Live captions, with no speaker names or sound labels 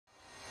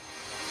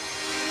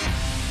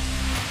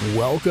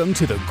Welcome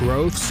to the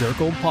Growth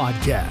Circle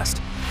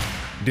Podcast,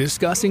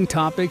 discussing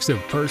topics of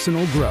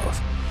personal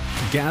growth,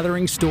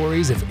 gathering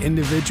stories of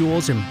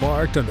individuals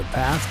embarked on the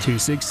path to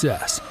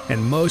success,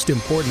 and most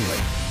importantly,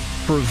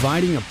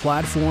 providing a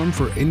platform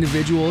for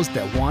individuals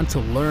that want to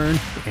learn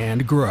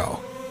and grow.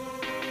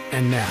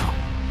 And now,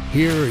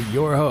 here are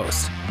your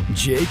hosts,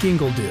 Jake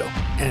Ingledew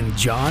and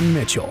John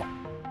Mitchell.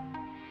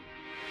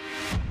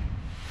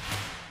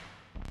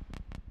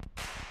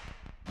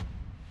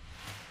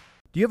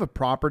 Do you have a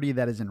property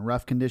that is in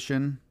rough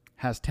condition,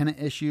 has tenant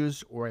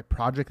issues, or a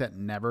project that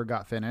never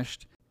got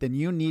finished? Then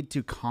you need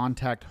to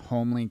contact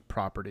HomeLink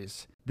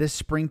Properties. This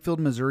Springfield,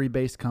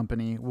 Missouri-based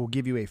company will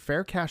give you a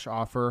fair cash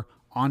offer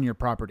on your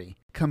property,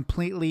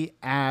 completely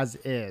as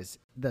is,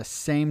 the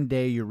same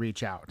day you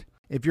reach out.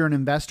 If you're an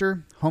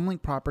investor,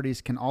 HomeLink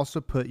Properties can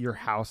also put your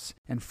house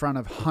in front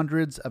of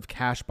hundreds of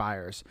cash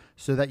buyers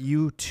so that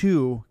you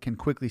too can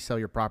quickly sell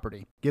your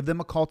property. Give them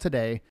a call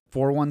today,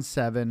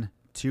 417-295-0723.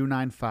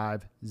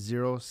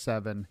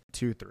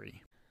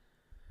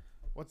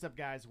 What's up,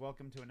 guys?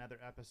 Welcome to another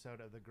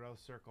episode of the Growth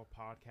Circle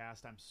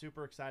Podcast. I'm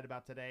super excited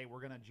about today. We're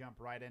going to jump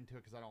right into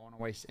it because I don't want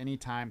to waste any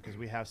time because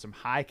we have some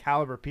high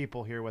caliber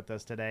people here with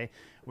us today.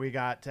 We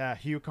got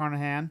Hugh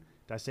Carnahan.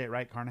 Did I say it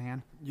right,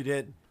 Carnahan? You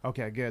did.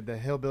 Okay, good. The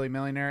hillbilly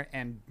millionaire,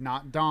 and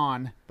not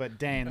Don, but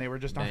Dane. They were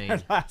just on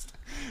their last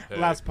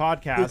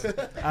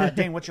podcast.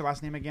 Dane, what's your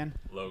last name again?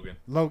 Logan.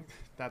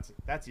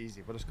 That's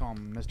easy. We'll just call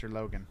him Mr.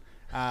 Logan.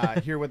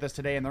 Here with us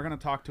today, and they're going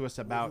to talk to us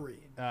about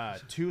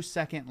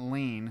 2-second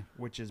lean,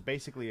 which is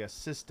basically a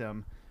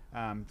system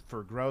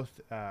for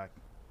growth,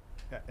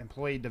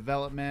 employee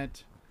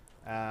development.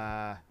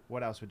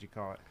 What else would you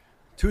call it?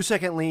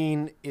 2-second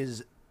lean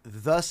is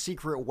the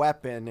secret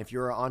weapon if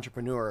you're an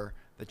entrepreneur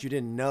that you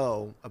didn't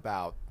know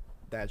about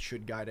that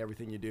should guide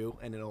everything you do,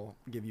 and it'll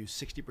give you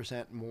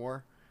 60%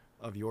 more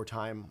of your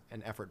time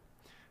and effort,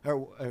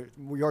 or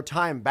your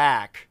time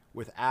back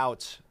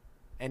without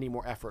any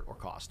more effort or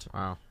cost.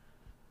 Wow.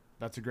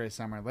 That's a great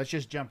summary. Let's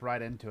just jump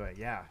right into it.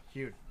 Yeah,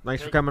 Hugh.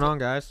 Thanks for coming on,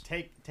 guys.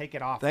 Take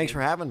it off. Thanks dude.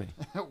 for having me.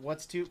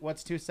 What's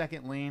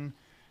 2-second lean?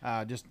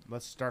 Just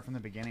let's start from the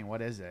beginning.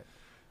 What is it?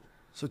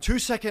 So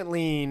 2-second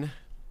lean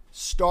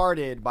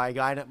started by a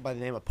guy by the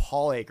name of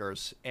Paul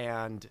Akers,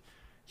 and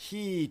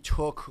he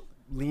took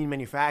lean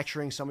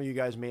manufacturing. Some of you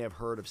guys may have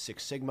heard of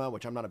Six Sigma,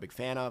 which I'm not a big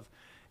fan of.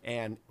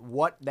 And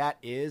what that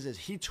is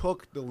he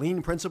took the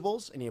lean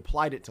principles and he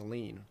applied it to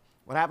lean.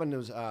 What happened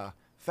was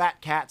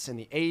fat cats in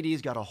the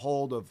 80s got a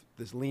hold of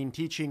this lean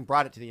teaching,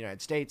 brought it to the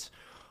United States,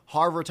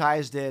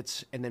 Harvardized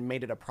it, and then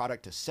made it a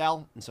product to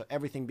sell. And so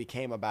everything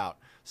became about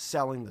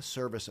selling the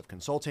service of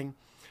consulting.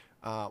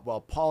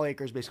 Well, Paul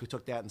Akers basically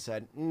took that and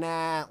said,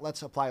 nah,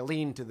 let's apply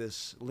lean to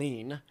this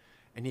lean.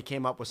 And he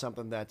came up with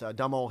something that a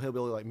dumb old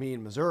hillbilly like me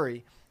in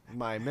Missouri,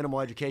 my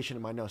minimal education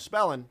and my no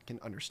spelling, can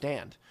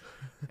understand.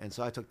 And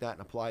so I took that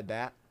and applied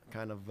that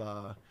kind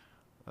of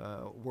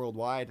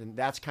worldwide. And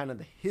that's kind of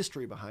the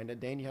history behind it.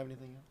 Dane, you have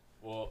anything else?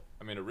 Well,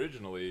 I mean,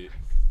 originally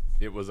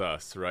it was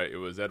us, right? It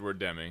was Edward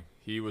Deming.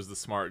 He was the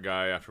smart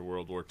guy after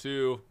World War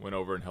II, went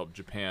over and helped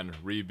Japan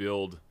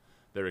rebuild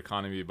their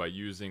economy by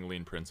using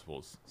lean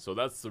principles. So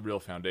that's the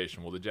real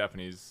foundation. Well, the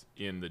Japanese,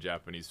 in the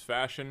Japanese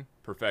fashion,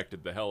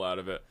 perfected the hell out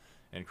of it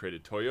and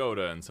created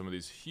Toyota and some of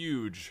these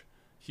huge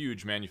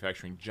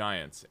manufacturing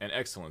giants and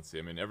excellency.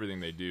 I mean,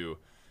 everything they do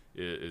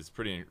is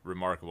pretty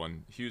remarkable.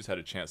 And Hugh's had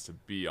a chance to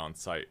be on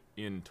site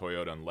in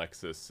Toyota and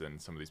Lexus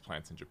and some of these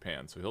plants in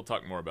Japan. So he'll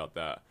talk more about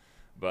that.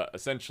 But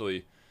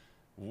essentially,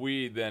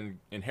 we then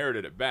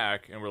inherited it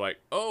back, and we're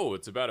like, oh,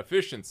 it's about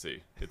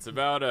efficiency. It's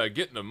about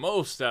getting the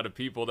most out of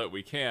people that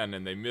we can,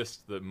 and they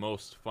missed the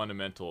most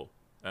fundamental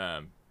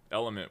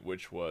element,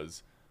 which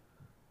was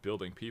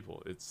building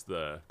people. It's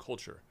the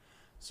culture.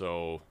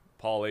 So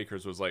Paul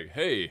Akers was like,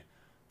 hey,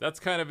 that's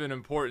kind of an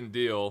important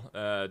deal.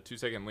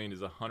 2-second lean is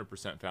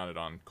 100% founded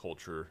on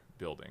culture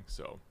building.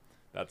 So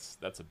that's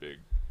a big...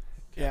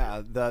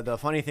 Yeah, the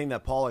funny thing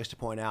that Paul likes to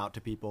point out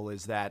to people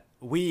is that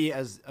we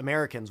as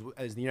Americans,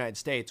 as the United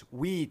States,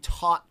 we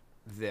taught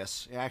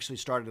this. It actually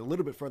started a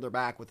little bit further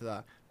back with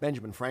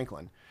Benjamin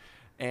Franklin.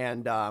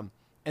 And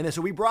then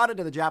so we brought it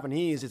to the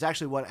Japanese. It's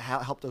actually what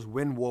helped us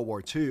win World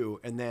War II.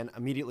 And then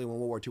immediately when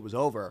World War II was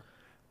over,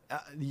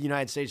 the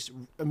United States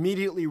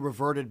immediately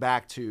reverted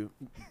back to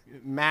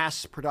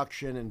mass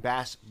production and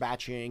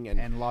batching.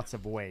 And lots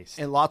of waste.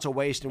 And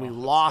we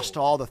lost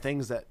all the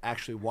things that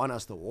actually won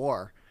us the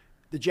war.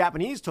 The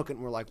Japanese took it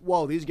and were like,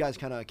 whoa, these guys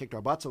kind of kicked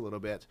our butts a little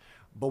bit,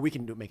 but we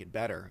can make it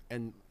better.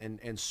 And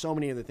so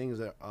many of the things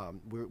that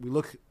we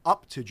look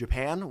up to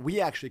Japan, we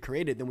actually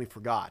created, then we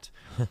forgot.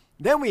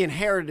 Then we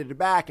inherited it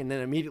back and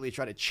then immediately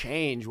tried to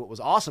change what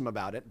was awesome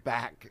about it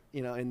back,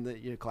 in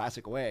the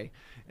classic way.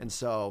 And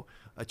so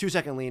a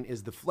 2-second lean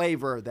is the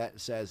flavor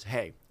that says,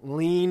 hey,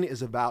 lean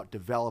is about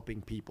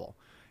developing people.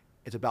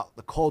 It's about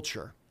the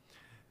culture.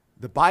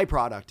 The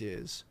byproduct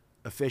is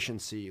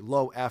efficiency,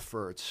 low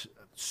effort,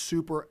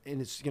 super, and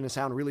it's going to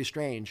sound really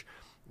strange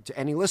to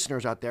any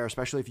listeners out there,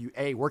 especially if you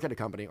A, work at a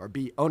company, or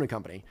B, own a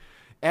company.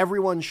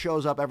 Everyone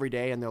shows up every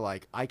day and they're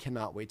like, I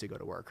cannot wait to go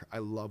to work. I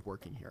love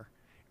working here.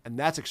 And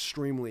that's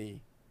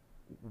extremely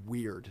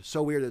weird.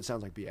 So weird that it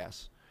sounds like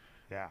BS.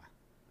 Yeah.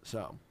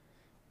 So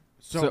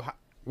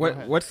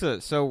What's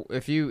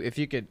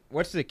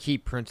the key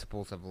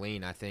principles of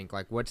lean? I think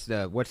like what's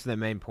the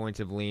main points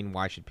of lean?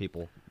 Why should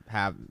people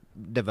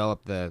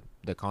develop the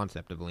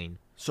concept of lean?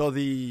 So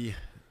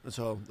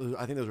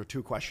I think those are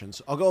two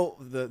questions. I'll go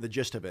the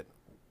gist of it.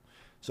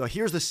 So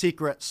here's the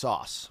secret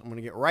sauce. I'm going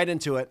to get right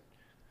into it.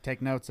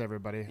 Take notes,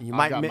 everybody.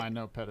 I've got my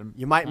notepad.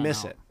 You might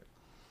miss it.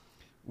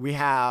 We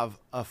have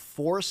a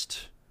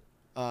forced,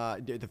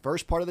 the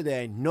first part of the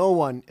day, no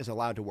one is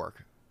allowed to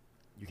work.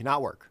 You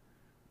cannot work.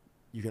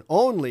 You can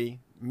only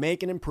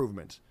make an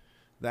improvement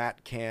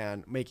that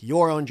can make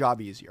your own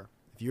job easier.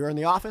 If you're in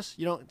the office,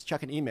 you don't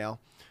check an email.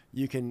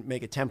 You can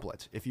make a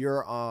template. If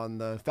you're on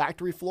the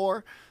factory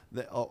floor,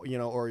 or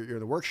you're in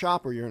the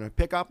workshop, or you're in a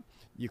pickup,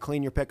 you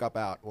clean your pickup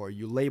out, or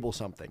you label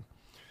something.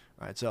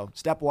 All right. So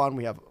step one,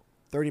 we have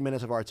 30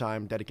 minutes of our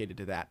time dedicated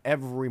to that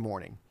every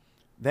morning.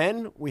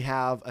 Then we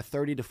have a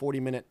 30 to 40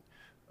 minute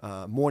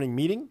morning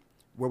meeting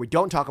where we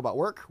don't talk about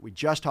work. We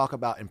just talk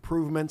about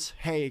improvements.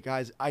 Hey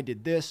guys, I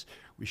did this.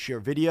 We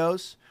share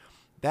videos.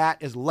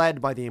 That is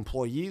led by the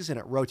employees, and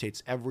it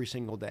rotates every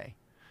single day.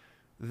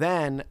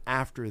 Then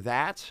after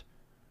that,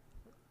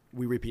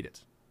 we repeat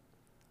it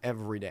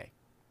every day.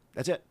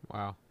 That's it.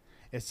 Wow.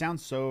 It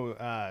sounds so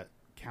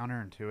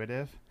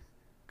counterintuitive,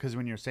 because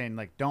when you're saying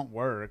like don't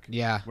work,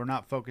 we're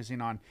not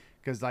focusing on,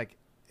 because like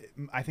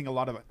I think a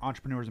lot of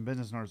entrepreneurs and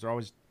business owners are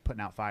always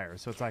putting out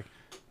fires. So it's like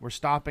we're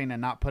stopping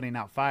and not putting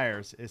out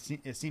fires.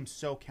 It seems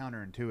so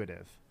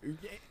counterintuitive.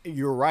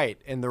 You're right.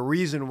 And the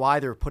reason why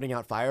they're putting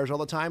out fires all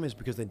the time is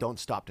because they don't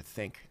stop to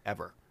think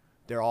ever.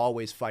 They're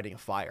always fighting a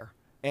fire.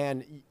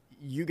 And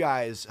you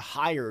guys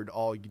hired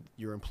all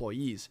your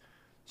employees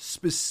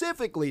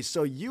specifically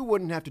so you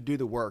wouldn't have to do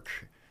the work.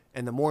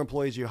 And the more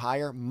employees you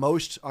hire,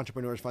 most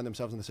entrepreneurs find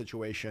themselves in the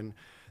situation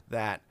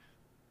that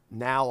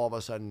now all of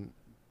a sudden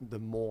the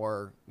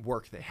more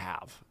work they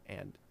have.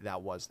 And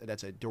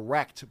that's a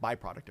direct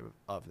byproduct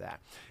of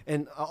that.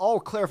 And I'll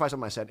clarify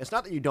something I said. It's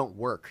not that you don't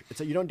work. It's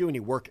that you don't do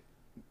any work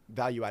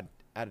value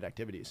added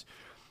activities.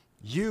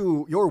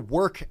 Your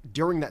work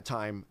during that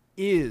time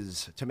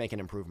is to make an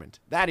improvement.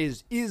 That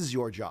is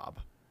your job.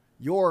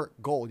 Your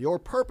goal, your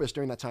purpose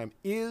during that time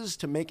is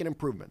to make an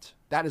improvement.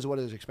 That is what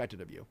is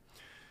expected of you.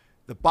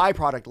 The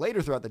byproduct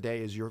later throughout the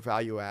day is your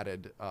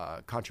value-added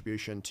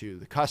contribution to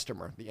the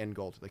customer, the end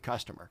goal to the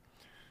customer.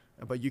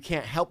 But you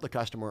can't help the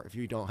customer if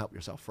you don't help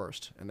yourself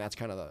first, and that's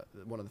kind of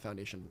one of the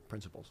foundation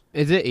principles.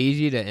 Is it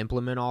easy to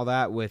implement all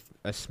that with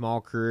a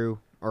small crew,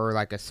 or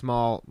like a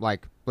small,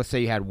 like let's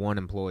say you had one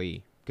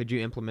employee? Could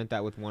you implement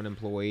that with one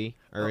employee,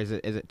 or is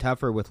it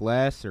tougher with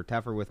less, or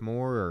tougher with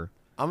more? Or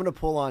I'm going to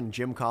pull on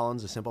Jim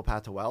Collins' A Simple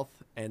Path to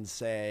Wealth and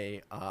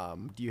say,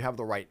 do you have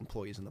the right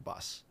employees in the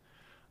bus?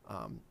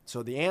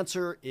 So the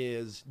answer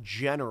is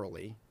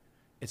generally,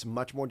 it's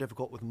much more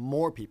difficult with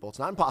more people. It's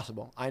not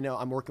impossible. I know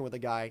I'm working with a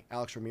guy,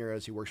 Alex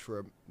Ramirez, who works for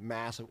a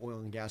massive oil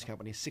and gas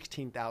company,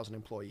 16,000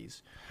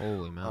 employees.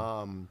 Holy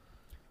man.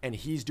 And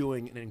he's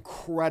doing an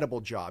incredible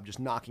job just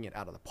knocking it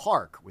out of the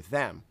park with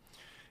them.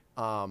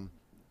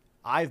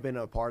 I've been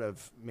a part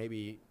of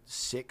maybe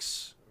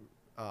 6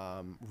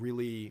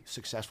 really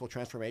successful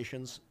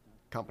transformations,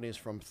 companies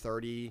from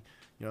 30,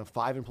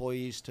 5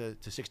 employees to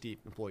 60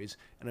 employees,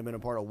 and I've been a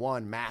part of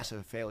one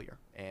massive failure,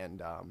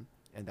 and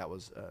that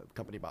was a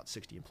company about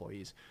 60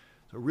 employees.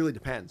 So it really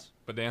depends.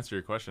 But to answer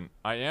your question,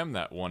 I am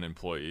that one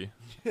employee.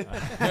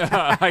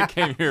 I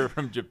came here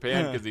from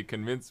Japan because he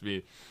convinced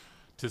me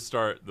to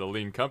start the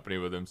lean company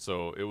with him.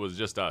 So it was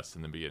just us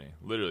in the beginning,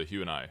 literally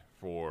Hugh and I,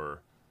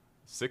 for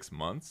 6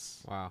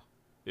 months. Wow.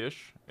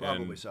 Ish.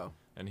 Probably so.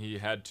 And he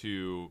had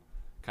to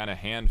kind of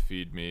hand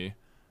feed me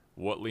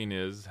what lean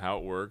is, how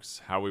it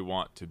works, how we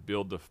want to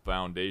build the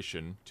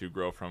foundation to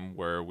grow from,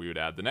 where we would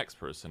add the next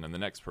person and the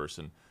next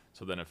person.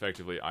 So then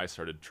effectively I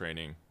started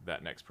training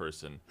that next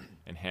person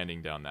and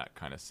handing down that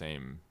kind of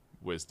same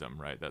wisdom,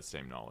 right? That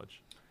same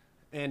knowledge.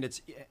 And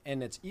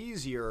it's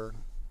easier.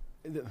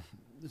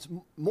 It's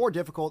more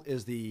difficult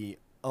is the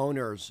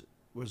owner's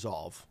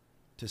resolve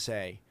to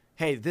say,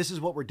 hey, this is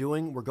what we're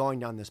doing. We're going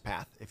down this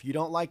path. If you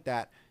don't like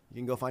that, you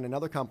can go find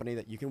another company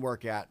that you can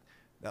work at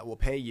that will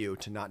pay you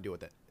to not do what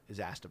that is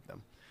asked of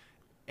them.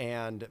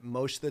 And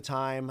most of the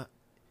time,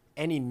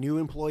 any new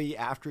employee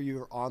after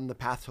you're on the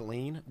path to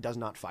lean does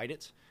not fight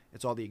it.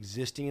 It's all the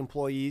existing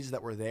employees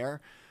that were there.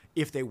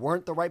 If they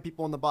weren't the right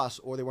people on the bus,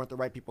 or they weren't the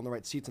right people in the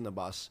right seats on the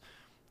bus,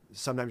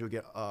 sometimes you'll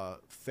get a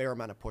fair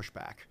amount of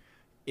pushback.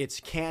 It's,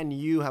 can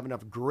you have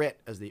enough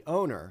grit as the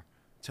owner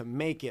to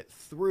make it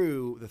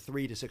through the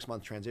 3 to 6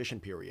 month transition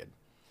period?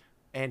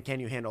 And can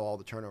you handle all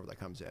the turnover that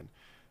comes in?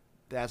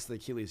 That's the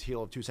Achilles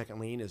heel of 2-second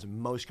lean, is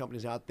most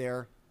companies out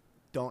there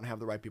don't have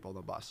the right people on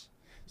the bus.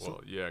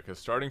 Well, yeah, because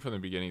starting from the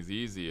beginning is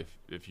easy.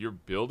 If you're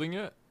building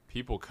it,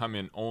 people come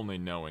in only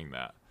knowing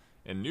that.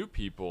 And new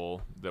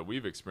people that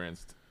we've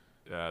experienced,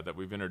 that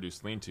we've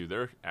introduced lean to,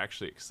 they're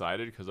actually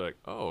excited because they're like,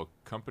 oh,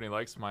 a company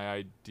likes my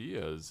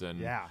ideas.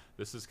 And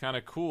this is kind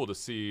of cool to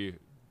see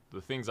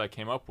the things I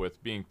came up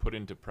with being put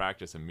into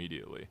practice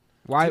immediately.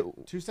 Why?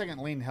 2-second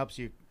lean helps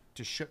you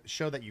to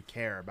show that you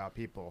care about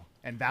people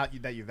and that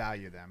you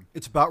value them.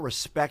 It's about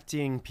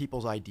respecting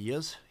people's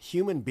ideas.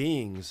 Human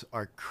beings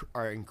are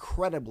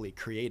incredibly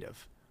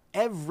creative.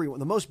 Everyone,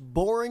 the most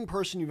boring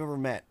person you've ever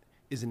met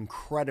is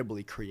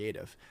incredibly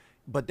creative,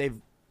 but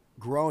they've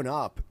grown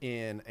up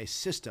in a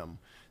system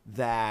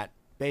that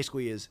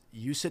basically is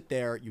you sit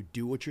there, you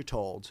do what you're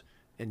told,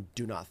 and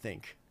do not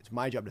think. It's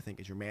my job to think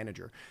as your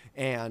manager.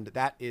 And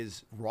that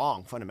is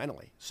wrong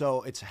fundamentally.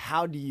 So it's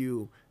how do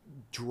you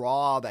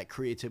draw that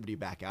creativity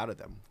back out of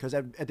them? Because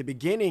at the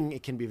beginning,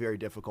 it can be very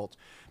difficult.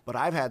 But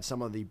I've had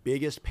some of the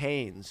biggest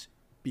pains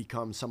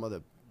become some of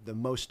the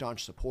most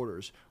staunch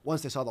supporters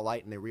once they saw the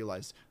light and they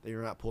realized that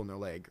you're not pulling their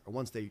leg, or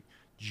once they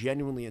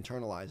genuinely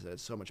internalize that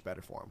it's so much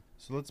better for them.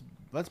 So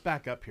let's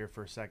back up here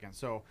for a second.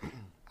 So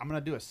I'm going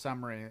to do a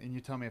summary, and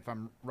you tell me if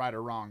I'm right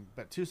or wrong.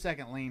 But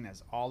 2-second lean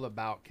is all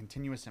about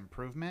continuous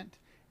improvement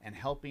and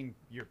helping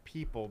your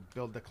people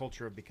build the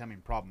culture of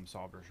becoming problem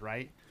solvers,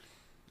 right?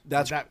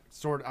 Is that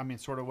sort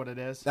of what it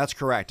is? That's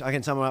correct. I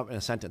can sum it up in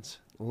a sentence.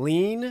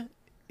 Lean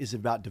is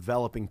about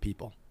developing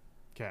people.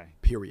 Okay.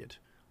 Period.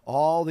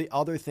 All the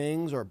other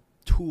things are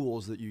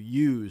tools that you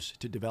use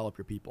to develop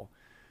your people.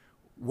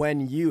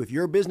 If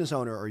you're a business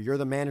owner or you're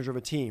the manager of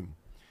a team,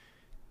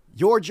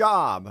 your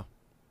job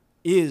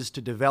is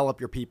to develop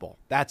your people.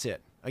 That's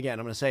it. Again,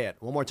 I'm going to say it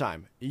one more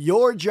time.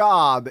 Your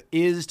job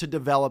is to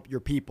develop your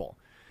people.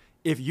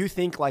 If you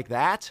think like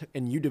that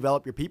and you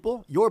develop your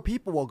people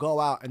will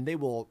go out and they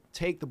will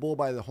take the bull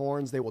by the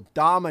horns. They will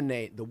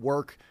dominate the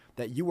work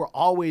that you were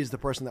always the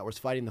person that was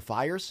fighting the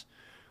fires.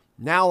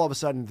 Now, all of a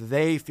sudden,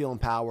 they feel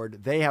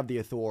empowered. They have the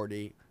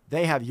authority.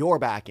 They have your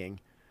backing.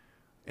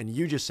 And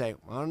you just say,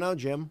 I don't know,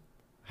 Jim.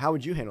 How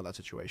would you handle that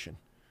situation?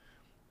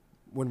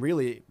 When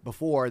really,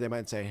 before, they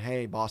might say,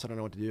 hey, boss, I don't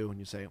know what to do. And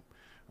you say,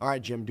 all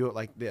right, Jim, do it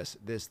like this,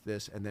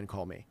 and then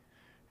call me.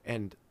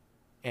 And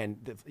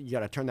you got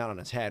to turn that on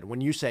its head.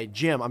 When you say,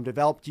 Jim, I'm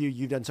developed you.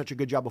 You've done such a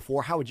good job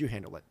before. How would you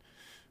handle it?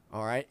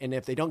 All right. And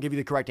if they don't give you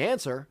the correct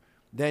answer,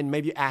 then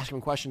maybe ask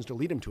them questions to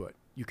lead them to it.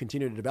 You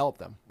continue to develop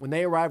them. When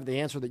they arrive at the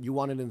answer that you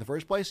wanted in the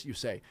first place, you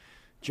say,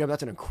 Jim,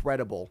 that's an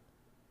incredible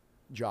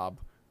job.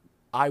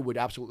 I would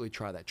absolutely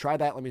try that. Try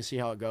that. Let me see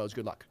how it goes.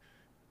 Good luck.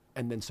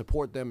 And then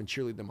support them and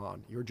cheerlead them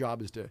on. Your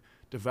job is to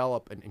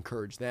develop and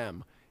encourage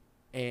them.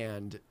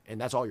 And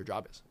that's all your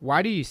job is.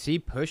 Why do you see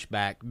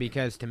pushback?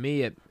 Because to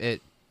me,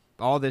 it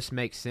all this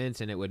makes sense,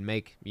 and it would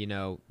make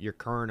your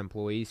current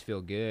employees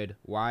feel good.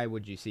 Why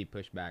would you see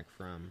pushback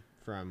from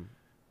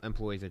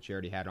employees that you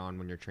already had on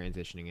when you're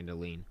transitioning into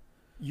lean?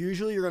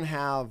 Usually you're going to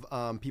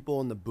have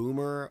people in the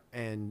Boomer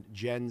and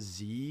Gen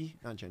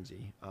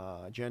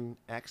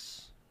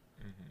X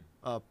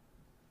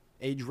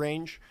age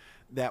range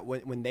that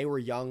when they were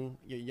young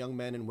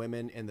men and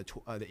women in the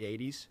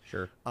 80s,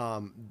 sure,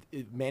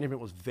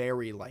 management was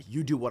very like,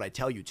 you do what I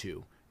tell you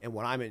to. And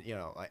when I'm in,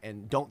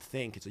 and don't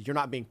think, it's like, you're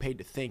not being paid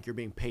to think, you're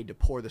being paid to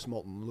pour this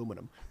molten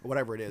aluminum or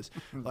whatever it is.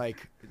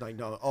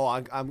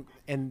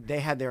 And they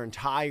had their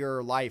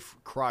entire life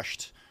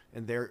crushed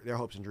and their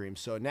hopes and dreams.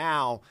 So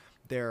now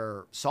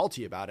they're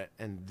salty about it,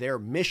 and their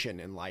mission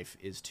in life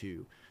is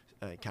to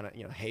kind of,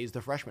 haze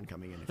the freshmen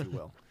coming in, if you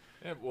will.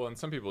 Yeah, well, and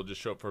some people just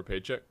show up for a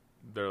paycheck.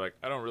 They're like,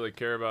 I don't really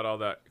care about all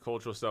that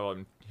cultural stuff.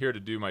 I'm here to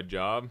do my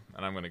job,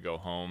 and I'm going to go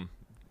home.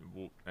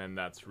 And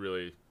that's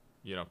really,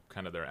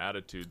 kind of their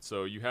attitude.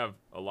 So you have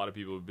a lot of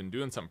people who've been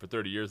doing something for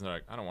 30 years, and they're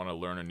like, I don't want to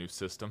learn a new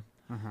system.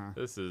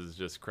 This is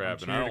just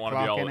crap, and I don't want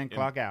to be all in and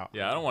clock out.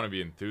 Yeah, I don't want to be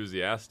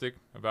enthusiastic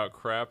about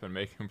crap and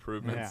make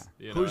improvements.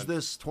 Yeah. Who's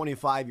this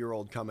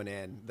 25-year-old coming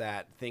in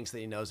that thinks that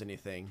he knows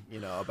anything,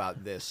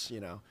 about this?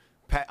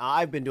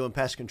 I've been doing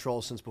pest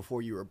control since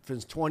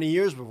 20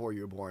 years before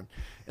you were born,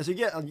 and so you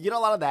get a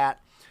lot of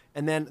that.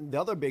 And then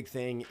the other big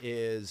thing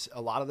is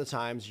a lot of the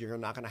times you're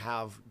not going to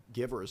have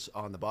givers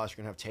on the bus. You're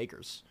going to have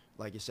takers.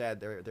 Like you said,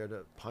 they're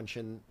to punch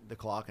in the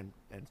clock and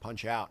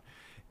punch out,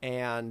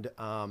 and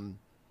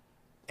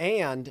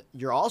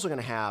you're also going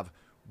to have,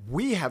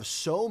 we have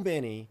so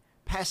many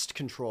pest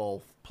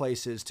control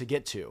places to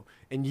get to.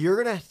 And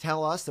you're going to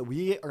tell us that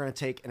we are going to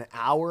take an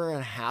hour and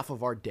a half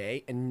of our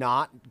day and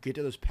not get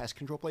to those pest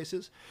control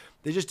places?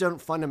 They just don't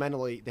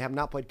they have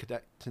not played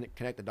to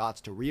connect the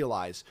dots to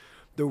realize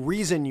the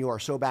reason you are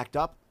so backed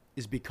up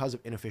is because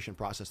of inefficient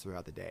process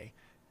throughout the day.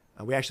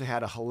 We actually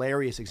had a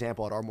hilarious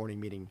example at our morning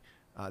meeting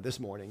this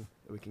morning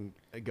that we can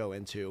go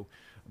into.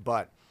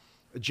 But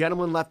a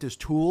gentleman left his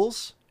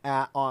tools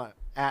at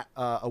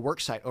a work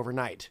site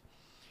overnight.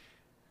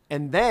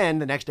 And then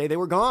the next day they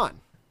were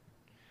gone.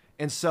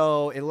 And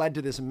so it led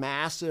to this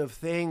massive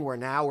thing where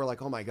now we're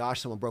like, oh my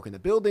gosh, someone broke in the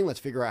building. Let's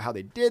figure out how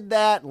they did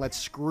that. And let's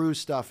screw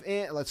stuff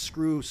in. Let's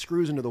screw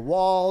screws into the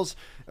walls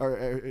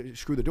or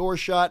screw the door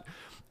shut.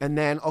 And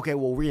then, okay,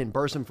 we'll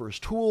reimburse him for his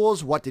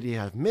tools. What did he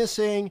have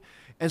missing?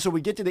 And so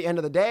we get to the end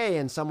of the day,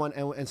 and someone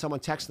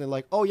texts, and they're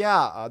like, "Oh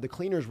yeah, the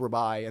cleaners were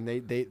by, and they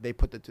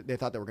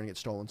thought they were going to get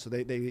stolen, so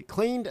they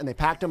cleaned and they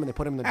packed them and they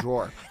put them in the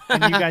drawer."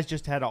 And you guys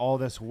just had all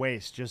this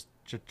waste just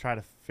to try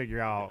to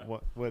figure out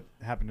what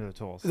happened to the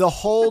tools. The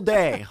whole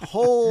day,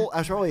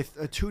 that's probably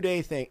a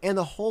 2-day thing, and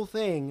the whole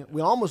thing,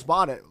 we almost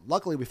bought it.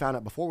 Luckily, we found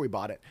out before we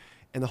bought it,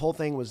 and the whole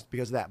thing was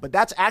because of that. But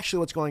that's actually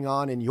what's going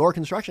on in your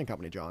construction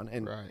company, John,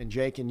 and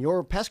Jake, in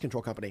your pest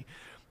control company.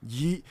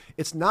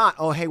 It's not,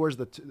 oh, hey, where's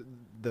the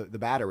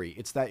battery?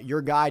 It's that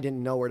your guy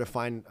didn't know where to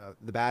find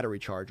the battery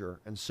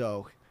charger. And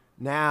so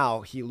now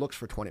he looks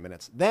for 20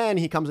 minutes. Then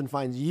he comes and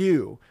finds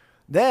you.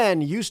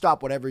 Then you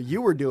stop whatever you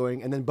were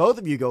doing. And then both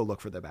of you go look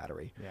for the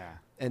battery. Yeah.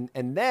 And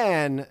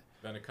then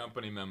a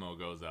company memo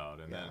goes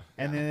out,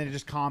 and then it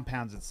just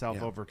compounds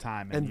itself over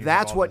time. And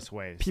that's what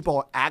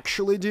people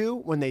actually do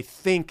when they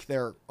think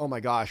they're, oh my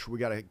gosh, we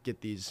got to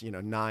get these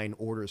 9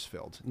 orders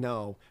filled.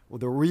 No, well,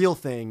 the real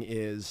thing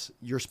is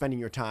you're spending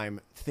your time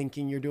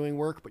thinking you're doing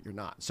work, but you're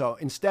not. So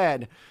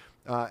instead,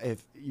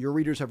 if your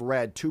readers have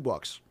read 2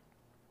 books,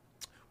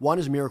 one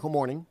is Miracle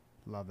Morning.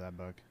 Love that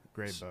book.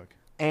 Great book.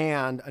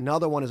 And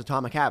another one is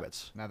Atomic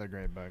Habits. Another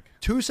great book.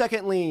 2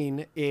 Second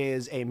Lean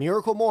is a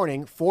Miracle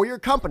Morning for your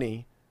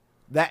company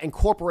that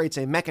incorporates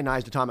a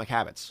mechanized Atomic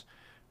Habits.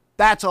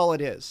 That's all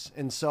it is.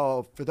 And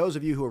so for those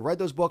of you who have read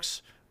those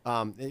books,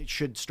 it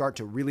should start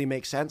to really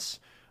make sense.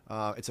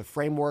 It's a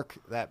framework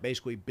that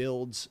basically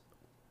builds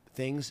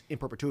things in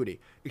perpetuity,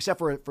 except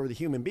for the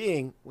human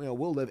being.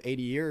 We'll live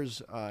 80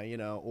 years,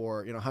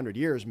 or 100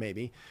 years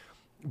maybe,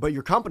 but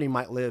your company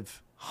might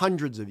live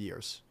hundreds of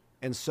years.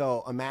 And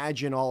so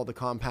imagine all the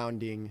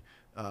compounding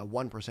 1%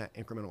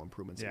 incremental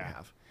improvements that you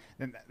have.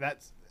 And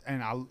that's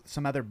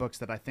some other books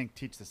that I think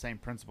teach the same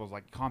principles,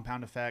 like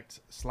Compound Effect,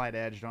 Slight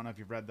Edge. Don't know if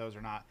you've read those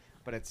or not,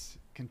 but it's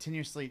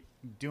consistently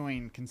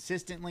doing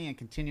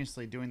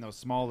those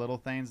small little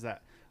things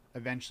that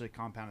eventually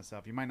compound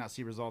itself. You might not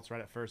see results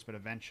right at first, but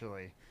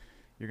eventually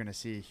you're going to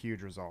see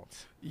huge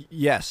results.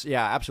 Yes,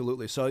 yeah,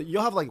 absolutely. So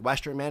you'll have like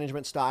Western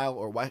management style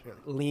or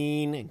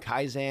Lean and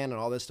Kaizen and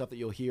all this stuff that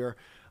you'll hear,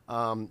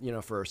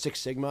 for Six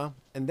Sigma,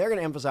 and they're going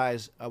to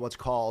emphasize what's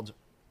called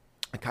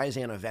a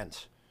Kaizen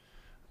event.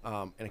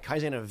 And a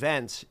Kaizen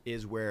event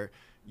is where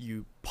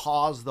you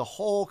pause the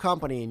whole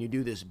company and you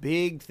do this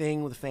big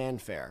thing with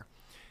fanfare.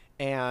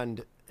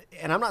 And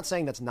I'm not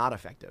saying that's not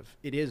effective.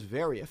 It is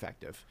very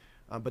effective.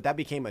 But that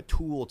became a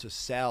tool to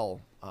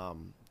sell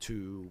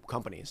to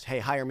companies. Hey,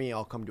 hire me.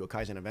 I'll come to a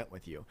Kaizen event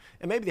with you.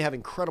 And maybe they have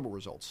incredible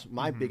results.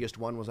 My biggest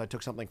one was I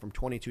took something from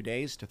 22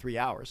 days to 3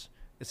 hours.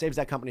 It saves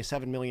that company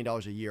 $7 million a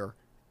year,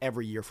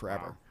 every year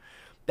forever. Wow.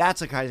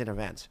 That's a Kaizen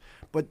event.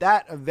 But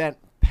that event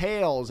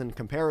pales in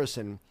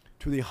comparison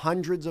to the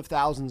hundreds of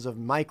thousands of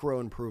micro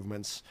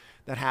improvements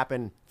that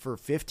happen for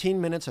 15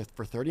 minutes,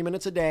 for 30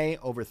 minutes a day,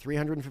 over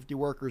 350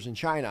 workers in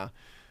China,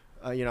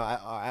 at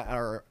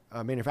our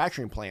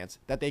manufacturing plants,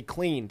 that they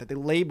cleaned, that they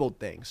labeled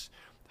things.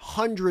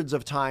 Hundreds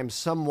of times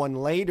someone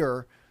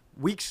later,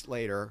 weeks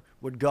later,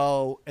 would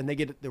go and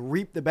they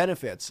reap the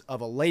benefits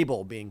of a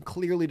label being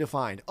clearly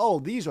defined. Oh,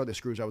 these are the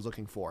screws I was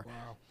looking for.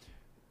 Wow.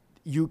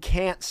 You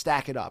can't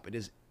stack it up. It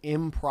is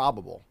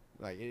improbable.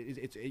 Like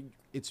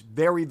it's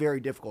very, very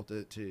difficult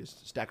to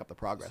stack up the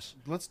progress.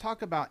 Let's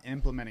talk about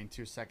implementing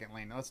 2 Second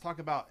Lean. Let's talk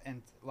about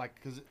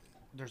because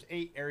there's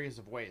 8 areas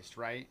of waste,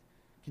 right?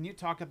 Can you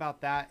talk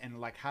about that and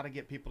like how to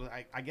get people to?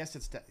 I guess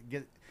it's to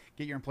get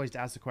your employees to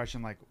ask the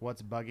question like,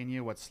 what's bugging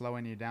you, what's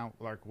slowing you down,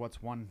 like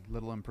what's one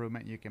little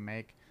improvement you can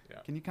make. Yeah.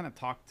 Can you kind of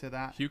talk to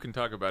that? Hugh can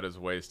talk about his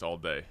waste all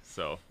day,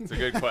 so it's a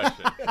good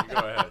question. You go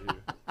ahead,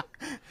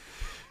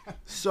 Hugh.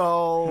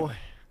 So.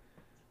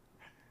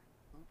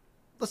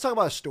 Let's talk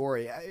about a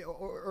story,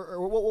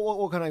 or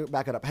we'll kind of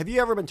back it up. Have you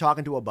ever been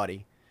talking to a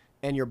buddy,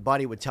 and your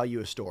buddy would tell you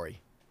a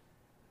story,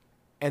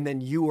 and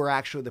then you were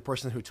actually the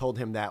person who told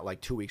him that like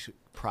 2 weeks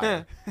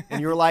prior, and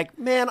you're like,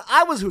 man,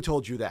 I was who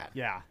told you that.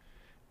 Yeah.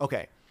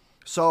 Okay.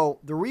 So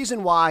the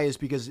reason why is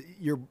because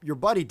your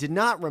buddy did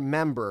not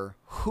remember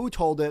who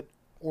told it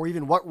or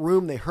even what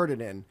room they heard it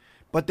in,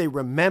 but they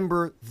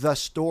remember the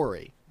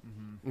story.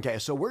 Mm-hmm. Okay,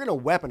 so we're going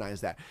to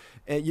weaponize that.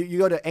 You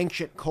go to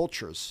ancient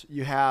cultures,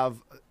 you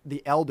have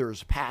the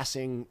elders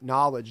passing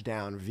knowledge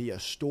down via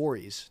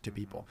stories to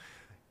people.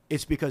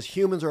 It's because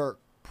humans are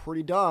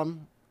pretty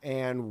dumb,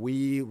 and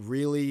we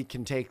really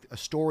can take a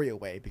story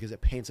away because it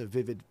paints a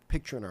vivid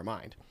picture in our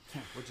mind.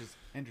 Which is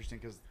interesting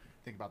because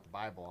think about the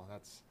Bible.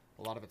 That's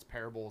a lot of it's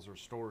parables or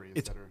stories.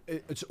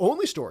 It's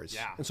only stories.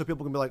 Yeah. And so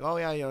people can be like, oh,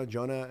 yeah,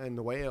 Jonah and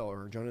the whale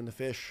or Jonah and the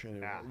fish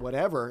and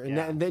whatever.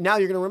 And now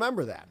you're going to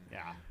remember that.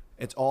 Yeah.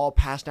 It's all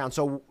passed down.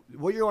 So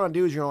what you want to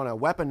do is you want to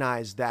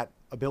weaponize that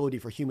ability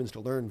for humans to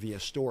learn via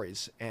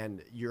stories,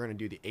 and you're going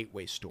to do the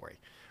 8-way story.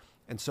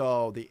 And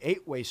so the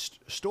 8-way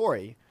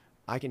story,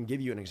 I can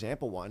give you an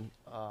example one.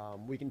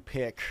 We can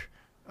pick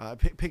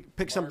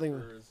something.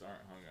 Markers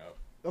aren't hung up.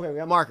 Okay, we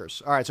got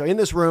markers. All right, so in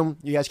this room,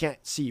 you guys can't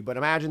see, but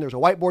imagine there's a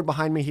whiteboard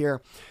behind me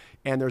here,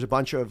 and there's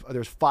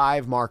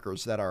 5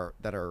 markers that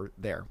are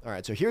there. All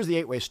right, so here's the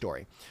 8-way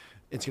story.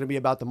 It's going to be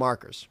about the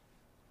markers.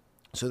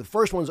 So the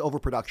first one is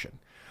overproduction.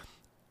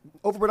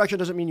 Overproduction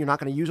doesn't mean you're not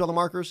going to use all the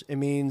markers. It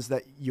means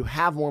that you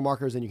have more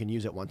markers than you can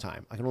use at one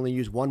time. I can only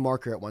use one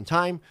marker at one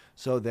time,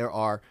 so there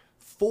are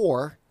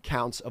 4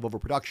 counts of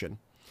overproduction.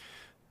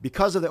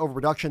 Because of the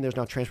overproduction, there's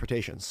now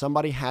transportation.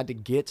 Somebody had to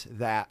get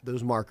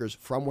those markers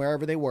from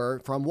wherever they were,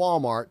 from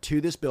Walmart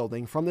to this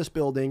building, from this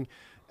building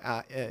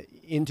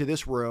into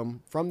this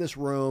room, from this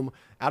room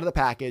out of the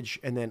package,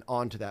 and then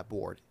onto that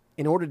board.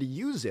 In order to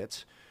use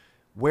it,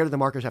 where do the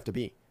markers have to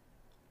be?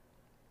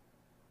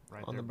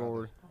 Right On there, the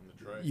board.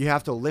 You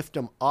have to lift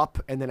them up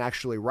and then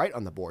actually write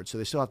on the board. So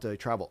they still have to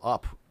travel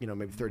up,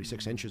 maybe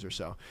 36 inches or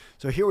so.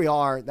 So here we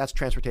are. That's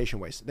transportation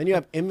waste. Then you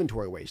have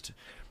inventory waste.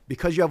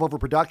 Because you have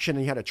overproduction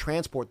and you had to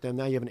transport them,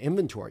 now you have an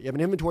inventory. You have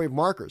an inventory of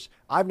markers.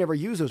 I've never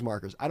used those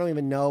markers. I don't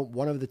even know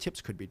one of the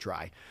tips could be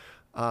dry.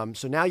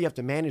 So now you have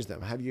to manage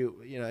them. Have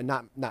you,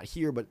 not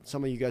here, but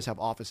some of you guys have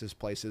offices,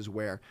 places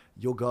where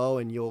you'll go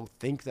and you'll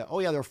think that, oh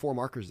yeah, there are 4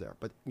 markers there,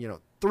 but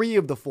 3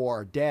 of the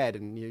 4 are dead,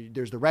 and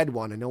there's the red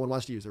one, and no one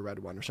wants to use the red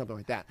one, or something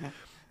like that.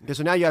 Okay,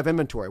 so now you have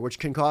inventory, which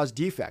can cause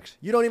defects.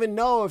 You don't even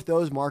know if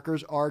those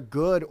markers are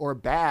good or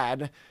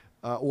bad,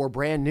 or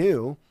brand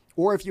new,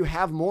 or if you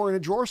have more in a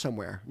drawer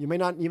somewhere. You may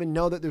not even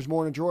know that there's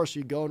more in a drawer, so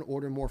you go and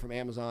order more from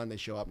Amazon. They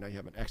show up. Now you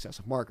have an excess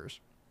of markers.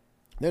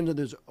 Then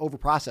there's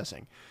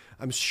overprocessing.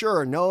 I'm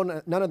sure none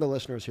of the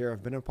listeners here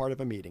have been a part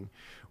of a meeting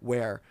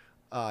where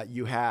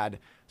you had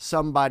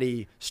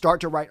somebody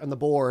start to write on the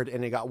board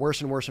and it got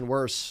worse and worse and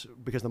worse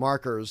because the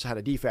markers had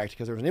a defect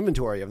because there was an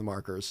inventory of the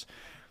markers.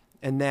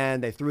 And then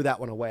they threw that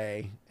one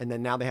away. And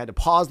then now they had to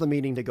pause the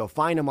meeting to go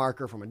find a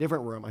marker from a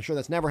different room. I'm sure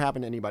that's never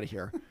happened to anybody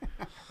here.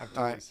 I've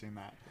totally seen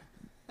that.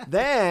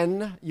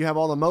 Then you have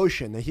all the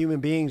motion, the human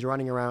beings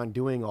running around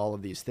doing all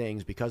of these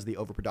things because of the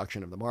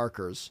overproduction of the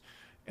markers.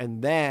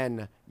 And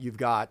then you've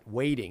got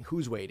waiting.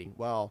 Who's waiting?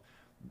 Well,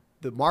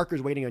 the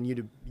marker's waiting on you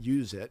to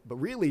use it, but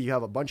really you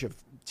have a bunch of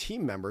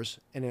team members,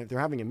 and if they're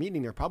having a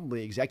meeting, they're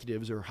probably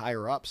executives or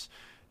higher ups.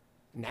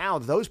 Now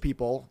those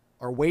people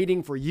are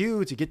waiting for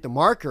you to get the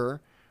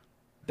marker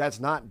that's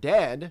not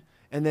dead.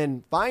 And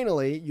then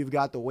finally, you've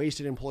got the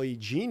wasted employee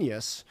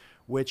genius,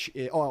 which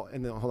is,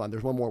 and then hold on,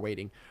 there's one more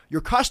waiting.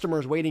 Your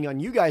customer's waiting on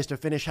you guys to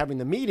finish having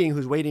the meeting,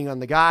 who's waiting on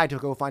the guy to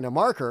go find a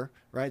marker,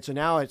 right? So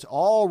now it's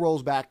all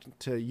rolls back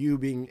to you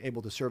being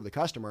able to serve the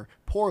customer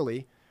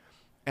poorly.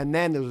 And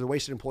then there's a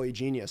wasted employee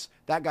genius.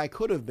 That guy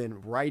could have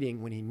been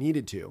writing when he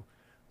needed to,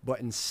 but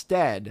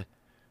instead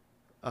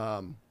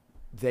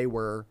they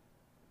were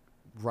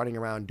running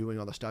around doing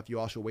all the stuff. You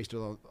also wasted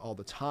all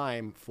the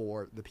time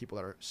for the people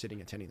that are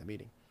sitting attending the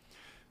meeting.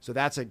 So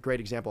that's a great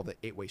example of the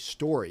 8-way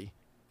story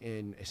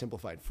in a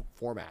simplified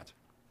format.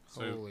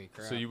 Holy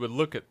crap. So you would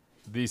look at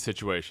these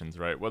situations,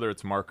 right? Whether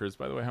it's markers,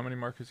 by the way, how many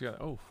markers you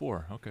got? Oh,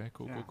 4. Okay,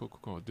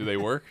 cool. Do they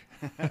work?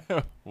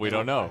 We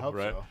don't know, I hope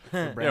right? so.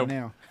 They're brand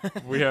new.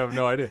 We have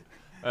no idea.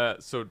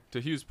 So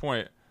to Hugh's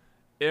point,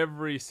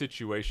 every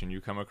situation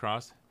you come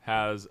across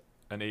has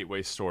an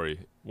 8-way story.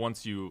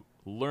 Once you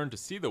learn to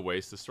see the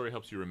waste, the story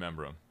helps you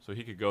remember them. So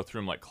he could go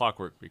through them like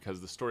clockwork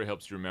because the story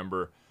helps you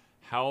remember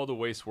how the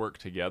wastes work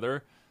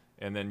together,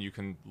 and then you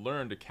can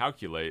learn to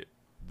calculate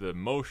the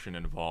motion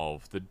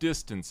involved, the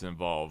distance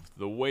involved,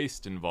 the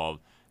waste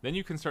involved. Then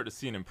you can start to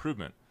see an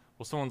improvement.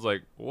 Well, someone's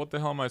like, what the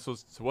heck am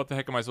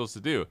I supposed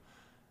to do?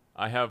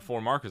 I have 4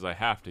 markers, I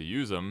have to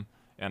use them,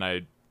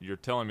 and you're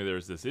telling me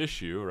there's this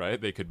issue, right?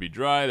 They could be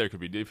dry, there could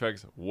be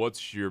defects.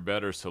 What's your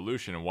better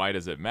solution, and why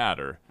does it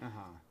matter?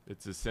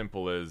 It's as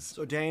simple as...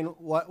 So Dane,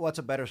 what's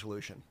a better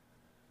solution?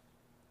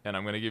 And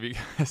I'm going to give you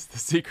guys the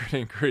secret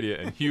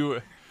ingredient, and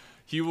Hugh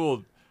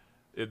will...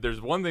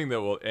 There's one thing that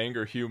will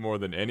anger Hugh more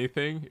than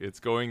anything. It's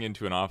going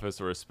into an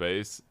office or a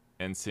space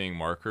and seeing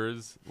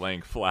markers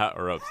laying flat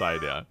or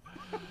upside down.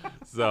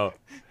 So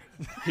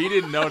he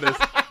didn't notice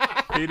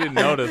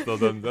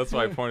those. That's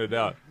why I pointed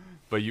out.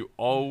 But you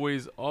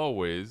always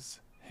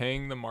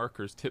hang the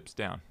markers tips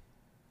down.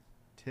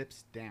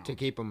 Tips down. To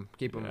keep them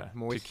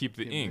moist. To keep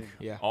the ink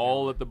Yeah.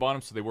 all at the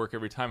bottom so they work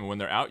every time. And when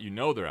they're out,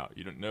 they're out.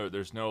 You don't know.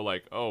 There's no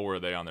like, oh, were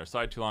they on their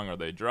side too long? Are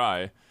they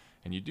dry?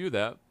 And you do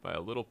that by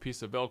a little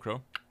piece of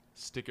Velcro.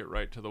 Stick it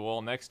right to the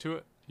wall next to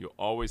it. You'll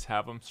always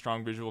have them.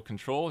 Strong visual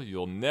control.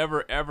 You'll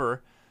never,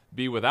 ever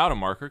be without a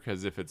marker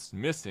because if it's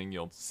missing,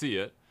 you'll see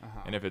it.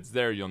 And if it's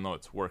there, you'll know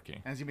it's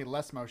working. And it's going to be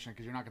less motion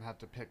because you're not going to have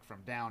to pick from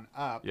down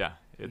up. Yeah.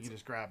 You can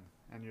just grab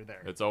and you're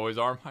there. It's always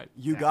arm height.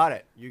 You got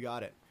it.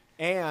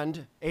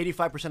 And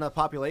 85% of the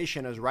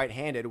population is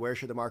right-handed. Where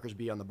should the markers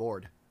be on the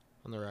board?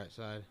 On the right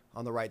side.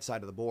 On the right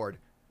side of the board,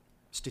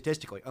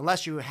 statistically.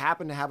 Unless you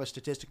happen to have a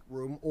statistic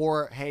room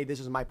or, hey, this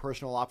is my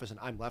personal office and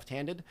I'm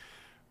left-handed,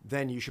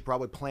 then you should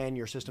probably plan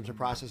your systems and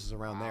processes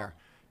around there.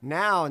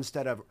 Now,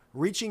 instead of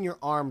reaching your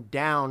arm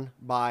down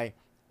by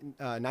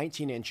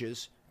 19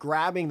 inches,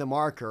 grabbing the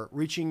marker,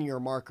 reaching your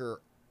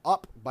marker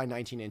up by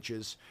 19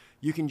 inches,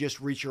 you can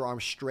just reach your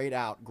arm straight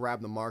out,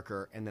 grab the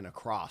marker, and then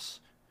across.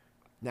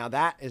 Now,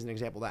 that is an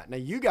example of that. Now,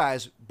 you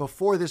guys,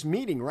 before this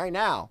meeting right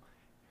now,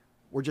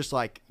 were just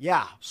like,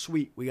 yeah,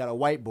 sweet, we got a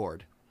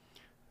whiteboard.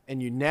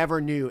 and you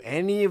never knew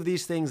any of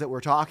these things that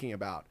we're talking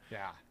about.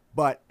 Yeah.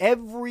 But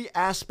every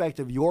aspect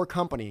of your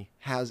company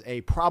has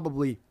a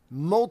probably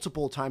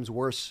multiple times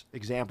worse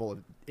example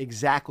of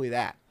exactly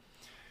that.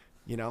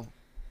 You know,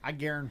 I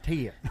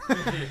guarantee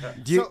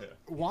it. You-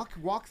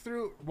 Walk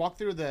through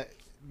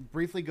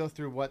briefly go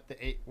through what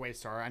the 8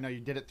 wastes are. I know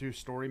you did it through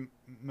story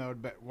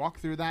mode, but walk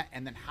through that,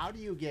 and then how do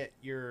you get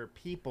your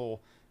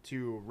people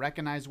to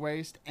recognize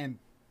waste and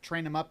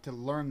train them up to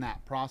learn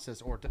that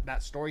process or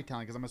that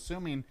storytelling? Because I'm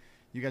assuming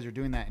you guys are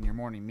doing that in your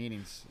morning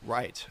meetings.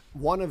 Right.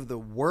 One of the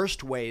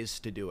worst ways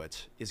to do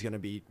it is going to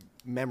be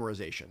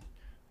memorization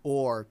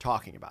or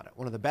talking about it.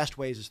 One of the best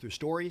ways is through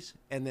stories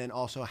and then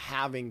also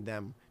having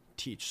them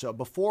teach. So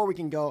before we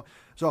can go,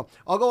 so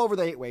I'll go over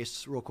the 8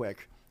 wastes real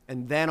quick,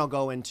 and then I'll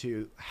go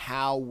into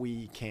how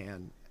we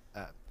can,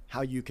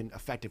 how you can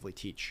effectively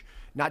teach,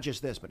 not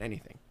just this, but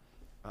anything.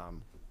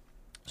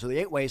 So the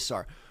 8 wastes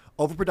are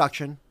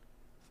overproduction,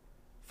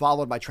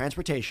 followed by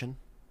transportation,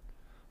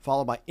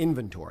 followed by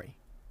inventory,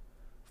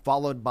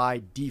 followed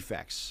by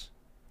defects,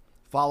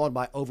 followed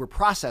by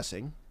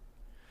overprocessing,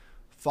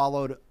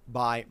 followed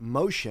by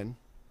motion,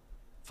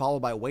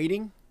 followed by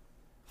waiting,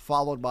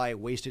 followed by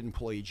wasted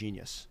employee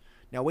genius.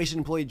 Now, wasted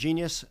employee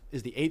genius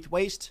is the 8th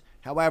waste.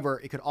 However,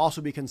 it could also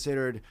be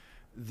considered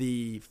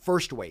the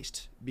first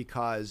waste,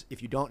 because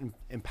if you don't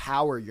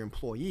empower your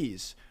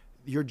employees,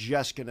 you're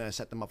just going to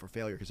set them up for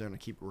failure because they're going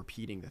to keep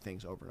repeating the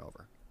things over and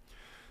over.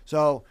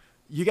 So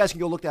you guys can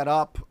go look that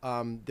up.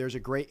 There's a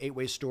great 8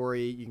 waste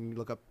story. You can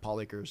look up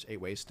Paul Akers' 8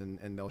 waste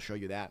and they'll show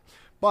you that.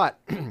 But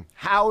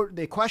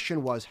the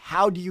question was,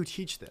 how do you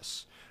teach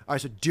this? All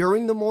right, so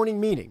during the morning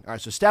meeting, all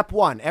right, so step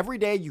 1, every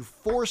day you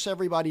force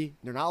everybody,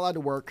 they're not allowed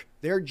to work.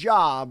 Their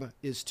job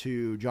is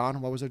to,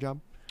 John, what was their job?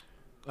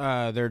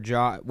 Their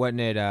job, wasn't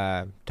it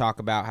talk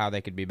about how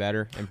they could be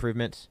better,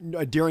 improvements?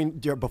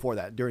 Before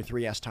that, during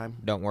 3S time.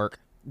 Don't work.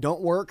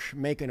 Don't work,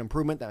 make an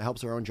improvement that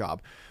helps their own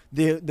job.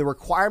 The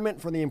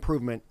requirement for the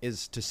improvement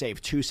is to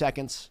save 2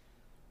 seconds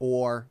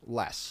or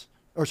less,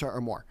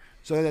 or more.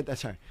 So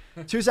that's sorry,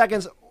 2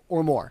 seconds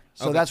or more.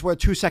 So Okay. that's where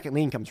 2-second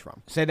lean comes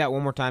from. Say that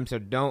one more time. So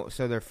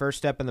their first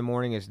step in the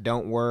morning is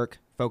don't work.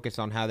 Focus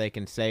on how they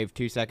can save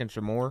 2 seconds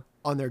or more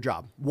On their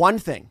job. One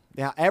thing.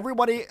 Now,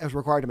 everybody is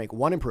required to make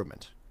one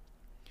improvement.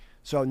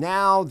 So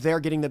now they're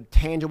getting the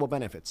tangible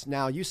benefits.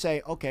 Now you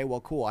say, okay,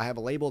 well, cool. I have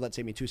a label that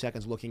saved me 2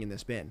 seconds looking in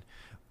this bin.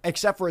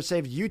 Except for it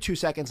saved you 2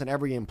 seconds and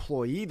every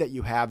employee that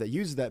you have that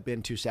uses that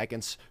bin 2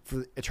 seconds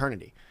for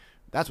eternity.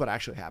 That's what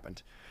actually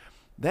happened.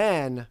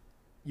 Then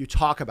you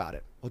talk about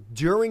it. Well,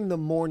 during the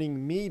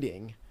morning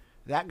meeting,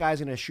 that guy's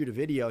going to shoot a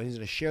video. And he's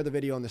going to share the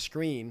video on the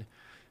screen.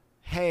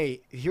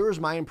 Hey, here's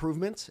my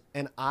improvements,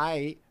 and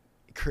I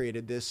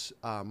created this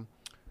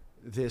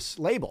this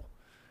label.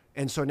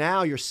 And so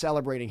now you're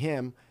celebrating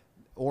him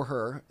or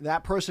her.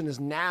 That person is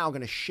now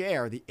going to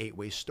share the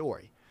 8-way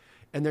story.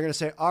 And they're going to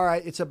say, all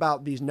right, it's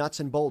about these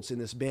nuts and bolts in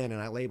this bin,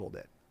 and I labeled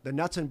it. The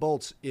nuts and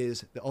bolts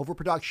is, the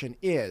overproduction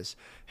is,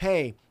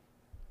 hey,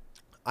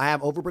 I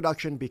have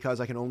overproduction because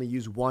I can only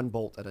use one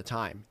bolt at a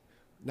time.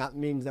 Not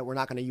means that we're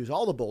not going to use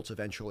all the bolts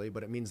eventually,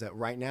 but it means that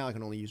right now I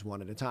can only use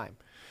one at a time.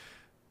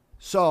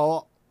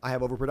 So I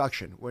have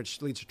overproduction,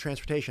 which leads to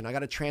transportation. I got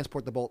to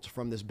transport the bolts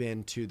from this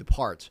bin to the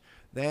parts.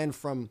 Then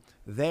from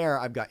there,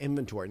 I've got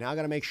inventory. Now I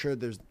got to make sure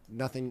there's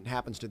nothing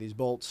happens to these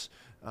bolts,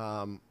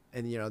 and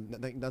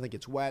nothing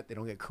gets wet. They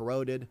don't get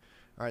corroded.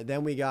 All right.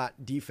 Then we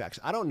got defects.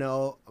 I don't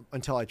know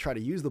until I try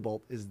to use the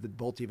bolt, is the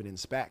bolt even in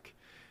spec?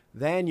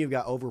 Then you've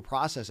got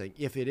overprocessing.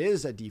 If it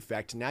is a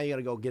defect, now you got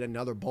to go get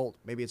another bolt.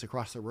 Maybe it's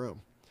across the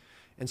room,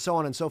 and so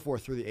on and so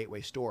forth through the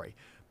 8-way story.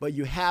 But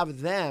you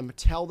have them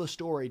tell the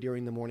story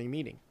during the morning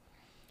meeting.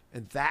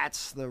 And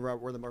that's where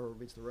the rubber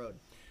meets the road.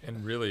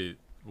 And really,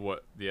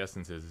 what the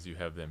essence is you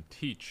have them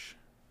teach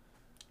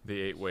the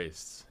 8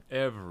 wastes.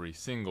 Every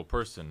single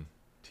person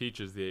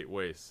teaches the 8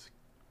 wastes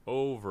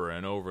over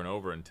and over and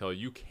over until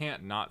you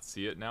can't not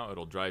see it now.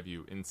 It'll drive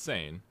you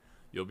insane.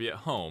 You'll be at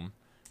home,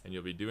 and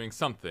you'll be doing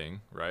something,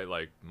 right?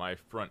 Like my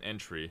front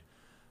entry,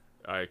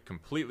 I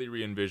completely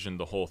re-envisioned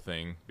the whole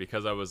thing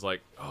because I was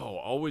like,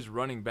 always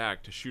running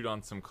back to shoot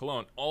on some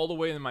cologne all the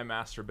way in my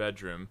master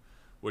bedroom,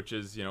 which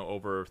is,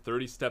 over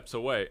 30 steps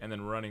away, and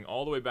then running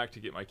all the way back to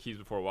get my keys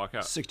before I walk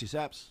out. 60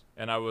 steps.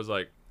 And I was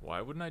like,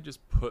 why wouldn't I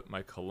just put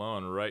my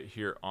cologne right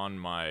here on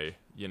my,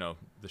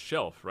 the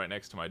shelf right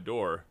next to my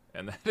door?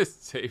 And that has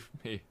saved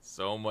me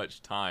so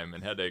much time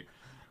and headache,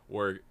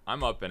 where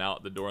I'm up and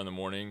out the door in the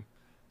morning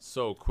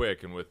so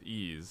quick and with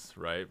ease,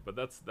 right? But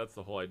that's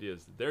the whole idea,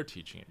 is they're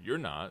teaching it. You're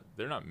not.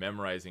 They're not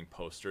memorizing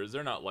posters.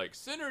 They're not like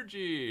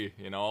synergy,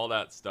 all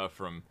that stuff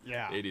from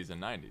 80s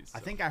and 90s. So. I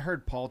think I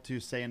heard Paul too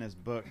say in his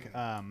book,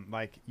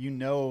 you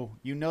know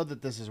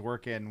that this is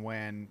working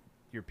when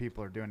your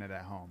people are doing it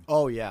at home.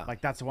 Oh yeah, like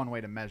that's one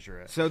way to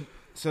measure it.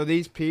 So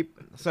these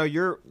people, so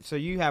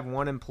you have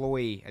one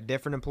employee, a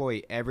different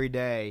employee every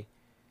day,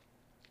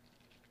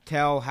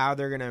 tell how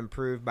they're going to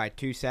improve by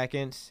 2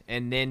 seconds,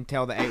 and then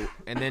tell the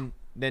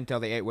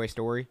 8 way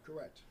story.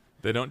 Correct.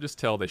 They don't just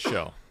tell, they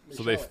show.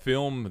 So they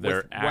film their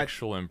With what-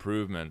 actual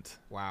improvement,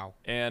 Wow.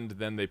 and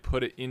then they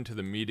put it into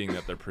the meeting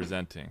that they're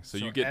presenting. So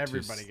you get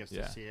everybody to, gets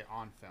yeah. to see it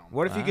on film.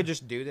 What if you could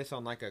just do this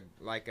on like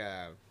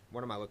a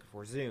what am I looking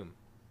for? Zoom.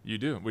 You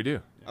do. We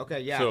do.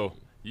 Okay, yeah. So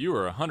you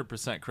are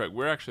 100% correct.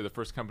 We're actually the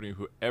first company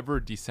who ever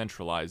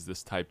decentralized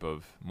this type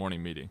of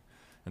morning meeting.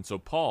 And so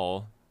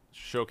Paul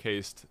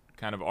showcased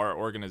kind of our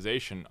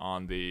organization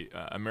on the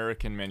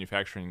American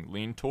Manufacturing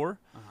Lean Tour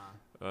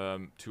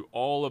to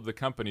all of the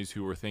companies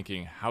who were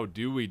thinking, how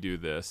do we do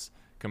this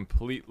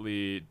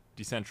completely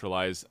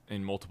decentralized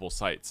in multiple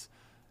sites?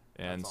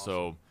 And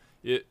so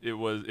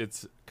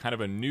it's kind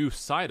of a new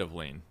side of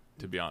Lean,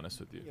 to be honest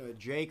with you. You know,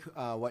 Jake,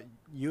 what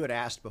you had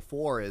asked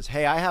before is,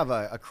 hey, I have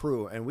a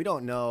crew, and we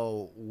don't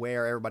know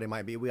where everybody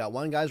might be. We got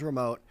one guy's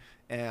remote,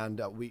 and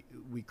we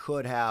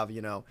could have,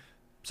 you know,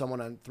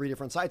 someone on 3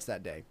 different sites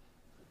that day.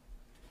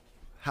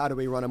 How do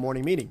we run a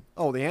morning meeting?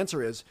 Oh, the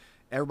answer is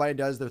everybody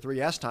does their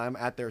 3S time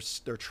at their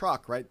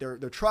truck, right? Their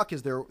truck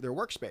is their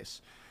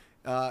workspace.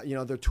 You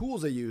know, their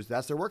tools they use,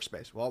 that's their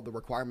workspace. Well, the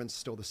requirement's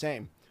still the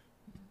same.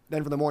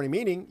 Then for the morning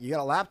meeting, you got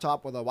a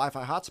laptop with a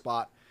Wi-Fi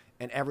hotspot,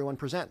 and everyone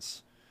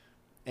presents.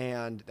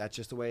 And that's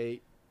just the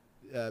way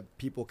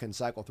people can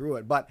cycle through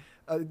it. But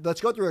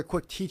let's go through a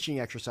quick teaching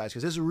exercise,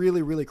 because this is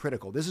really, really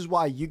critical. This is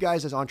why you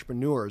guys as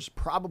entrepreneurs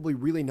probably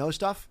really know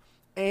stuff,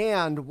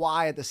 and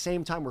why at the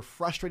same time we're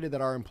frustrated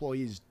that our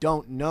employees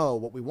don't know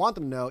what we want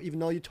them to know, even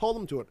though you told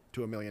them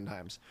to a million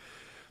times.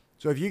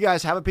 So if you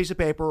guys have a piece of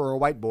paper or a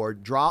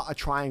whiteboard, draw a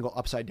triangle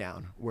upside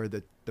down where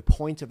the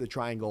point of the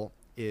triangle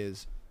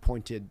is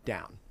pointed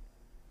down.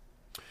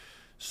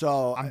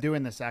 So I'm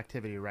doing this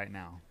activity right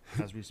now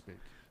as we speak.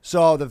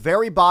 So the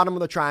very bottom of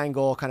the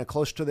triangle, kind of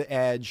close to the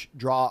edge,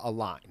 draw a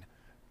line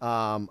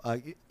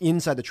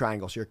inside the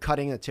triangle. So you're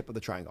cutting the tip of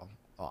the triangle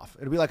off.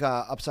 It'll be like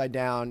a upside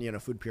down, you know,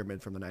 food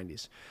pyramid from the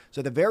 90s.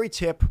 So the very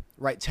tip,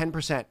 write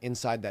 10%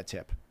 inside that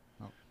tip.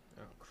 Oh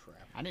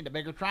crap. I need a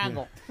bigger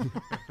triangle.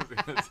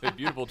 It's a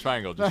beautiful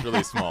triangle, just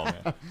really small,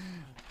 man.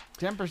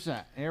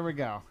 10%. Here we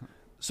go.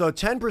 So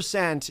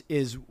 10%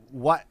 is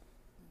what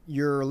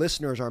your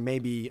listeners are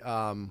maybe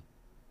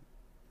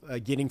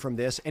getting from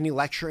this. Any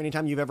lecture,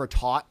 anytime you've ever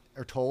taught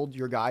or told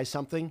your guys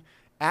something,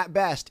 at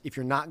best, if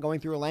you're not going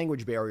through a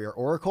language barrier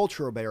or a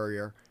cultural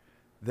barrier,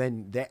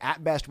 then they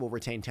at best will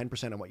retain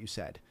 10% of what you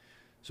said.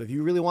 So if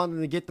you really want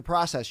them to get the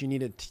process,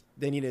 something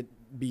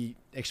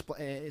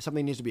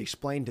needs to be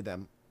explained to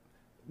them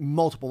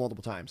multiple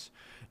times.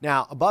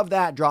 Now, above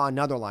that, draw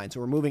another line.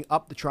 So we're moving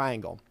up the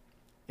triangle.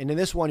 And in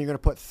this one, you're going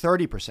to put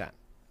 30%.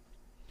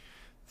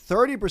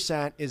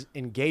 30% is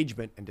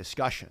engagement and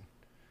discussion,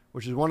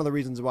 which is one of the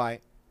reasons why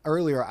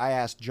earlier I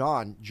asked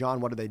John,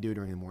 what do they do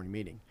during the morning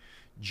meeting?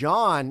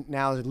 John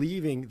now is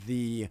leaving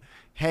the,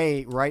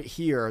 hey, right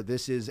here,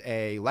 this is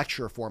a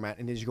lecture format,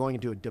 and he's going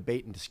into a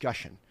debate and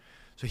discussion.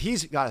 So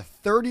he's got a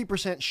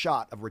 30%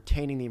 shot of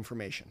retaining the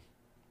information.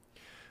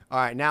 All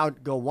right, now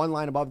go one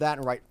line above that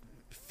and write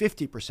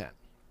 50%.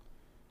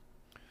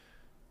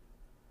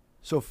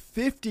 So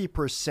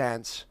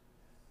 50%,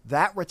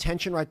 that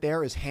retention right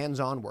there is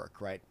hands-on work,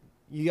 right?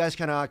 You guys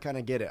kind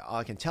of get it.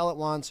 I can tell it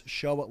once,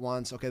 show it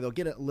once. Okay, they'll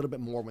get it a little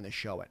bit more when they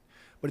show it.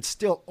 But it's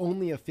still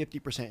only a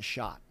 50%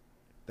 shot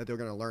that they're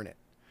going to learn it.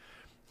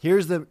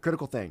 Here's the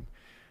critical thing.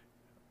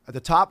 At the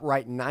top,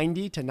 write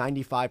 90 to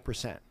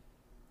 95%.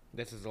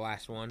 This is the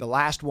last one. The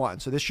last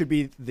one. So this should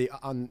be the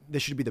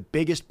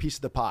biggest piece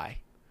of the pie.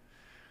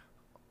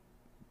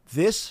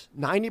 This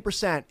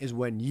 90% is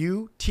when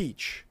you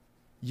teach.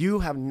 You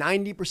have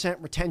 90%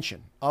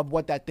 retention of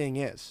what that thing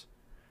is.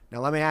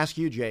 Now let me ask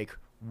you, Jake,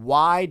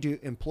 why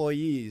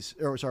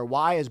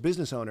as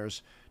business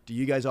owners do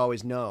you guys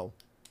always know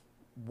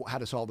how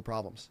to solve the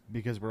problems?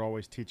 Because we're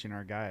always teaching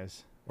our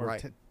guys. Or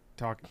Right.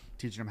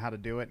 teaching them how to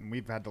do it, and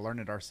we've had to learn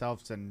it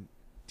ourselves and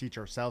teach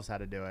ourselves how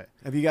to do it.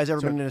 Have you guys ever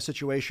been in a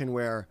situation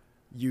where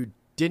you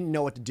didn't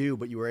know what to do,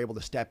 but you were able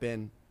to step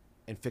in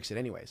and fix it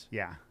anyways?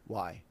 Yeah.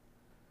 Why?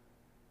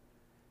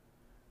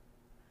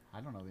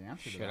 I don't know the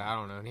answer to Shit, that. I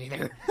don't know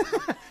neither.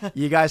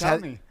 You guys Tell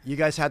had me. you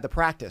guys had the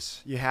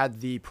practice. You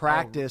had the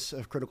practice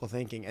of critical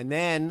thinking. And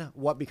then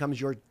what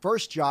becomes your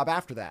first job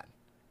after that?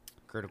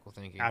 Critical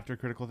thinking. After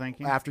critical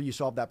thinking, After you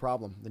solve that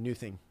problem, the new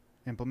thing.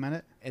 implement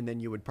it. And then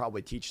you would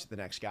probably teach the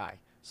next guy.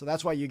 So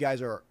that's why you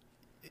guys are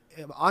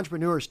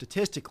entrepreneurs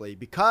statistically,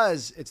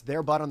 because it's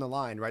their butt on the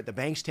line, right? The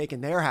bank's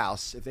taking their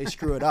house if they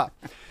screw it up.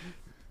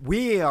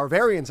 We are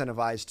very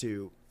incentivized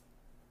to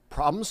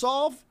problem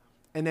solve,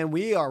 and then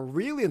we are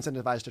really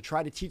incentivized to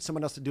try to teach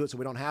someone else to do it so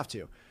we don't have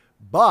to.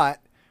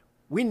 But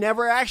we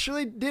never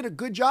actually did a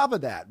good job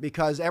of that,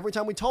 because every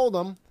time we told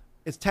them,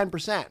 it's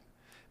 10%.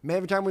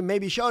 Every time we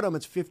maybe showed them,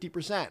 it's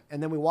 50%.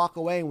 And then we walk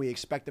away and we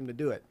expect them to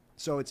do it.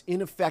 So it's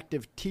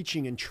ineffective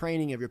teaching and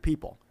training of your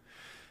people.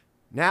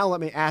 Now let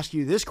me ask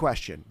you this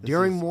question.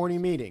 During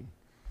morning meeting,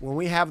 when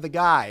we have the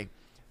guy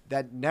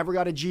that never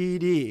got a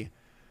GED,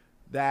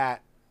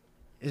 that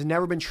has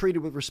never been treated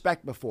with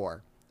respect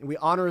before, and we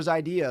honor his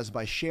ideas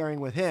by sharing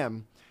with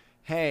him,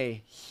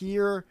 hey,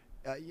 here,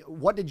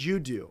 what did you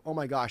do? Oh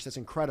my gosh, that's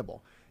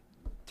incredible.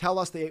 Tell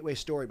us the 8-way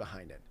story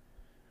behind it.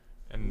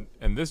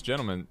 And this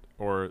gentleman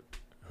or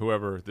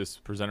whoever this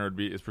presenter would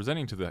be is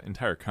presenting to the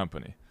entire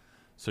company.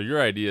 So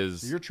your idea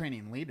is You're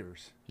training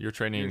leaders. you're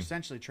training You're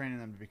essentially training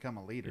them to become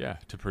a leader. yeah,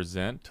 to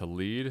present, to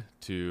lead,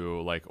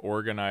 to like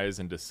organize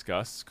and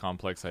discuss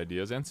complex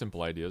ideas and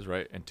simple ideas,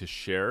 right? And to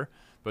share,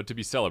 but to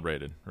be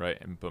celebrated, right?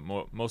 And but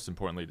most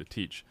importantly to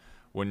teach.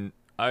 When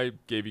I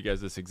gave you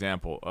guys this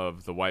example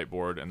of the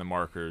whiteboard and the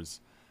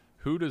markers,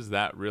 who does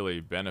that really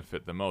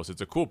benefit the most?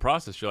 It's a cool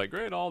process. You're like,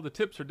 great, all the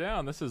tips are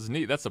down. This is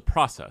neat. That's a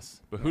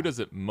process. But who does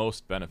it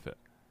most benefit?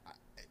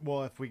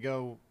 Well, if we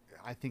go,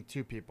 I think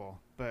 2 people.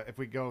 But if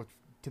we go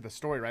to the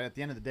story, right, at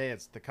the end of the day,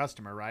 it's the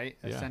customer, right,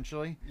 Yeah.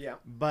 essentially. Yeah.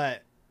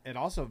 But it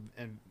also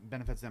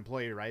benefits the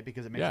employee, right,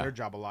 because it makes Yeah. their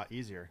job a lot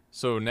easier.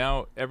 So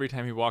now every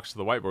time he walks to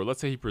the whiteboard, let's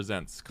say he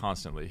presents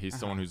constantly. He's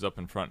someone Uh-huh. who's up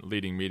in front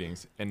leading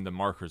meetings and the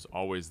marker's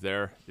always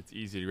there. It's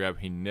easy to grab.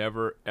 He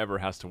never, ever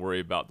has to worry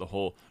about the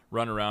whole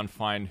run around,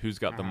 find who's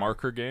got the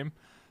marker game.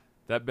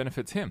 That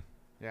benefits him.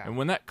 Yeah. And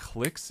when that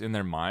clicks in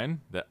their mind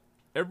that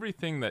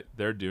everything that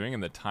they're doing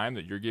and the time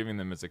that you're giving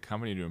them as a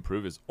company to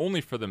improve is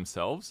only for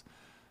themselves,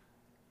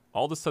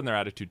 all of a sudden their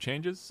attitude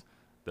changes.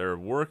 Their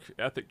work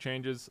ethic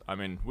changes. I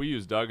mean, we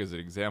use Doug as an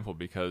example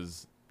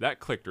because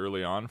that clicked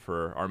early on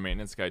for our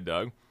maintenance guy,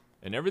 Doug,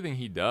 and everything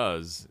he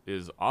does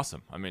is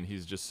awesome. I mean,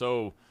 he's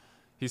so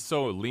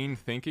lean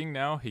thinking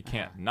now, he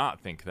can't not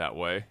think that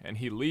way, and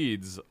he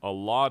leads a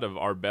lot of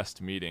our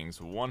best meetings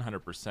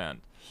 100%.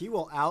 He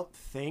will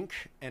outthink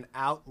and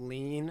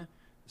outlean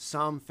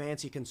some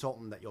fancy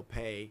consultant that you'll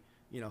pay,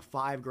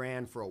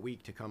 $5,000 for a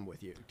week to come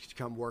with you, to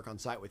come work on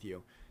site with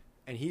you.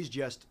 And he's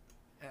just,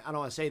 I don't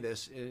want to say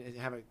this and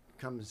have it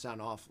come and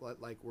sound off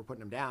like we're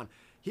putting him down.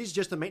 He's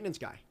just a maintenance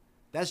guy.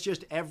 That's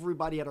just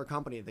everybody at our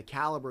company. The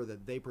caliber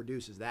that they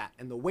produce is that.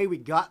 And the way we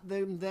got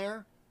them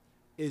there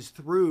is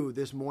through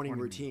this morning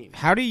routine.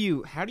 How do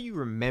you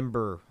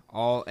remember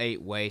all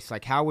 8 wastes?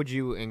 Like, how would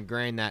you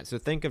ingrain that? So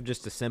think of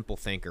just a simple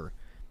thinker.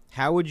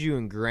 How would you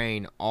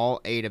ingrain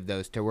all 8 of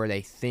those to where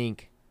they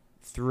think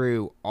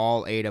through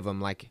all 8 of them?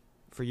 Like,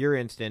 for your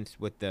instance,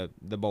 with the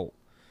bolt,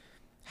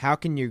 how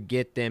can you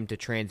get them to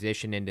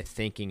transition into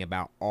thinking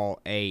about all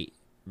 8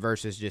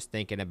 versus just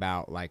thinking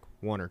about like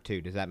 1 or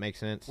 2? Does that make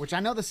sense? Which I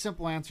know the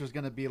simple answer is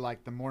going to be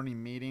like the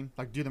morning meeting,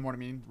 like do the morning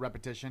meeting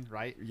repetition,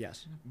 right?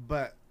 Yes.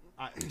 But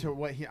to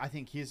what I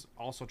think he's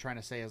also trying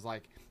to say is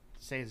like,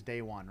 say it's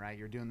day 1, right?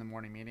 You're doing the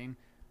morning meeting.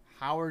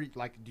 How are you,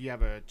 like, do you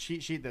have a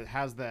cheat sheet that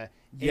has the 8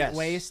 Yes.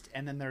 waste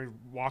and then they're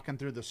walking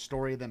through the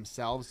story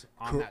themselves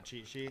on that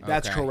cheat sheet?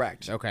 That's Okay.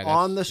 correct. Okay,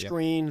 On the yep.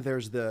 screen,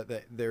 there's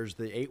the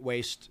 8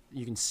 waste.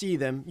 You can see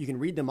them. You can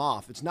read them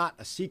off. It's not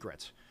a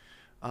secret,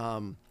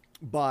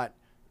 but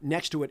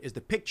next to it is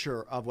the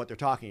picture of what they're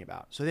talking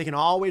about. So they can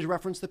always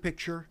reference the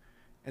picture,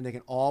 and they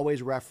can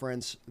always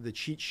reference the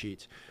cheat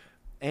sheet.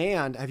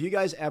 And have you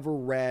guys ever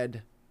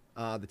read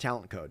the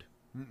Talent Code?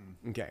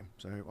 Okay,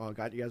 so I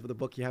got you guys with a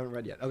book you haven't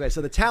read yet. Okay,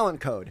 so the Talent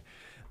Code,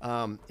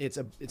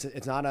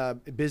 it's not a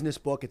business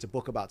book. It's a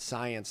book about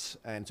science,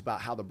 and it's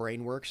about how the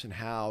brain works and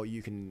how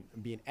you can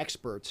be an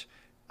expert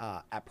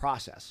at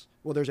process.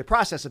 Well, there's a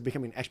process of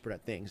becoming an expert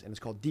at things, and it's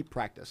called deep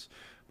practice.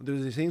 But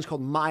there's these things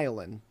called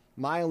myelin.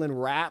 Myelin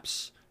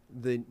wraps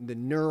the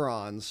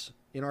neurons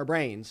in our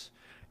brains,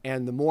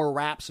 and the more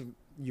wraps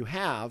you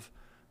have,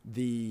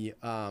 the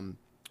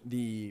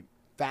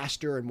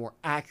faster and more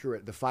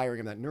accurate the firing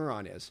of that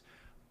neuron is.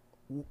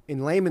 In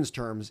layman's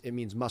terms, it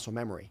means muscle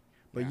memory.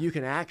 But you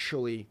can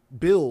actually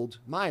build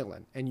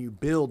myelin, and you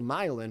build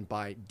myelin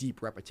by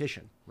deep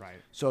repetition. Right.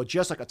 So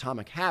just like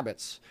Atomic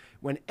Habits,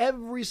 when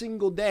every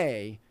single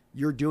day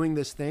you're doing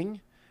this thing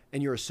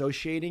and you're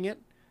associating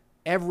it,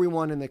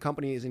 everyone in the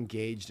company is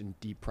engaged in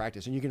deep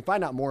practice. And you can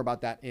find out more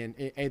about that in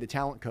A, the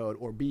Talent Code,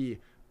 or B,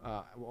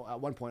 well, at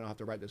one point I'll have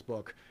to write this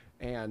book.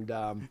 And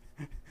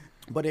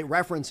but it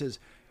references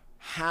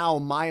how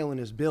myelin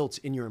is built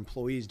in your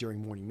employees during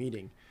morning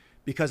meeting.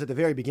 Because at the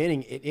very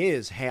beginning, it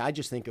is, hey, I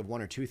just think of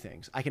 1 or 2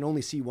 things. I can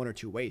only see 1 or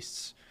 2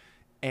 wastes.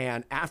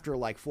 And after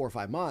like 4 or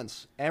 5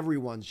 months,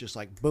 everyone's just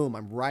like, boom,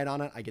 I'm right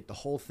on it. I get the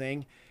whole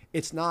thing.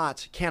 It's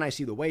not, can I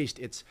see the waste?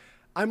 It's,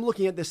 I'm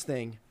looking at this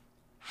thing.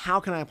 How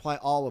can I apply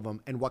all of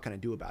them, and what can I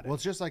do about it? Well,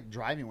 it's just like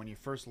driving when you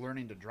first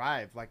learning to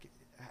drive. Like,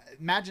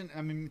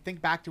 imagine,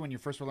 think back to when you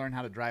first were learning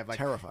how to drive. Like,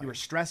 Terrifying. You were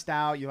stressed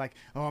out. You're like,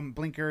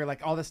 blinker, like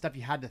all this stuff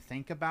you had to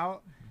think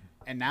about.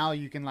 And now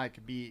you can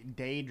like be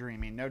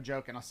daydreaming, no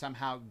joke, and I'll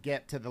somehow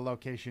get to the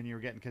location you were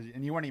getting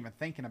and you weren't even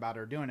thinking about it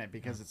or doing it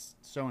because it's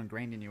so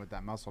ingrained in you with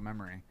that muscle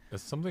memory.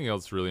 It's something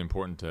else really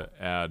important to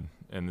add,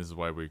 and this is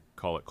why we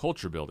call it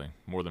culture building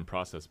more than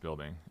process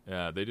building.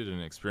 They did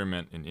an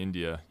experiment in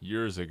India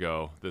years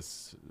ago.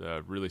 This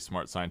really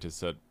smart scientist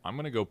said, I'm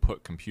going to go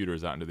put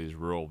computers out into these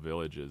rural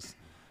villages.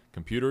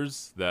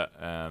 Computers that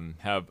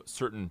have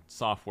certain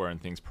software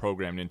and things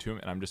programmed into them,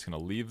 and I'm just going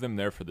to leave them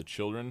there for the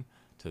children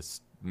to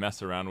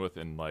mess around with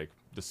and like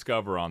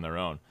discover on their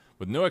own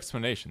with no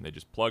explanation. They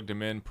just plugged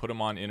them in, put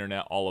them on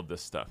internet, all of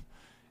this stuff.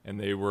 And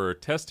they were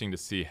testing to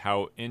see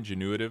how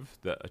ingenuitive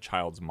that a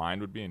child's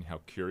mind would be and how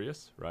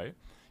curious, right,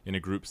 in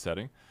a group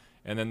setting.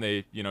 And then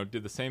they,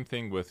 did the same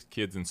thing with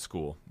kids in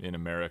school in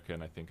America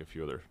and I think a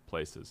few other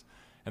places.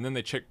 And then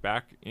they checked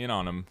back in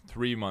on them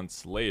 3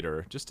 months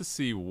later just to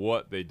see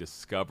what they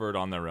discovered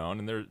on their own.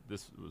 And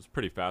this was a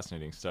pretty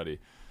fascinating study.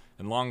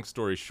 And long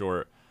story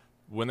short,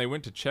 when they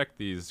went to check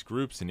these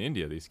groups in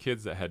India, these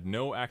kids that had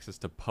no access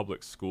to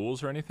public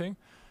schools or anything,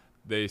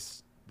 they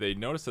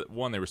noticed that,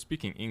 one, they were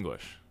speaking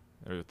English.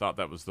 They thought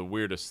that was the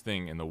weirdest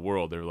thing in the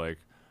world. They were like,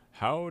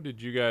 how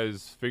did you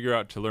guys figure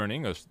out to learn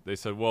English? They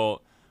said,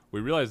 well, we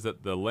realized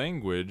that the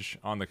language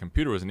on the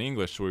computer was in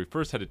English, so we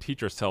first had to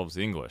teach ourselves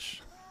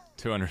English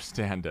to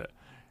understand it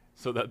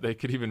so that they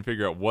could even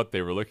figure out what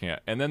they were looking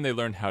at. And then they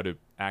learned how to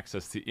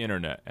access the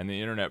internet, and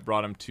the internet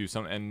brought them to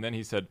some. And then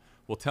he said,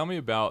 well, tell me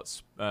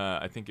about,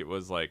 I think it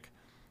was like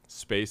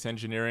space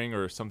engineering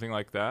or something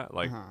like that.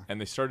 And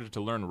they started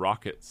to learn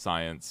rocket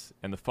science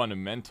and the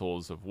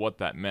fundamentals of what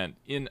that meant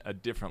in a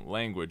different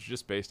language,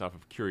 just based off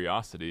of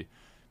curiosity,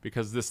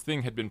 because this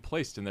thing had been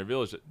placed in their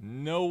village that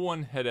no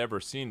one had ever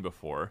seen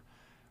before,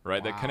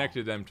 right? Wow. That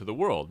connected them to the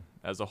world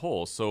as a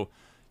whole. So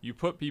you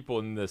put people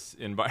in this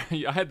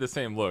environment. I had the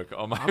same look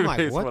on my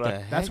face. What the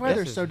heck? That's why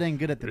they're so dang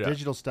good at the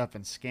digital stuff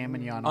and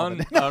scamming you on all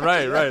the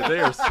right. They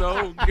are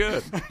so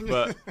good.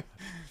 But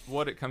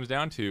what it comes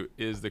down to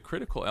is the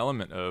critical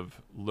element of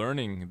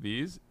learning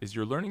these is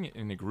you're learning it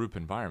in a group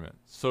environment.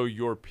 So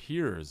your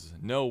peers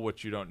know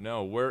what you don't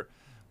know.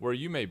 Where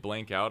you may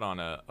blank out on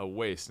a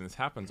waste, and this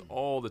happens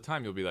all the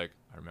time. You'll be like,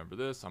 I remember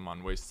this. I'm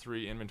on waste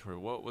 3 inventory.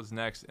 What was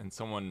next? And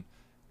someone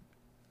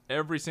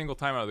every single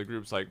time out of the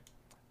group's like,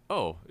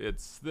 oh,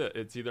 it's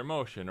either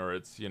motion or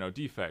it's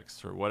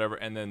defects or whatever,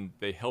 and then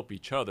they help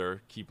each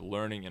other keep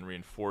learning and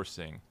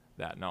reinforcing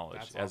that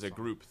knowledge as a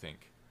group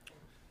think.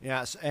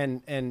 Yes,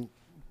 and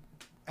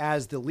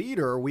as the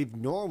leader, we've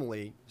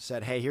normally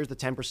said, hey, here's the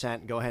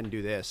 10%, go ahead and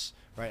do this,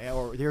 right?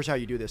 Or here's how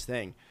you do this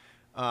thing.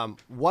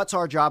 What's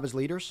our job as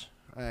leaders?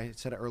 I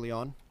said it early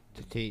on.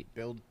 To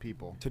build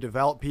people. To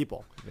develop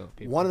people.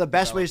 One of the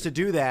best ways to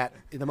do that,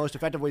 the most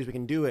effective ways we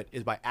can do it,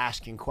 is by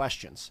asking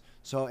questions.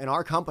 So in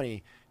our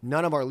company,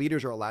 none of our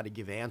leaders are allowed to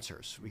give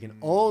answers. We can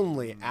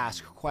only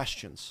ask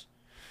questions.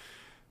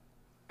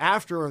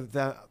 After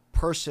the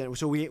person,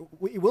 so we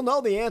will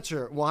know the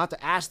answer. We'll have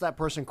to ask that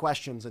person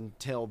questions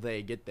until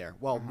they get there.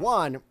 Well,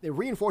 one, it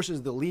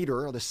reinforces the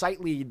leader or the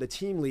site lead, the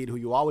team lead, who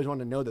you always want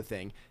to know the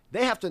thing.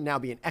 They have to now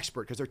be an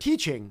expert because they're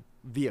teaching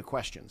via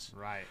questions.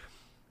 Right.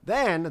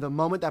 Then the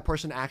moment that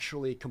person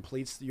actually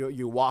completes,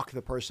 you walk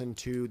the person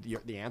to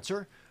the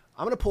answer.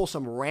 I'm going to pull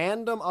some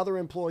random other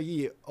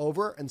employee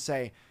over and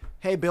say,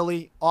 hey,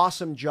 Billy,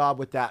 awesome job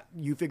with that.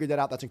 You figured that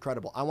out. That's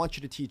incredible. I want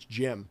you to teach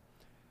Jim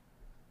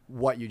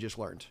what you just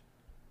learned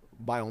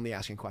by only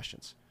asking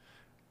questions.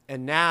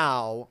 And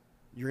now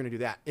you're going to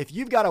do that. If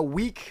you've got a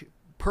weak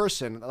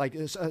person, like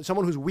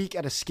someone who's weak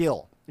at a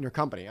skill in your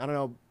company, I don't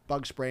know,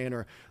 bug spraying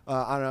or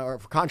or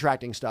for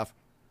contracting stuff,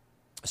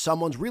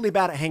 someone's really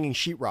bad at hanging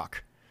sheetrock.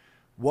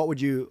 What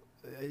would you,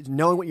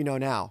 knowing what you know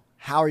now,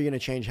 how are you going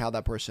to change how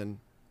that person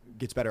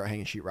gets better at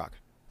hanging sheetrock?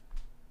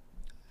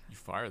 You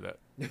fire that.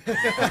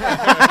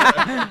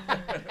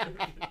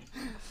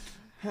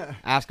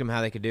 Ask them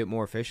how they could do it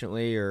more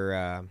efficiently, or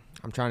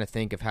I'm trying to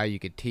think of how you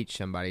could teach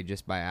somebody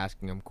just by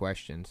asking them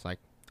questions. Like,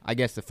 I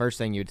guess the first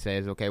thing you'd say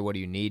is, okay, what do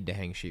you need to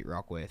hang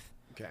sheetrock with?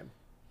 Okay.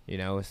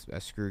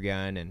 A screw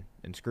gun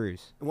and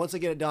screws. And once they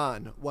get it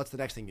done, what's the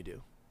next thing you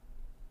do?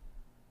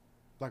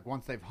 Like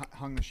once they've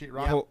hung the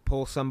sheetrock?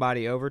 Pull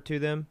somebody over to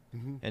them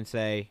and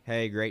say,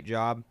 hey, great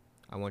job.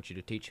 I want you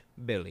to teach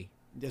Billy.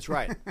 That's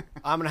right.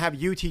 I'm going to have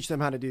you teach them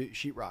how to do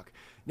sheetrock.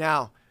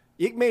 Now,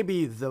 it may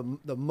be the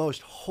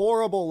most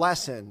horrible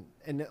lesson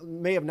and it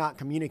may have not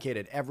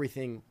communicated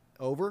everything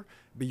over,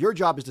 but your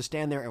job is to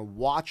stand there and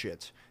watch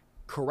it,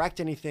 correct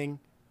anything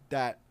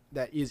that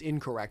is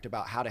incorrect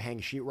about how to hang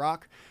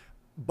sheetrock,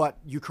 but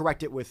you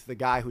correct it with the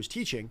guy who's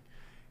teaching.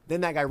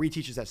 Then that guy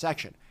reteaches that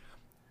section.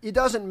 It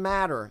doesn't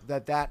matter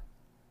that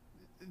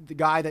the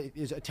guy that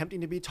is attempting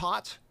to be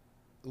taught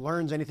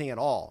learns anything at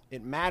all.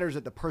 It matters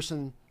that the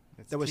person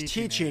that was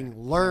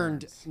teaching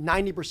learned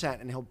 90%,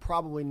 and he'll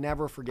probably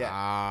never forget.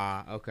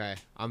 Okay.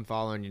 I'm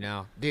following you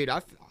now. Dude,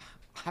 I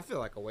feel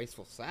like a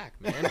wasteful sack,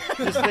 man.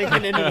 Just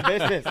thinking into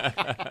the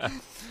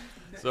business.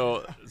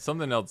 So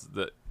something else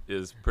that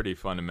is pretty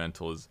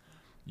fundamental is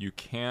you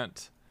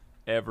can't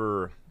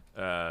ever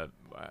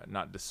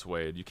not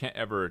dissuade. You can't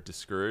ever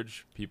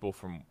discourage people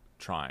from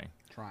trying.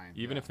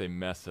 Even if they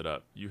mess it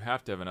up, you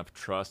have to have enough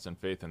trust and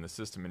faith in the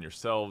system and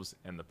yourselves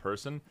and the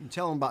person.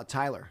 Tell them about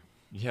Tyler.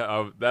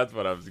 Yeah, that's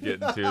what I was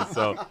getting to.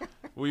 So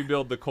we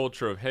build the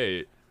culture of,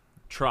 hey,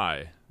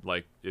 try.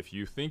 Like, if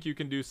you think you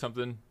can do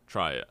something,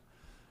 try it.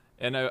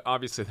 And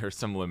obviously there's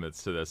some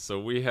limits to this. So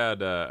we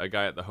had a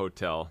guy at the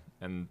hotel,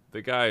 and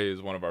the guy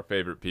is one of our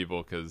favorite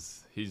people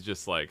because he's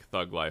just like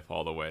thug life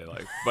all the way.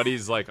 But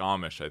he's like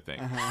Amish, I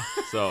think.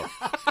 So,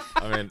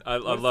 I mean, I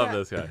love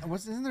this guy.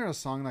 Isn't there a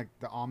song like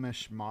the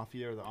Amish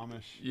Mafia or the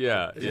Amish?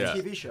 Yeah, it's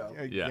a TV show.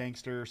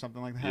 Gangster or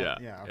something like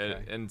that? Yeah.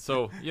 Okay. And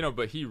so,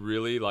 but he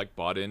really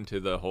bought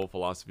into the whole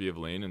philosophy of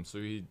lean, and so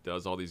he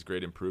does all these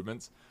great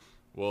improvements.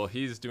 Well,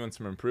 he's doing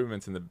some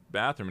improvements in the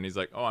bathroom, and he's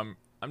like, "Oh,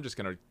 I'm just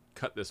gonna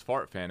cut this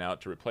fart fan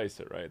out to replace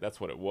it, right? That's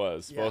what it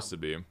was supposed to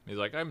be." He's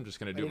like, "I'm just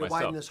gonna do it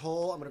myself." Widen this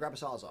hole. I'm gonna grab a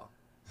Sawzall.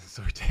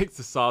 So he takes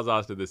the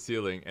Sawzall to the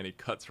ceiling, and he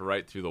cuts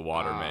right through the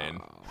water main.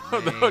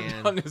 The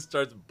man. gun just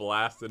starts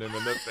blasting him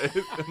in the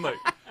face, and like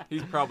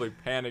he's probably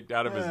panicked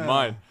out of his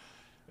mind.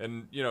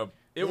 And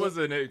it was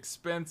an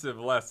expensive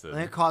lesson.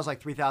 And it caused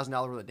like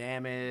 $3,000 worth of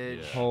damage.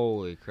 Yeah.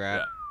 Holy crap.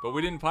 Yeah. But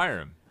we didn't fire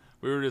him.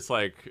 We were just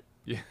like,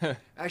 yeah.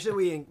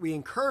 Actually, we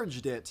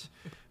encouraged it.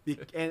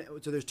 And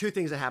so there's two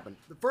things that happened.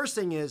 The first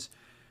thing is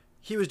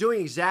he was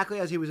doing exactly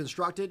as he was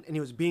instructed, and he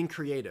was being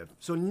creative.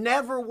 So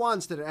never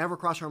once did it ever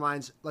cross our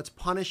minds, let's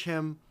punish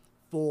him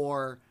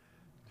for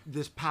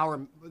this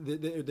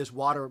this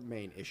water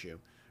main issue,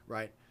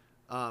 right?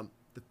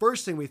 The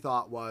first thing we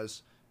thought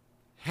was,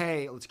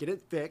 hey, let's get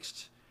it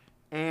fixed,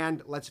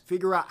 and let's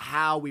figure out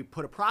how we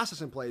put a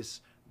process in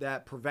place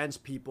that prevents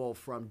people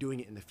from doing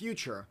it in the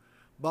future.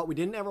 But we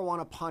didn't ever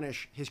want to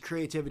punish his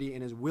creativity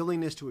and his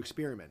willingness to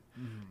experiment.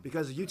 Mm-hmm.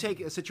 Because you take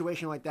a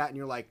situation like that and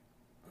you're like,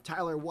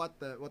 Tyler, what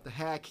the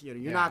heck? You're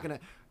not going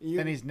to...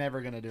 Then he's never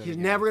going to do it He's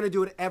again. never going to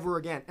do it ever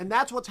again. And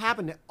that's what's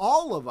happened to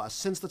all of us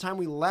since the time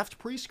we left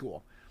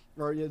preschool.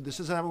 Or this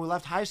is the time we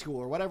left high school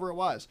or whatever it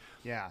was.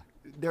 Yeah.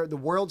 The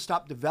world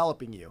stopped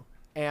developing you.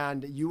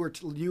 And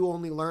you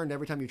only learned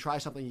every time you try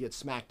something, you get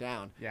smacked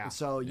down. Yeah. And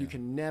so you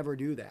can never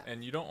do that.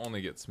 And you don't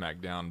only get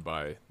smacked down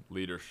by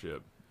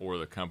leadership or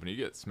the company, you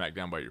get smacked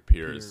down by your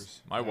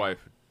peers. My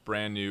wife,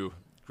 brand new,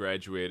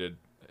 graduated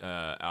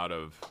out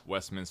of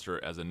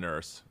Westminster as a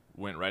nurse,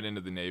 went right into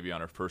the Navy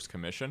on her first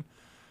commission,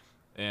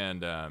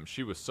 and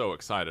she was so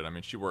excited. I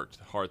mean, she worked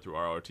hard through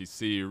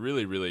ROTC,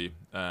 really, really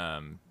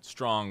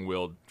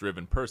strong-willed,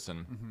 driven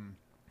person.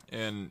 Mm-hmm.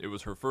 And it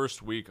was her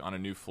first week on a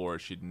new floor.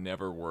 She'd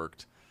never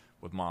worked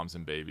with moms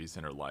and babies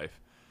in her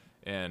life.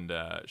 And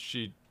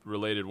she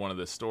related one of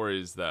the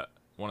stories that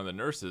one of the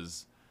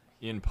nurses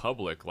in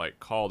public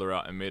called her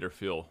out and made her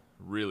feel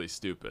really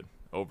stupid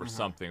over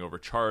something, over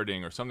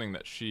charting or something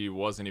that she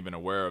wasn't even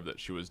aware of that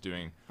she was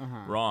doing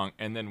wrong,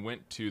 and then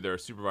went to their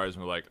supervisor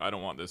and were like, I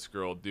don't want this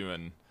girl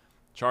doing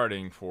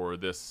charting for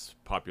this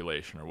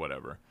population or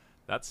whatever.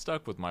 That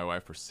stuck with my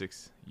wife for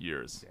 6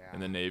 years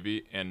in the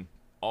Navy, and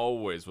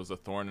always was a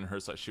thorn in her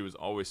side. She was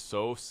always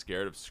so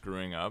scared of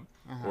screwing up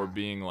or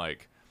being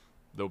like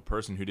the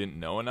person who didn't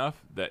know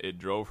enough that it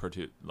drove her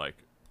to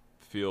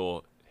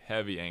feel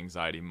heavy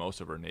anxiety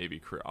most of her Navy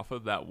career off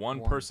of that one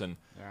person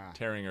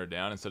tearing her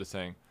down, instead of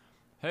saying,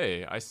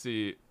 hey, I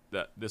see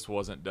that this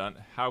wasn't done.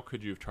 How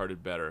could you have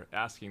charted better?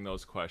 Asking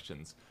those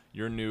questions.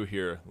 You're new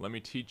here. Let me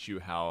teach you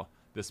how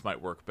this might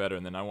work better,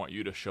 and then I want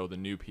you to show the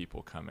new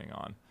people coming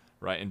on,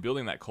 right? And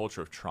building that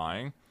culture of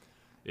trying,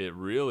 it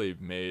really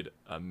made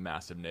a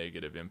massive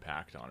negative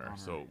impact on her.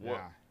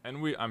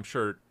 I'm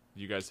sure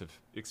you guys have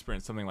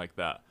experienced something like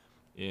that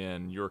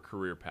in your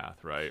career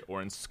path, right?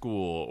 Or in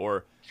school,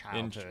 or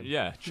childhood.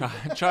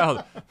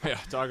 Child. Yeah,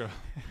 talk about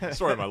the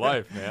story of my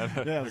life,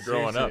 man.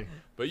 Growing up.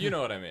 But you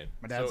know what I mean.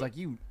 My dad's like,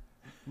 you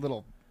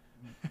little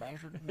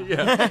bastard.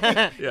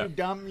 Yeah. You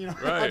dumb,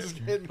 Right. I'm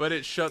just kidding. But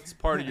it shuts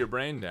part of your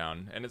brain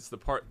down, and it's the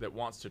part that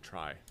wants to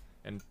try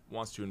and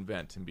wants to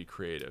invent and be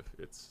creative.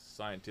 It's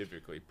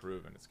scientifically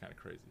proven. It's kind of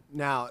crazy.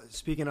 Now,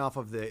 speaking off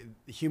of the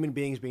human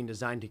beings being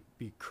designed to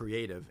be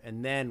creative,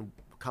 and then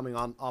coming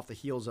on off the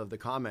heels of the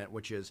comment,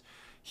 which is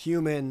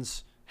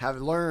humans have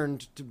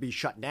learned to be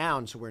shut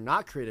down, so we're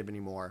not creative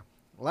anymore.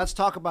 Well, let's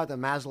talk about the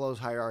Maslow's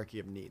hierarchy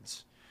of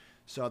needs.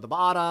 So at the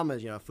bottom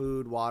is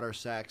food, water,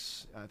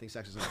 sex. I think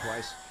sex is in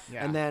twice.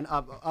 And then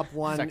up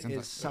one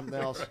is something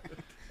else.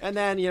 And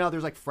then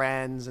there's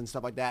friends and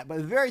stuff like that. But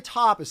at the very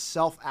top is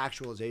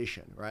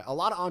self-actualization, right? A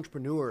lot of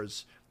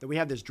entrepreneurs that we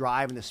have this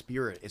drive and the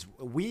spirit is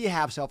we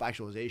have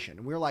self-actualization,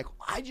 and we're like,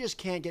 I just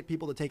can't get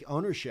people to take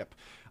ownership.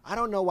 I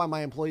don't know why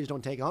my employees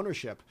don't take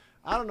ownership.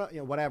 I don't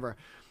know, whatever.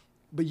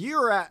 But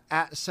you're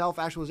at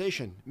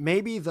self-actualization.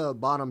 Maybe the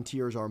bottom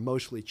tiers are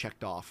mostly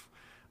checked off.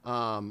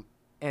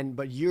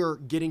 But you're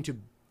getting to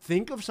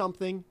think of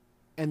something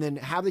and then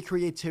have the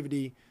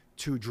creativity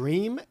to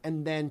dream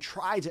and then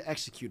try to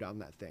execute on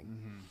that thing.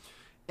 Mm-hmm.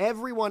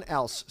 Everyone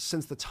else,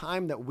 since the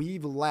time that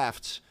we've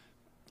left,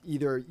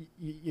 either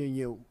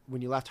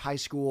when you left high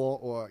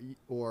school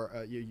or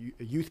a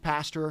youth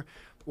pastor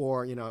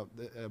or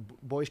the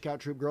Boy Scout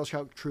troop, Girl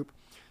Scout troop,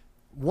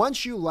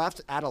 once you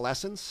left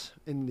adolescence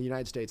in the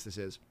United States,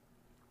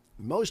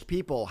 most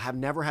people have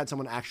never had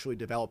someone actually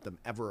develop them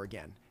ever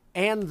again.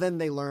 And then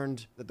they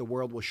learned that the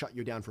world will shut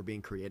you down for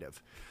being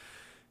creative.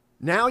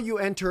 Now you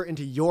enter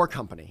into your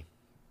company.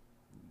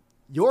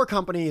 Your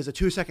company is a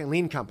 2-second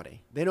lean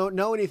company. They don't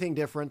know anything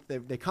different.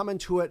 They come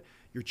into it.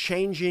 You're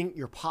changing.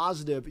 You're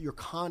positive. You're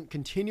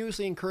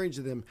continuously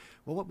encouraging them.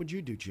 Well, what would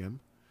you do,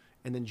 Jim?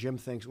 And then Jim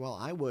thinks, well,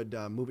 I would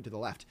move it to the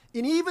left.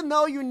 And even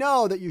though you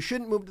know that you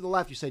shouldn't move to the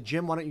left, you say,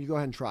 Jim, why don't you go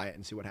ahead and try it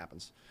and see what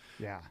happens?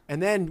 Yeah.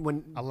 And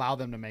then allow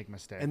them to make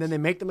mistakes. And then they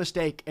make the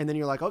mistake. And then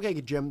you're like, okay,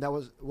 Jim,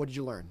 what did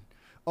you learn?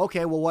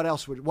 Okay, well, what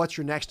else? What's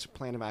your next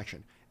plan of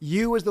action?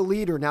 You as the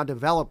leader now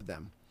develop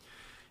them.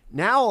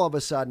 Now, all of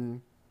a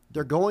sudden,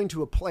 They're going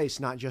to a place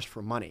not just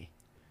for money.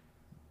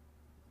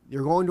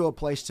 You're going to a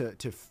place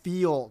to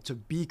feel, to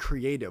be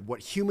creative.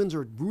 What humans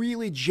are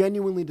really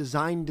genuinely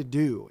designed to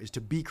do is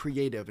to be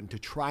creative and to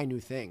try new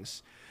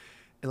things.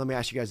 And let me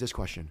ask you guys this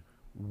question.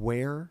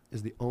 Where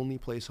is the only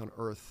place on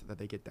earth that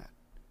they get that?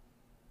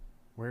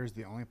 Where's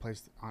the only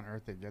place on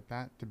earth they get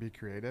that, to be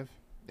creative?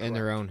 In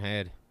their own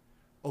head.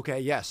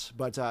 Okay, yes,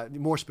 but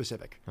more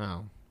specific.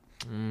 Oh.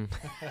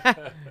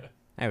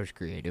 That was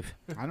creative.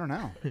 I don't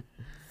know.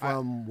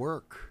 From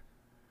work.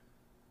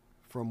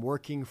 From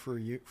working for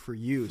you For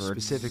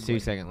specifically.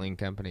 2-second lean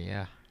company,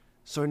 yeah.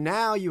 So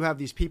now you have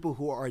these people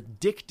who are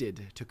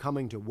addicted to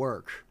coming to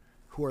work,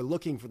 who are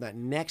looking for that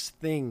next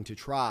thing to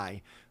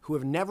try, who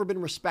have never been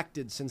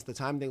respected since the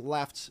time they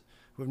left,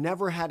 who have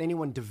never had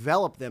anyone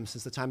develop them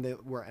since the time they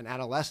were in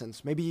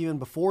adolescence, maybe even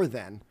before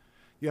then.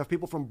 You have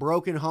people from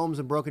broken homes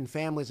and broken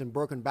families and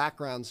broken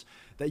backgrounds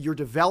that you're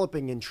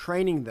developing and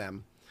training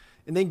them,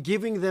 and then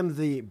giving them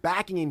the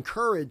backing and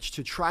courage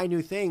to try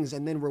new things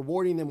and then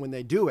rewarding them when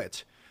they do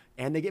it.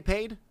 And they get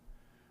paid.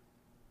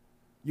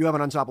 You have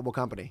an unstoppable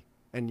company.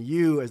 And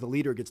you, as the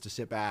leader, gets to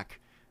sit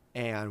back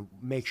and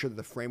make sure that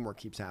the framework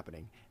keeps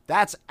happening.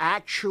 That's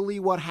actually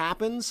what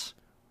happens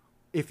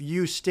if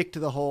you stick to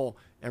the whole,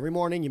 every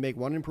morning you make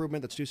one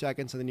improvement that's 2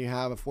 seconds, and then you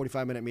have a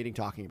 45-minute meeting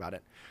talking about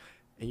it.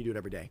 And you do it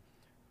every day.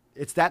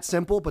 It's that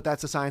simple, but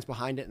that's the science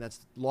behind it, and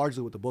that's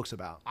largely what the book's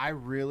about. I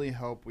really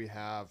hope we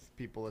have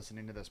people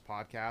listening to this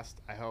podcast.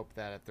 I hope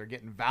that if they're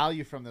getting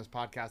value from this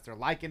podcast, they're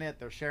liking it,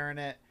 they're sharing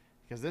it,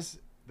 because this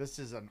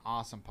is an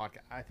awesome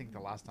podcast. I think the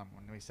last time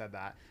when we said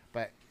that,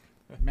 but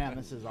man,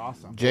 this is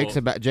awesome. Jake's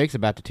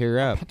about to tear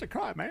up. About to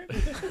cry, man.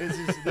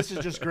 This is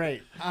just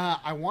great.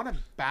 I want to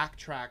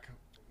backtrack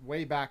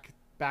way back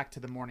to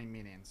the morning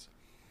meetings.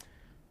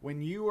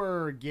 When you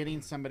were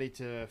getting somebody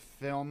to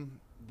film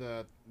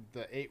the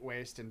 8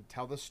 waste and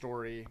tell the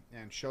story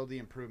and show the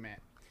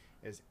improvement,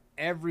 is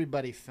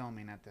everybody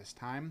filming at this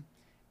time?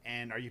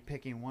 And are you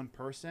picking one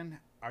person?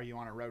 Are you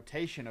on a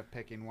rotation of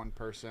picking one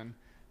person?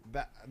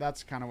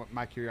 That's kind of what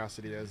my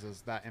curiosity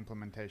is that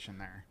implementation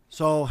there.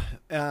 So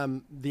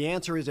the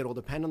answer is it will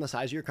depend on the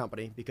size of your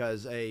company,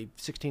 because a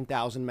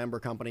 16,000 member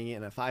company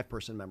and a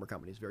 5-person member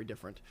company is very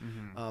different.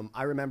 Mm-hmm.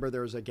 I remember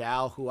there was a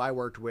gal who I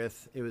worked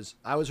with.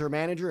 I was her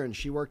manager and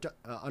she worked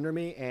under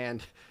me,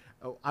 and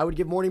I would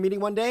give morning meeting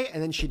one day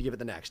and then she'd give it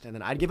the next. And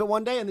then I'd give it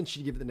one day and then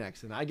she'd give it the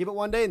next. And I'd give it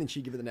one day and then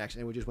she'd give it the next.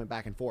 And we just went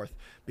back and forth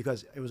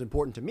because it was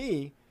important to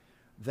me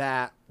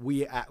that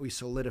we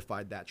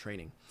solidified that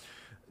training.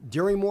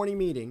 During morning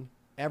meeting,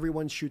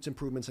 everyone shoots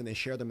improvements and they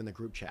share them in the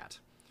group chat.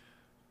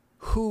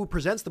 Who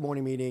presents the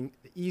morning meeting?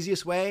 The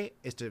easiest way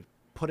is to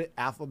put it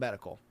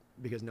alphabetical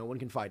because no one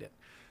can fight it.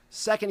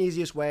 Second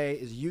easiest way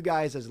is you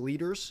guys as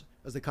leaders,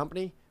 as the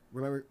company,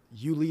 remember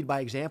you lead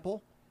by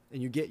example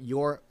and you get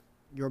your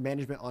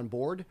management on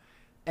board.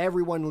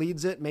 Everyone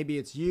leads it. Maybe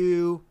it's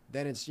you,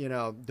 then it's,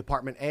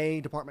 department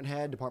A, department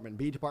head, department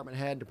B, department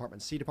head,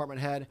 department C,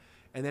 department head,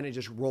 and then it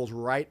just rolls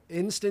right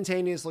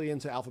instantaneously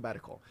into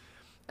alphabetical.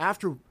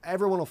 After,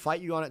 everyone will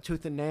fight you on it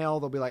tooth and nail.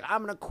 They'll be like,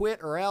 I'm going to quit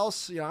or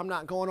else, I'm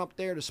not going up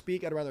there to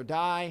speak. I'd rather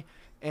die.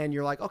 And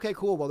you're like, okay,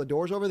 cool. Well, the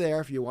door's over there.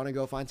 If you want to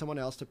go find someone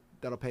else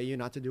that'll pay you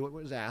not to do what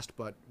was asked,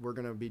 but we're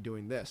going to be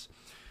doing this.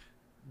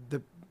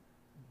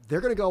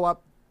 They're going to go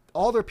up.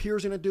 All their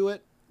peers are going to do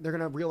it. They're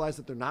going to realize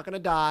that they're not going to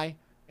die.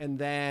 And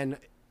then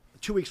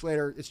 2 weeks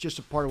later, it's just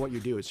a part of what you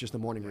do. It's just the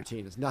morning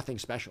routine. It's nothing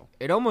special.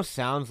 It almost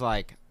sounds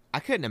like, I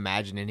couldn't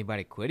imagine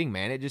anybody quitting,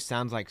 man. It just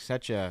sounds like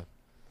such a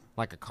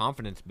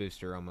confidence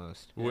booster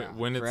almost.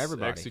 When it's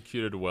everybody.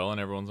 Executed well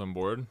and everyone's on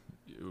board,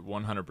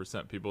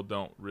 100% people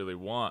don't really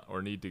want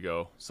or need to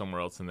go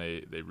somewhere else, and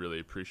they really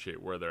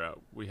appreciate where they're at.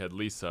 We had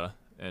Lisa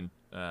and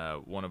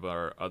one of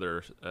our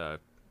other I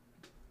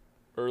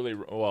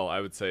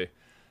would say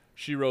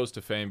she rose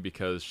to fame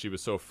because she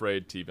was so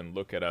afraid to even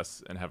look at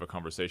us and have a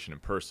conversation in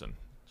person.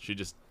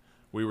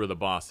 We were the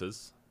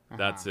bosses.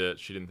 That's it.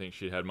 She didn't think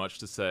she had much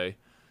to say.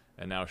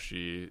 And now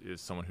she is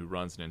someone who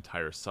runs an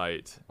entire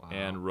site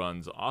and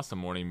runs awesome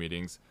morning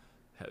meetings,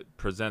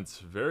 presents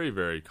very,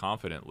 very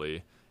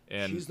confidently.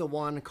 And she's the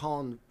one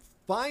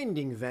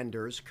finding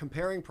vendors,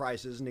 comparing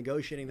prices,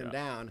 negotiating them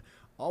down,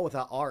 all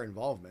without our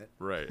involvement.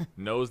 Right.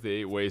 Knows the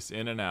 8 wastes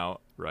in and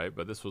out, right?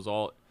 But this was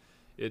all,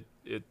 it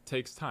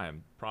takes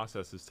time.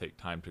 Processes take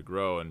time to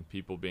grow, and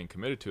people being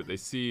committed to it, they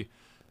see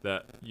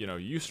that,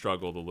 you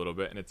struggled a little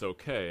bit and it's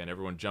okay. And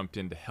everyone jumped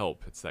in to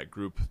help. It's that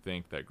group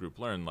think, that group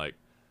learn, like,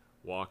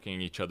 walking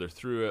each other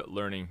through it,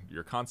 learning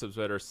your concepts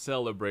better,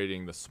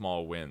 celebrating the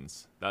small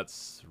wins.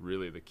 That's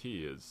really the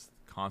key, is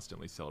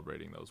constantly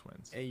celebrating those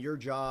wins. And your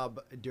job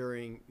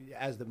during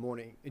the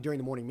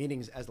morning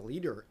meetings as the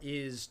leader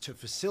is to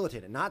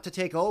facilitate it, not to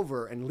take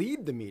over and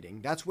lead the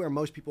meeting. That's where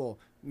most people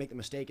make the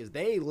mistake, is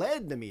they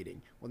led the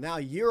meeting. Well, now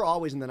you're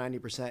always in the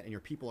 90% and your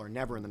people are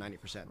never in the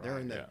 90%. They're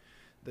in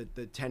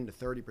the 10 to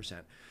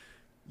 30%.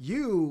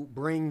 You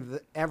bring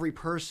every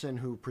person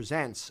who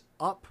presents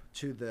up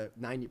to the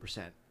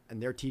 90%.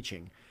 And they're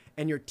teaching.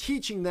 And you're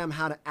teaching them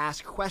how to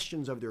ask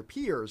questions of their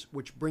peers,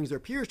 which brings their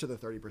peers to the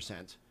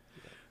 30%.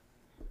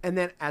 And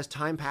then as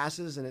time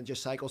passes and it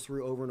just cycles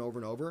through over and over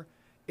and over,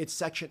 it's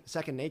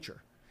second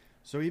nature.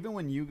 So even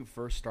when you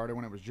first started,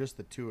 when it was just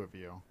the two of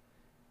you,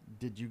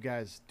 did you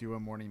guys do a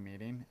morning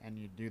meeting and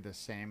you do the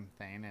same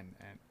thing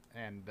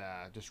and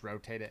just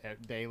rotate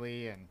it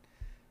daily? And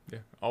Yeah,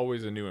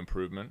 always a new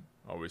improvement,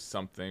 always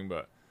something.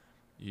 But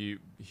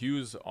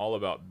Hugh's all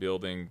about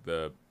building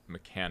the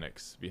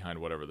mechanics behind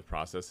whatever the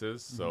process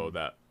is, so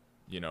that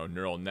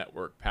neural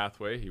network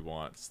pathway, he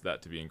wants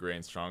that to be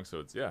ingrained strong. So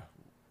it's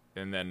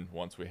and then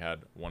once we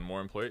had one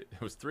more employee,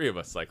 it was 3 of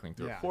us cycling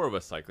through it, 4 of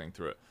us cycling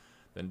through it,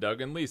 then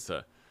Doug and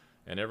Lisa,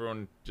 and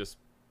everyone just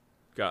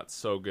got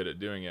so good at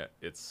doing it.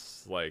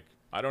 It's like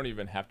I don't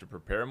even have to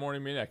prepare a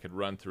morning meeting. I could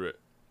run through it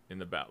in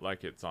the back,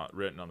 like it's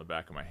written on the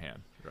back of my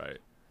hand, right?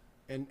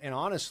 And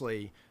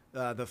honestly,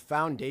 the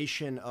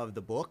foundation of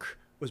the book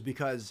was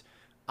because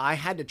I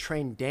had to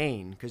train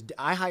Dane, because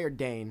I hired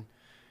Dane,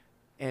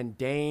 and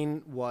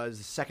Dane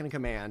was second in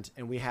command,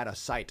 and we had a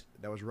site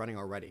that was running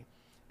already.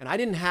 And I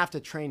didn't have to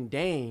train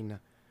Dane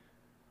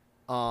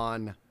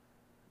on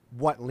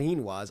what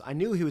lean was. I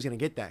knew he was going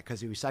to get that because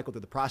he cycled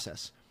through the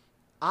process.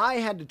 I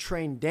had to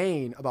train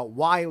Dane about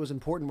why it was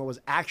important, what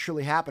was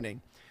actually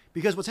happening.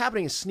 Because what's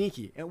happening is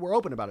sneaky, and we're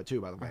open about it too,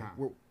 by the way.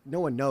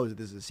 No one knows that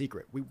this is a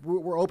secret.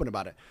 We're open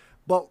about it.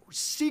 But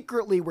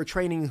secretly, we're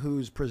training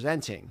who's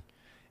presenting.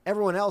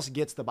 Everyone else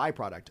gets the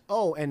byproduct.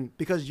 Oh, and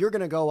because you're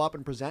going to go up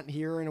and present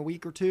here in a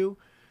week or two,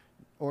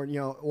 or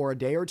or a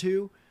day or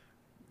two,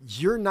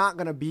 you're not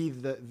going to be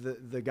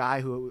the guy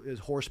who is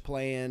horse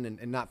playing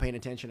and not paying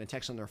attention and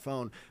texting on their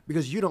phone,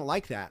 because you don't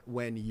like that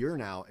when you're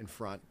now in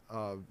front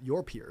of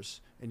your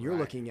peers and you're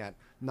looking at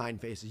 9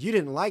 faces. You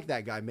didn't like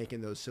that guy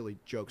making those silly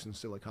jokes and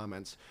silly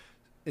comments.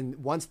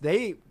 And once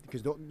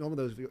because none of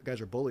those guys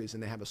are bullies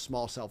and they have a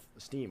small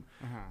self-esteem.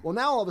 Well,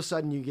 now all of a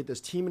sudden you get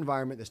this team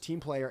environment, this team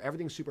player,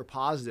 everything's super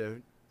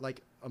positive.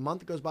 Like a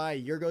month goes by, a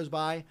year goes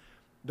by,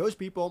 those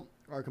people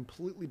are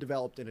completely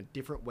developed in a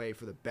different way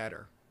for the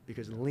better,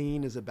 because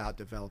lean is about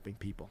developing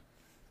people.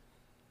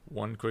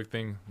 One quick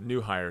thing,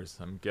 new hires.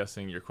 I'm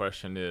guessing your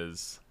question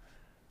is,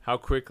 how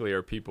quickly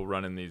are people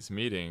running these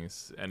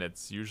meetings? And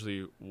it's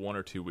usually 1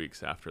 or 2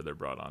 weeks after they're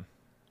brought on.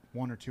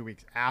 1 or 2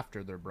 weeks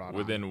after they're brought on.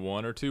 Within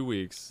 1 or 2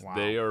 weeks,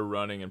 they are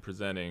running and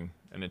presenting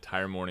an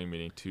entire morning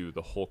meeting to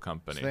the whole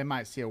company. So they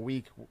might see a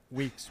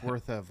week's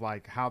worth of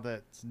like how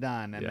that's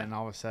done, and then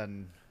all of a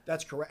sudden.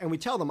 That's correct. And we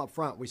tell them up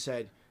front, we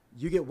said,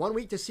 you get 1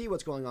 week to see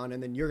what's going on,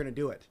 and then you're going to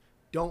do it.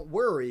 Don't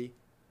worry.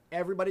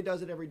 Everybody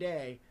does it every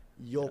day.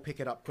 You'll pick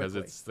it up quickly. Because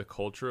it's the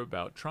culture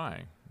about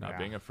trying, not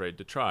being afraid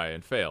to try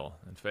and fail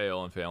and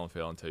fail and fail and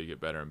fail until you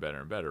get better and better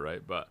and better,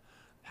 right? But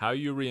how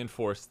you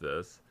reinforce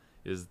this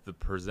is the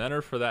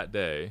presenter for that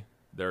day,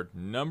 their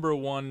number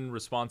one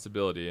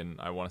responsibility, and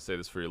I want to say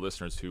this for your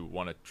listeners who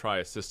want to try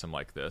a system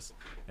like this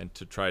and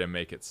to try to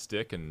make it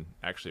stick and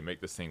actually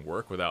make this thing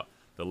work without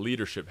the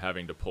leadership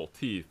having to pull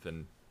teeth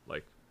and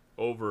like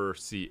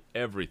oversee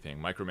everything,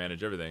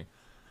 micromanage everything.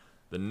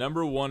 The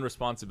number one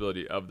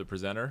responsibility of the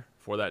presenter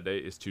for that day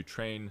is to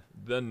train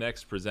the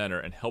next presenter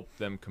and help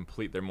them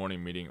complete their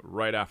morning meeting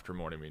right after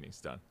morning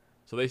meeting's done.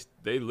 So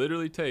they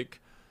literally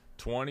take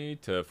 20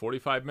 to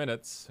 45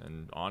 minutes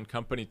and on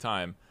company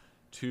time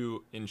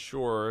to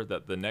ensure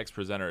that the next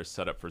presenter is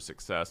set up for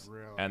success,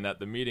 and that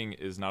the meeting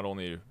is not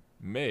only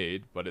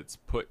made, but it's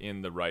put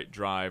in the right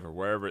drive or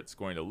wherever it's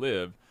going to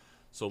live.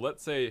 So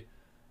let's say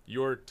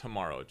you're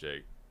tomorrow,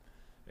 Jake,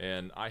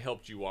 and I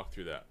helped you walk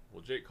through that.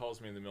 Well, Jake calls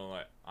me in the middle of the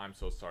night. I'm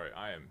so sorry.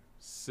 I am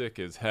sick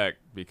as heck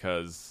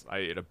because I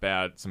ate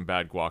some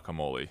bad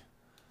guacamole.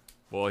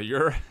 Well,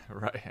 you're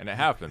right, and it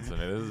happens. I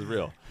mean, this is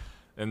real.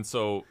 And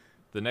so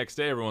the next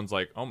day, everyone's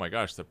like, oh my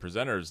gosh, the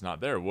presenter's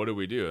not there. What do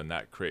we do? And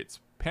that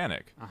creates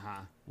panic.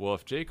 Well,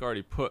 if Jake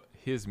already put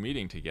his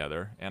meeting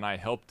together and I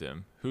helped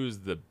him, who's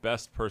the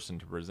best person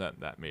to present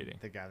that meeting?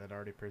 The guy that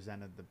already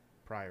presented the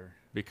prior.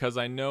 Because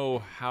I know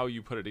how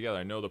you put it together.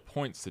 I know the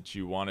points that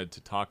you wanted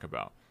to talk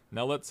about.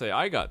 Now, let's say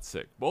I got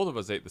sick. Both of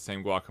us ate the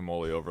same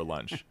guacamole over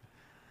lunch.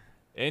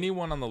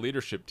 Anyone on the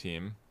leadership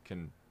team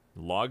can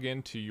log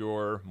into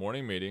your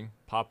morning meeting,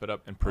 pop it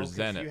up, and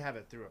present it. You have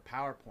it through a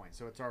PowerPoint,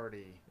 so it's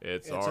already...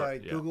 It's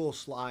Google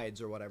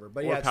Slides or whatever.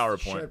 But or it's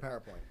PowerPoint. Shared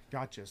PowerPoint.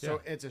 Gotcha. So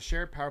it's a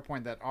shared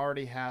PowerPoint that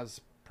already has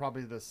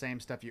probably the same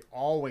stuff you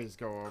always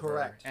go over.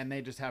 Correct. And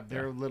they just have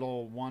their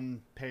little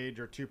 1-page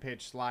or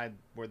 2-page slide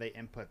where they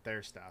input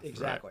their stuff.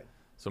 Exactly. Right.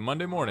 So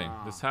Monday morning,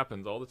 this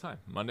happens all the time.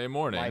 Monday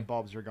morning. Light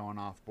bulbs are going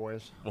off,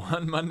 boys.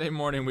 One Monday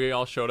morning, we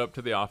all showed up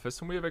to the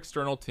office, and we have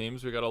external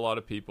teams. We got a lot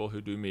of people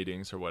who do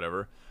meetings or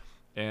whatever.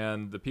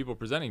 And the people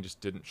presenting just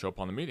didn't show up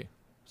on the meeting.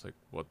 It's like,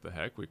 what the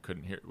heck? We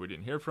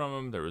didn't hear from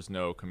them. There was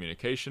no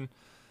communication.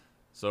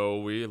 So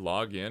we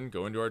log in,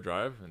 go into our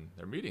drive, and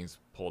their meeting's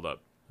pulled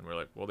up. And we're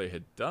like, well, they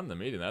had done the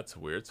meeting. That's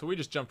weird. So we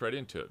just jumped right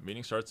into it.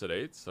 Meeting starts at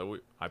 8. So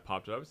I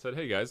popped it up and said,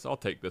 hey, guys, I'll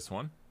take this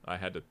one. I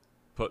had to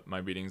put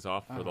my meetings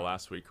off for the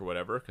last week or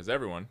whatever, because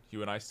everyone,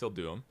 you and I, still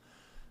do them.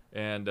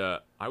 And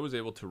I was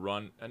able to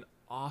run an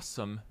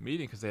awesome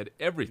meeting because they had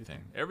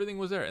everything. Everything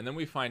was there. And then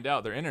we find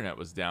out their internet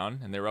was down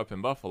and they were up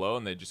in Buffalo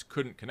and they just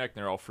couldn't connect.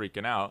 And they're all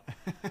freaking out.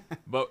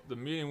 But the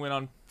meeting went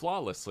on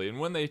flawlessly. And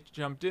when they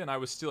jumped in, I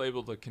was still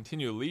able to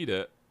continue to lead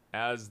it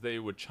as they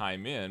would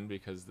chime in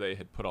because they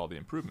had put all the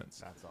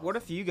improvements. That's awesome. What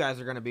if you guys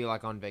are going to be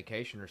like on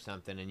vacation or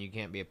something and you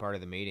can't be a part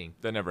of the meeting?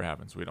 That never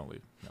happens. We don't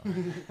leave.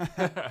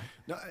 No.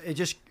 No, it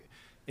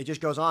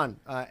just goes on.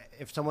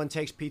 If someone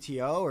takes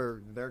PTO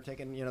or they're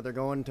taking, they're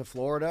going to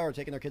Florida or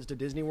taking their kids to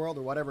Disney World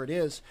or whatever it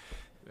is,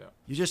 Yeah.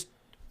 you just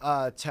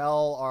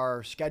tell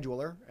our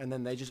scheduler, and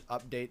then they just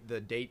update the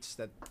dates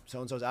that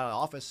so-and-so's out of the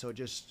office, so it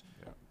just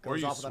Or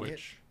goes you off without a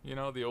hitch.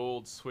 switch. The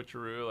old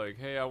switcheroo, like,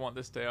 hey, I want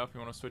this day off. You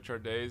want to switch our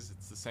days?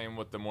 It's the same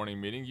with the morning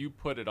meeting. You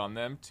put it on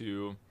them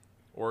to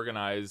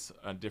organize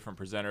a different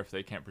presenter if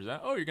they can't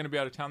present. Oh, you're going to be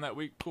out of town that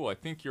week? Cool. I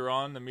think you're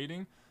on the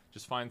meeting.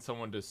 Just find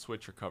someone to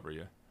switch or cover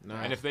you.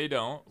 Nice. And if they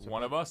don't,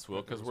 one of us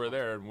will because we're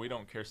there and we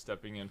don't care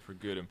stepping in for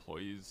good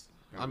employees.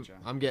 Gotcha.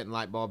 I'm getting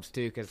light bulbs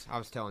too because I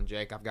was telling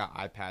Jake I've got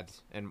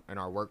iPads in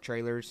our work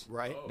trailers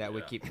Right. Oh, that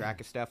we yeah. keep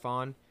track of stuff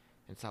on.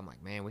 And so I'm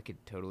like, man, we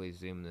could totally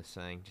Zoom this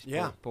thing. Just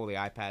Yeah. pull the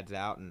iPads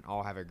out and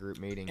all have a group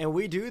meeting. And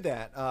we do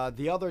that.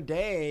 The other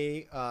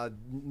day,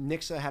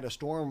 Nixa had a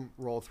storm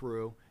roll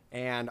through,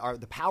 and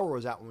the power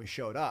was out when we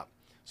showed up.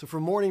 So for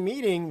morning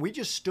meeting, we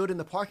just stood in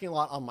the parking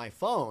lot on my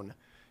phone,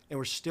 and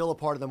we're still a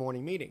part of the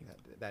morning meeting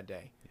that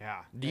day.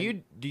 Yeah. Do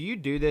you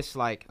do this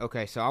like,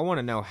 okay, so I want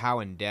to know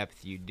how in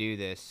depth you do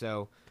this.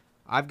 So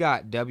I've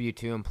got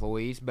W-2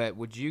 employees, but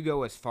would you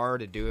go as far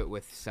to do it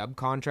with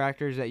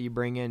subcontractors that you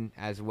bring in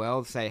as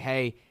well? Say,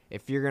 hey,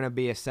 if you're going to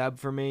be a sub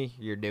for me,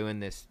 you're doing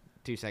this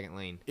 2-second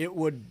lean. It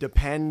would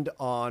depend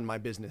on my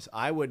business.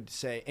 I would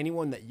say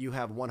anyone that you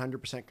have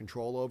 100%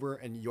 control over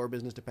and your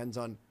business depends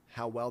on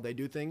how well they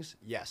do things,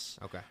 yes.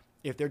 Okay.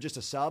 If they're just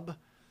a sub,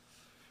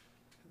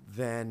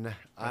 then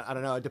I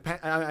don't know. It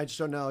depends. I just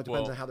don't know. It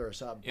depends Well, on how they're a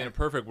sub. In a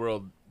perfect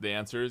world, the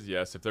answer is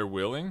yes. If they're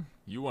willing,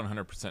 you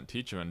 100%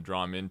 teach them and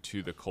draw them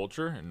into the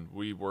culture. And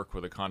we work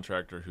with a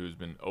contractor who's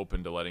been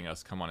open to letting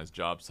us come on his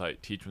job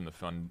site, teach them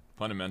the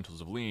fundamentals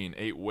of lean,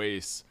 8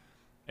 wastes,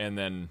 and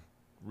then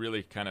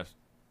really kind of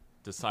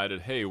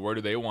decided, hey, where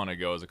do they want to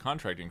go as a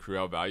contracting crew?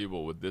 How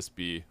valuable would this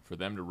be for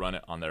them to run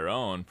it on their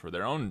own, for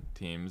their own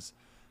teams?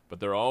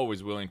 But they're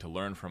always willing to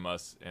learn from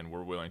us, and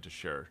we're willing to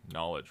share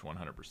knowledge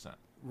 100%.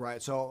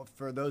 Right. So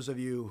for those of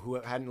you who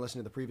hadn't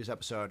listened to the previous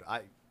episode,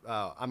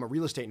 I'm a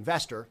real estate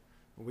investor.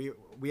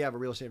 We have a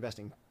real estate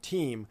investing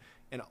team,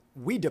 and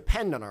we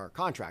depend on our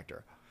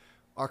contractor.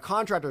 Our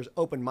contractor is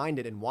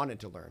open-minded and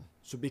wanted to learn.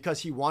 So because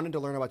he wanted to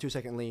learn about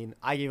 2-second lean,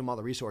 I gave him all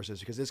the resources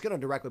because it's going to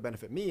directly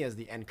benefit me as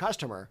the end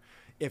customer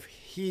if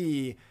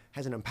he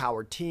has an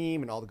empowered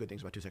team and all the good things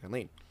about 2-second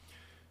lean.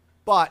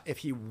 But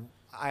if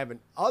I have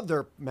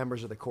other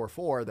members of the core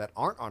 4 that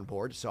aren't on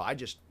board, so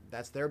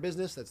that's their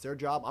business, that's their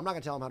job. I'm not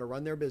going to tell them how to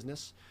run their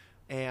business,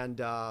 and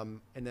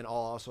then I'll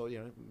also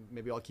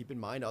maybe I'll keep in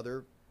mind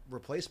other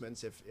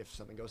replacements if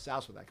something goes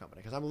south with that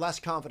company because I'm less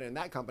confident in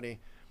that company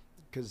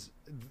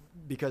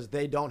because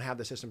they don't have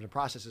the systems and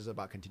processes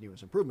about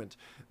continuous improvement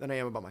than I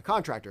am about my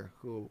contractor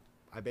who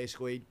I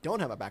basically don't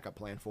have a backup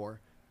plan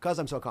for because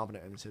I'm so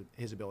confident in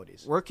his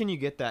abilities. Where can you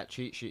get that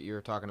cheat sheet you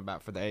were talking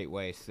about for the 8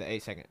 waste, the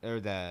 8-second, or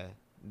the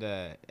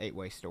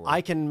 8-way store?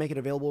 I can make it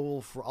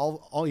available for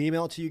I'll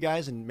email it to you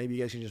guys and maybe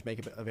you guys can just make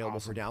it available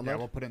Awesome. for download. Yeah,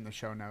 we'll put it in the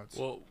show notes.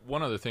 Well,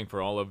 one other thing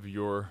for all of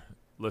your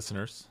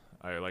listeners,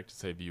 I like to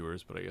say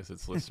viewers, but I guess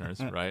it's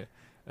listeners, right?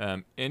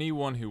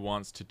 Anyone who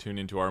wants to tune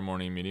into our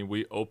morning meeting,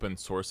 we open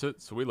source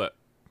it. So we let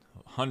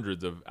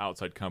hundreds of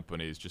outside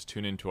companies just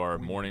tune into our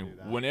morning do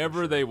that,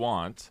 whenever they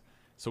want.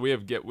 So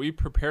we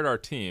prepared our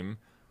team,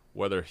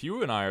 whether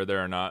Hugh and I are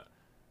there or not,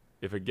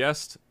 if a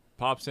guest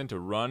pops in to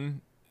run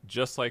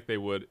just like they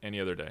would any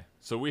other day.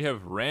 So we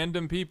have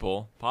random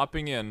people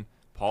popping in,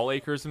 Paul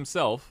Akers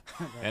himself,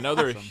 and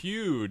other awesome.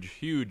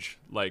 huge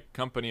like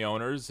company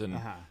owners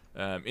and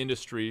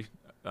industry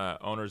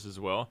owners as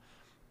well.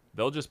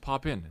 They'll just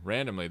pop in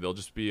randomly. They'll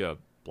just be a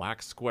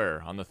black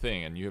square on the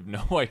thing, and you have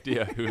no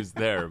idea who's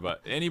there.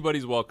 But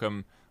anybody's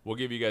welcome. We'll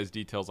give you guys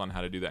details on how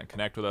to do that and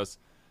connect with us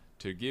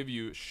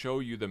to show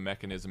you the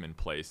mechanism in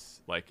place,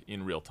 like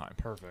in real time.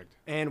 Perfect.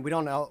 And we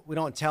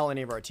don't tell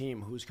any of our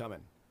team who's coming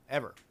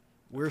ever.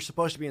 We're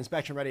supposed to be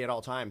inspection ready at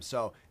all times.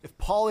 So if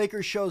Paul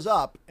Akers shows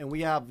up and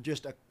we have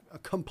just a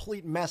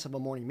complete mess of a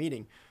morning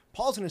meeting,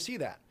 Paul's going to see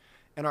that,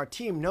 and our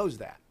team knows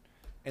that.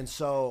 And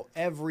so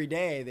every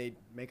day they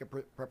make a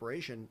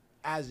preparation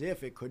as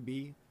if it could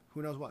be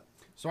who knows what.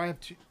 So I have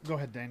two. Go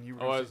ahead, Dan. You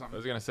were I going to was, say I something.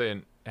 was gonna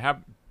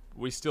say,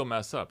 we still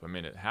mess up. I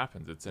mean, it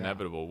happens. It's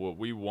inevitable.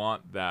 We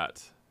want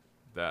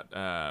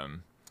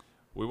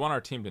we want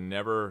our team to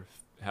never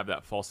have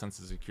that false sense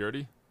of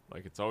security.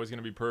 Like it's always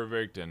gonna be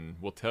perfect, and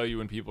we'll tell you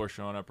when people are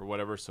showing up or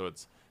whatever. So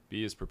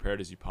be as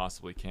prepared as you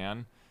possibly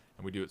can.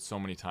 And we do it so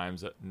many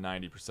times that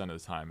 90% of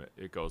the time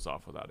it goes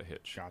off without a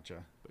hitch.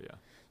 Gotcha. But yeah.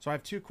 So I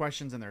have two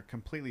questions, and they're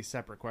completely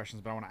separate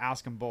questions, but I want to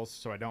ask them both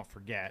so I don't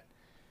forget.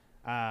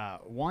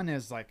 One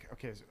is like,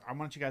 okay, so I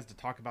want you guys to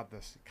talk about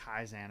this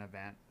Kaizen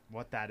event,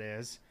 what that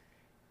is.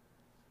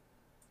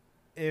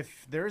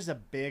 if there's a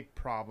big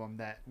problem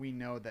that we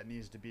know that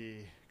needs to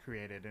be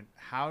created, and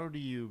how do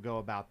you go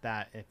about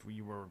that if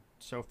you were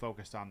so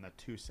focused on the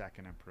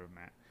 2-second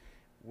improvement?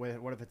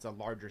 What if it's a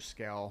larger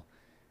scale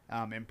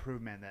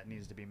improvement that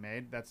needs to be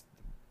made? That's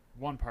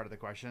one part of the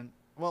question.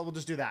 Well, we'll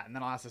just do that, and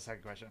then I'll ask the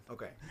second question.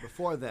 Okay.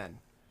 Before then,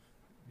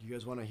 do you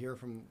guys want to hear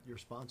from your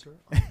sponsor?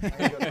 I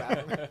gotta go to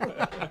the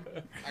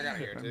bathroom. I got to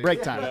hear it too.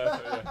 Break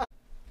time.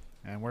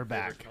 And we're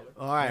back.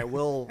 All right.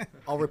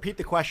 I'll repeat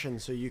the question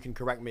so you can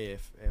correct me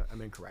if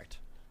I'm incorrect.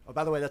 Oh,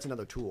 by the way, that's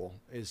another tool.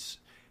 Is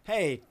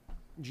hey,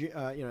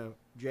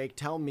 Jake,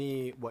 tell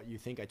me what you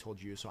think I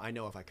told you, so I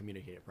know if I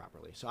communicated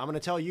properly. So I'm going to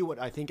tell you what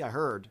I think I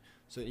heard,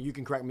 so that you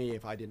can correct me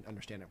if I didn't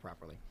understand it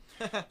properly.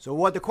 So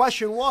what the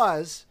question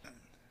was,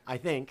 I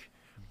think,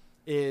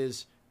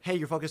 is, hey,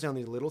 you're focusing on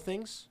these little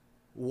things.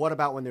 What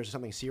about when there's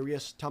something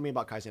serious? Tell me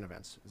about Kaizen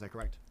events. Is that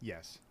correct?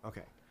 Yes.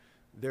 Okay.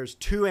 There's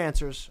two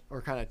answers,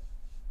 or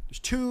there's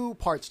two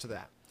parts to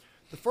that.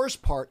 The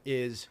first part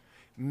is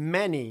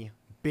many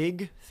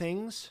big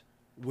things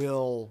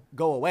will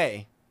go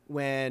away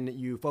when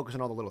you focus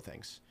on all the little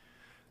things.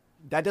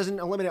 That doesn't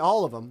eliminate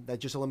all of them. That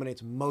just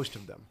eliminates most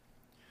of them.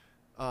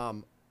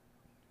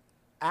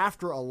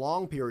 After a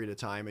long period of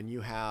time, and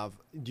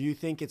do you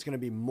think it's going to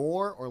be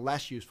more or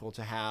less useful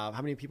to have,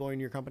 how many people are in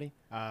your company?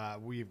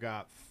 We've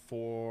got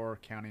 4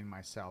 counting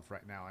myself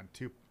right now, and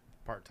 2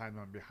 part-time I'm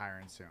going to be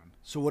hiring soon.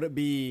 So would it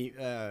be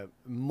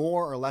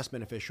more or less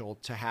beneficial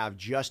to have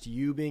just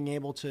you being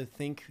able to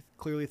think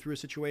clearly through a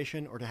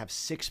situation, or to have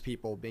 6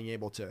 people being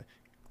able to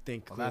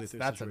think clearly through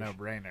a situation? That's a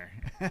no-brainer.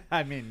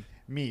 I mean,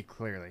 me,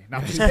 clearly. No,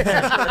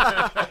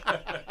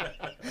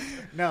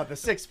 no, the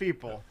 6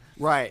 people.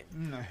 Right.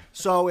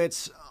 So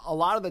it's a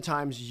lot of the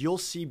times you'll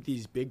see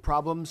these big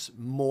problems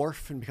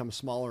morph and become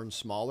smaller and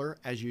smaller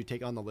as you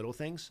take on the little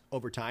things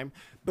over time.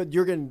 But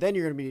you're going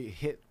to be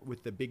hit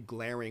with the big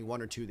glaring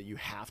 1 or 2 that you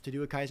have to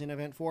do a Kaizen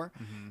event for.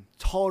 Mm-hmm.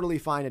 Totally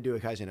fine to do a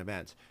Kaizen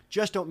event.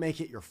 Just don't make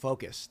it your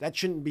focus. That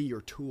shouldn't be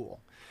your tool.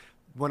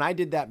 When I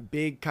did that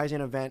big Kaizen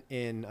event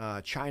in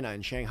China,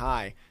 in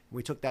Shanghai,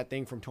 we took that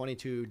thing from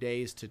 22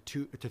 days to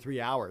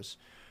 3 hours.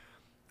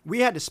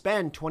 We had to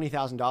spend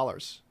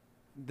 $20,000.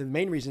 The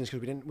main reason is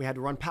because we had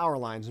to run power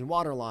lines and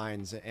water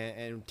lines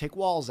and take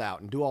walls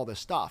out and do all this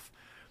stuff.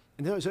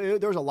 And there was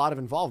a lot of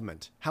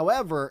involvement.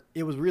 However,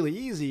 it was really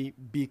easy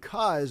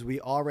because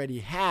we already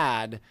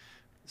had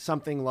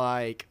something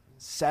like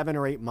 7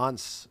 or 8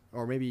 months,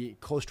 or maybe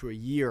close to a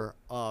year,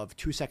 of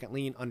 2-second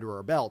lean under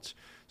our belts.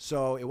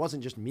 So it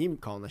wasn't just me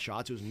calling the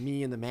shots. It was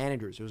me and the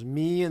managers. It was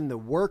me and the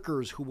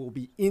workers who will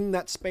be in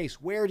that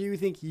space. Where do you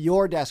think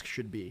your desk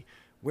should be?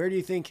 Where do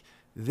you think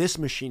this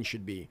machine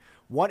should be?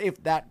 What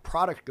if that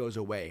product goes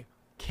away?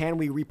 Can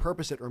we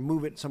repurpose it or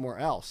move it somewhere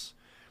else?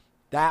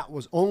 That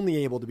was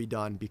only able to be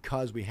done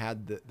because we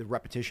had the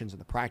repetitions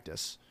and the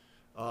practice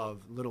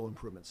of little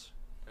improvements.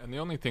 And the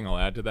only thing I'll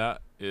add to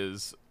that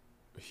is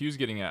Hugh's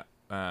getting at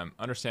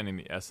understanding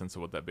the essence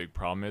of what that big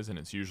problem is, and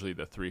it's usually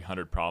the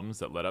 300 problems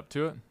that led up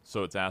to it.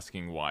 So it's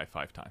asking why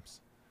 5 times.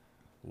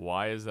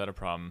 Why is that a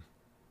problem?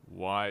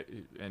 Why?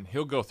 And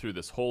he'll go through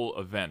this whole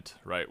event,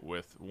 right,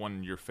 with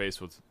one you're faced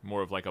with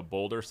more of like a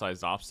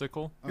boulder-sized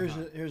obstacle.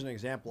 Here's an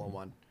example of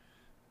one.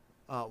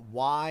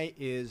 Why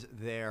is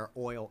there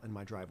oil in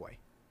my driveway?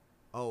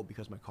 Oh,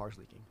 because my car's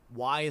leaking.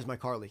 Why is my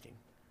car leaking?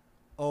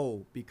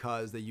 Oh,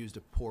 because they used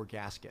a poor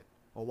gasket.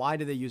 Well, why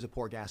did they use a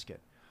poor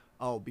gasket?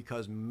 Oh,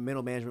 because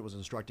middle management was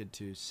instructed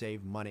to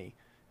save money,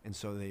 and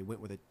so they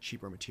went with a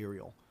cheaper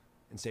material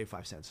and saved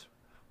 5 cents.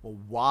 Well,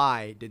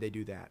 why did they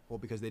do that? Well,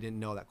 because they didn't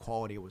know that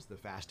quality was the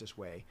fastest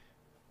way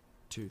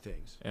to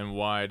things. And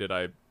why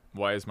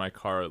is my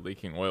car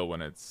leaking oil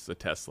when it's a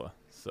Tesla?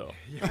 So,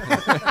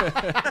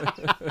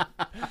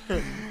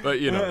 but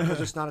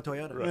because it's not a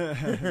Toyota.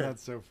 Right.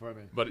 That's so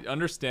funny. But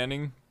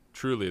understanding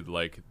truly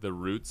like the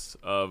roots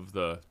of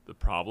the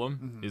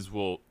problem is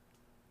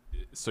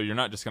so you're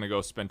not just going to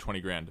go spend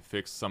 20 grand to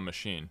fix some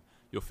machine.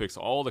 You'll fix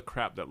all the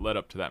crap that led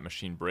up to that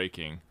machine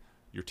breaking.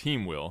 Your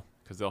team will,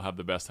 because they'll have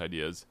the best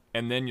ideas,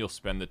 and then you'll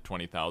spend the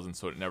 20,000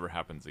 so it never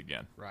happens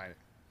again. Right.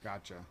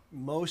 Gotcha.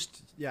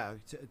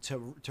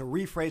 To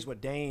rephrase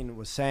what Dane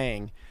was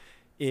saying,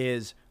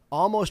 is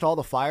almost all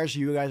the fires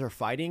you guys are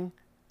fighting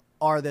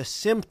are the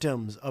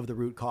symptoms of the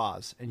root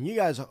cause. And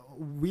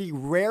we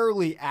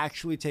rarely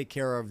actually take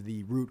care of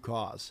the root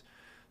cause.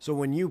 So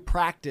when you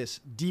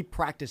deep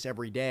practice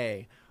every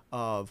day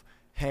of,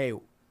 hey,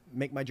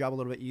 make my job a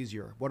little bit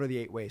easier. What are the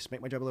 8 wastes?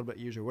 Make my job a little bit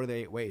easier. What are the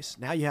 8 wastes?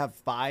 Now you have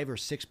 5 or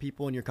 6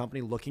 people in your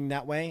company looking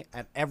that way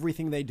at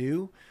everything they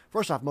do.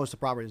 First off, most of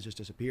the properties just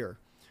disappear.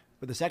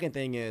 But the second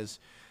thing is,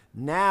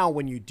 now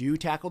when you do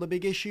tackle the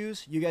big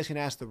issues, you guys can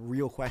ask the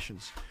real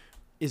questions.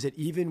 Is it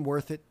even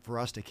worth it for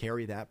us to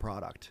carry that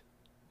product?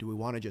 Do we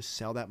want to just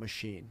sell that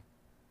machine?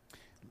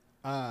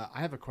 I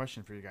have a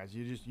question for you guys.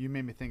 You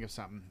made me think of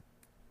something.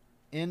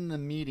 In the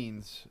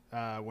meetings,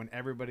 when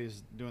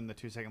everybody's doing the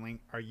 2-second lean,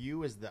 are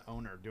you as the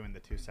owner doing the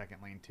 2-second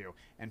lean too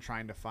and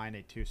trying to find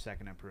a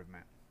 2-second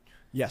improvement?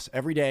 Yes,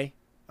 every day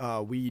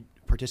we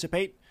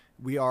participate.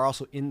 We are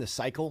also in the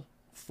cycle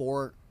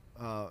for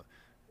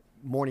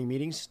morning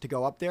meetings to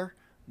go up there,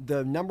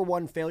 the number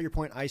one failure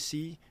point I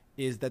see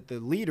is that the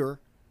leader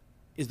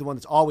is the one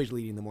that's always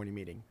leading the morning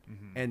meeting.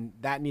 Mm-hmm. And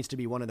that needs to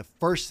be one of the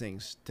first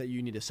things that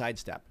you need to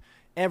sidestep.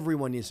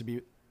 Everyone needs to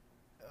be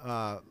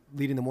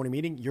leading the morning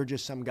meeting. You're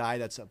just some guy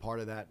that's a part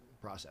of that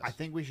process. I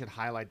think we should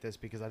highlight this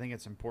because I think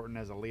it's important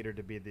as a leader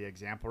to be the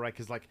example, right?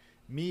 Because like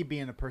me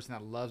being a person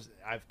that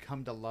I've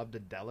come to love to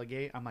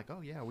delegate. I'm like,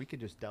 oh yeah, we could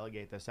just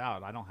delegate this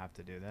out. I don't have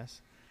to do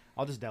this.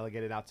 I'll just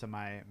delegate it out to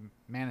my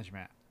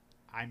management.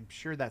 I'm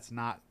sure that's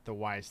not the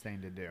wise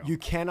thing to do. You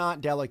cannot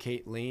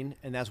delegate lean,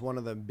 and that's one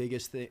of the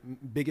biggest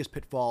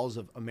pitfalls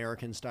of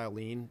American style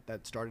lean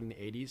that started in the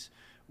 80s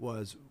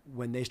was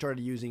when they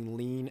started using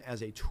lean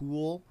as a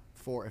tool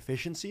for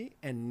efficiency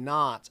and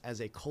not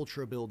as a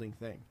culture building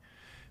thing.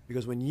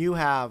 Because when you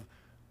have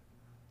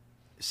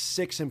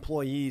 6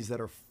 employees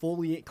that are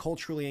fully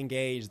culturally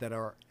engaged, that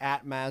are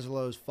at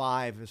Maslow's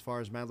 5 as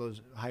far as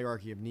Maslow's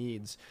hierarchy of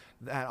needs,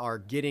 that are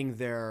getting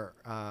their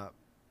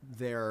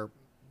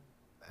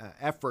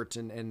effort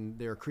and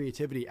their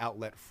creativity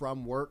outlet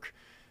from work,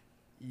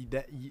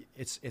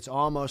 it's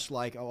almost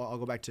like I'll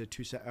go back to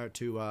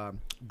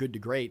Good to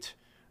Great.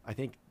 I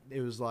think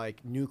it was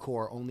like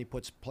Nucor only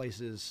puts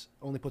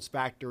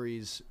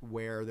factories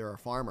where there are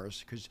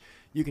farmers, because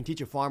you can teach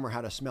a farmer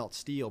how to smelt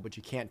steel, but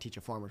you can't teach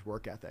a farmer's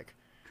work ethic,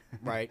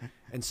 right?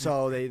 And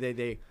so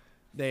they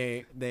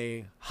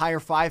hire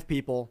 5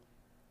 people,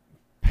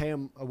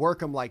 work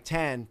them like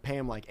 10, pay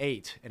them like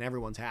 8, and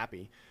everyone's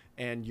happy.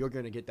 And you're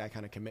going to get that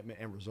kind of commitment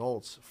and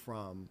results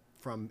from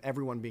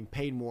everyone being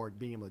paid more,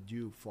 being able to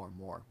do far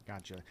more.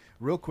 Gotcha.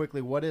 Real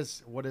quickly, what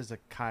is a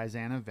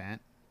Kaizen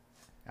event?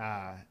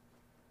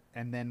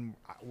 And then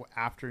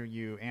after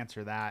you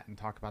answer that and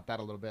talk about that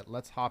a little bit,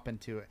 let's hop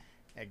into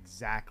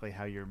exactly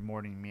how your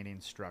morning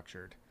meeting's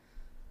structured.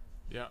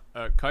 Yeah,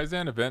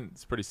 Kaizen event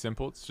is pretty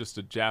simple. It's just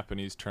a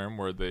Japanese term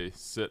where they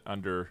sit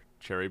under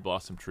cherry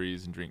blossom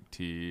trees and drink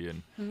tea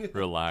and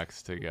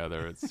relax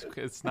together.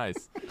 It's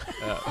nice.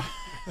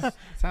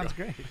 Sounds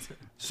great.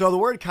 So the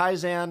word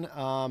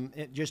Kaizen,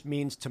 it just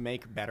means to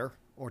make better,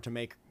 or to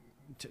make.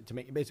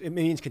 It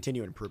means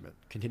continuous improvement.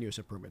 Continuous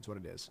improvement is what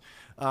it is.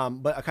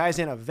 But a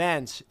Kaizen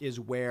event is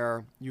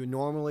where you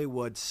normally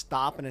would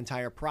stop an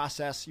entire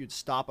process. You'd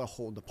stop a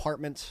whole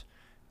department,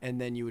 and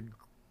then you would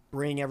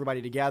bring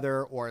everybody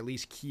together, or at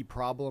least key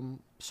problem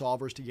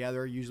solvers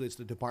together. Usually it's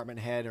the department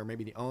head or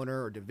maybe the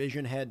owner or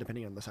division head,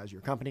 depending on the size of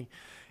your company.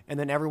 And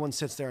then everyone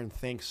sits there and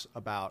thinks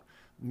about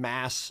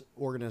mass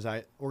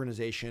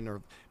organization,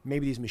 or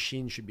maybe these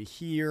machines should be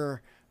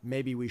here.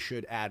 Maybe we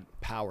should add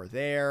power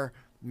there.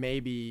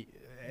 Maybe,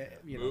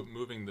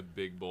 moving the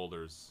big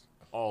boulders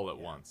all at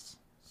once.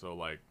 So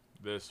like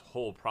this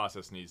whole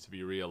process needs to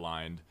be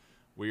realigned.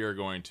 We are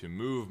going to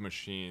move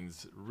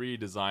machines,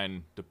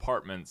 redesign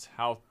departments,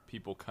 how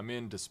people come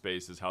into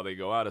spaces, how they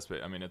go out of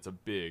space. I mean, it's a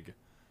big,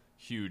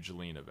 huge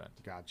lean event.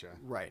 Gotcha.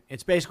 Right.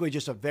 It's basically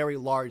just a very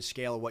large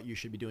scale of what you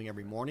should be doing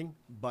every morning.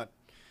 But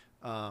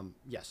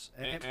yes.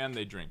 And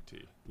they drink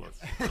tea.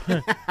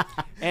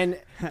 And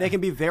they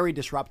can be very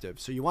disruptive.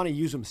 So you want to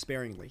use them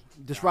sparingly.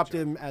 Disrupt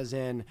them as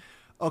in,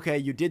 okay,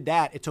 you did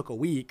that. It took a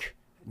week.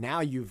 Now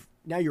you're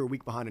a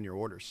week behind on your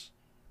orders.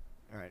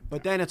 All right.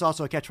 But then it's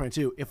also a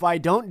catch-22. If I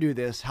don't do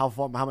this, how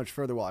much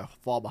further will I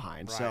fall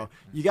behind? Right. So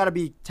you got to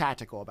be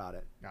tactical about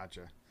it.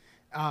 Gotcha.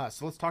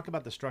 So let's talk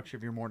about the structure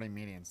of your morning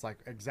meetings, like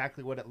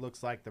exactly what it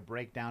looks like, the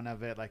breakdown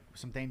of it, like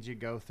some things you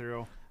go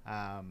through.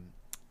 And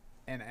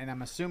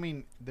I'm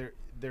assuming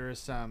there is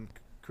some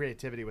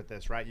creativity with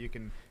this, right? You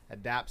can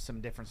adapt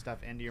some different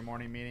stuff into your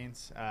morning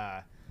meetings.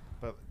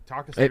 But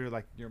talk us through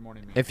like your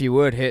morning meetings. If you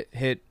would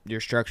hit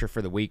your structure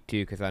for the week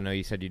too, because I know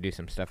you said you do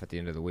some stuff at the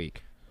end of the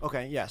week.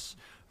 Okay. Yes.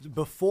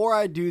 Before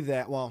I do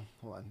that, well,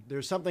 hold on.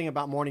 There's something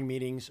about morning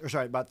meetings,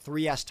 about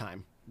 3S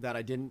time that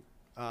I didn't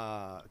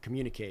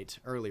communicate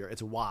earlier.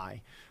 It's a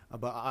why,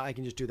 but I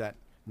can just do that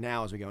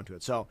now as we go into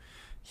it. So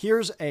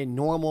here's a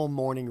normal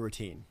morning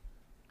routine.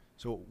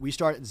 So we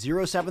start at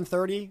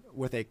 07:30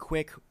 with a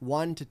quick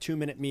 1 to 2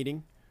 minute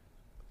meeting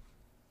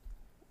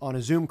on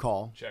a Zoom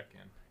call.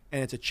 Check-in.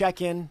 And it's a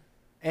check-in.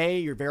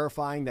 You're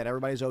verifying that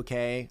everybody's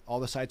okay, all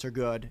the sites are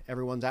good,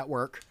 everyone's at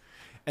work.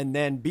 And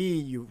then B,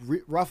 you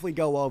roughly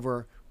go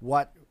over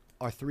what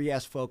our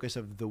 3S focus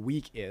of the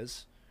week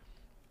is.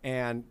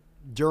 And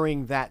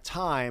during that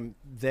time,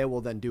 they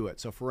will then do it.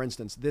 So for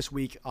instance, this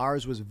week,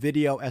 ours was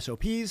video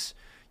SOPs.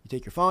 You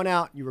take your phone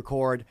out, you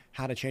record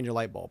how to change a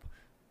light bulb.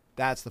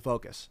 That's the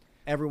focus.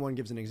 Everyone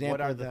gives an example.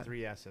 What are of the that.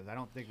 3S's? I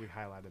don't think we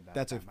highlighted that.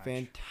 That's that a much.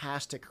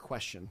 fantastic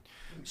question.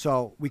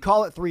 So we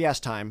call it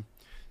 3S time.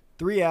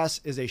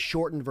 3S is a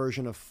shortened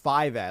version of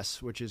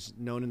 5S, which is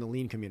known in the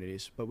lean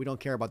communities, but we don't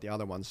care about the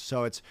other ones.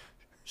 So it's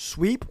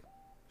sweep,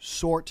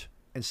 sort,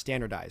 and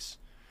standardize.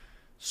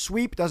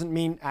 Sweep doesn't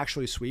mean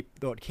actually sweep,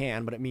 though it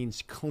can, but it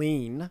means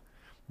clean.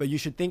 But you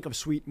should think of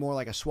sweep more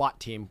like a SWAT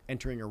team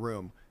entering a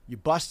room. You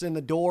bust in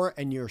the door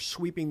and you're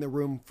sweeping the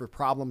room for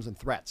problems and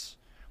threats.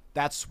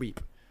 That's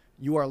sweep.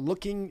 You are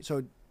looking,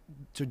 so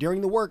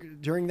during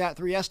that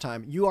 3S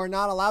time, you are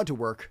not allowed to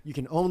work. You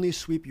can only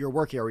sweep your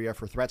work area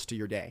for threats to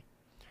your day.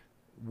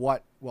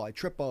 what will I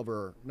trip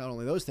over, not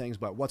only those things,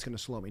 but what's going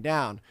to slow me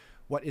down,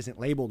 what isn't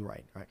labeled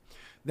right.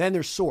 Then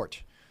there's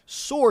sort.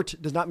 Sort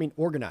does not mean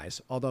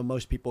organize, although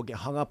most people get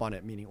hung up on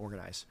it meaning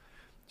organize.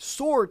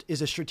 Sort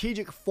is a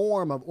strategic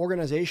form of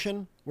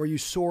organization where you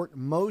sort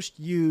most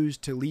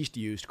used to least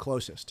used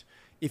closest.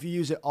 If you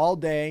use it all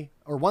day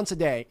or once a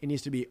day, it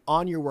needs to be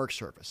on your work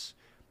surface.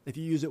 If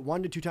you use it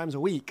 1 to 2 times a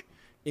week,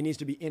 it needs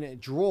to be in a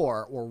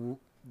drawer or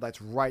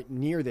that's right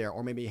near there,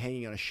 or maybe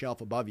hanging on a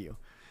shelf above you.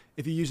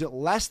 If you use it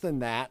less than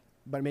that,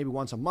 but maybe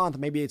once a month,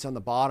 maybe it's on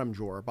the bottom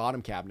drawer,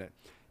 bottom cabinet.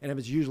 And if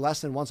it's used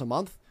less than once a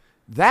month,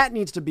 that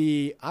needs to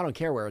be, I don't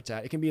care where it's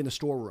at. It can be in the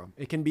storeroom.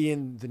 It can be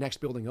in the next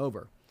building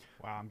over.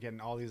 Wow, I'm getting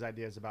all these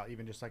ideas about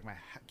even just like my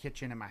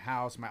kitchen in my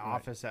house, my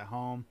office at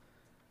home,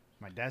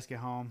 my desk at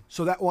home.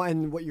 So that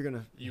one, what you're going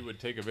to... You would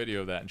take a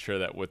video of that and share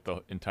that with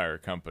the entire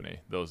company,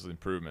 those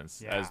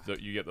improvements, as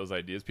you get those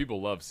ideas.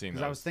 People love seeing those.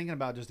 Because I was thinking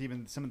about just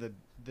even some of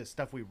the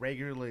stuff we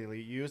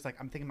regularly use. Like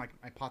I'm thinking like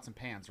my pots and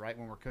pans, right,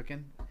 when we're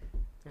cooking.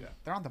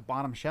 They're on the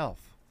bottom shelf.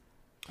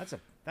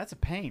 That's a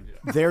pain.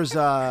 Yeah. There's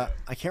I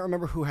can't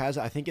remember who has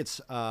it. I think it's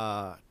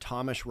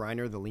Thomas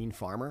Reiner, the lean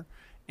farmer.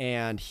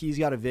 And he's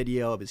got a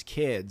video of his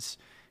kids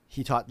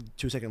he taught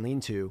 2-second lean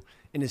to.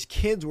 And his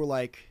kids were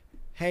like,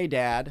 hey,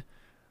 Dad,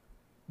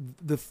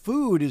 the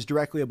food is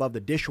directly above the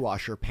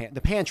dishwasher.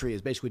 The pantry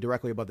is basically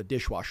directly above the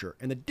dishwasher.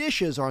 And the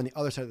dishes are on the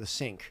other side of the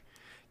sink.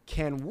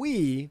 Can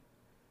we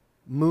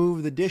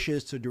move the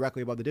dishes to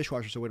directly above the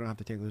dishwasher so we don't have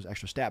to take those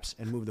extra steps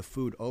and move the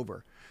food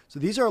over? So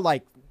these are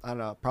like, I don't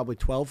know, probably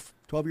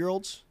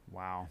 12-year-olds.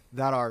 Wow.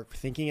 That are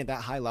thinking at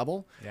that high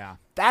level. Yeah.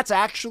 That's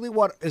actually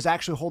what is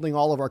actually holding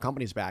all of our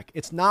companies back.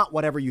 It's not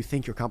whatever you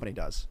think your company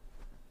does.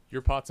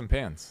 Your pots and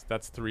pans.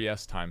 That's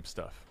 3S time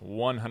stuff.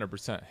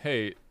 100%.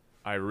 Hey,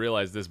 I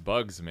realize this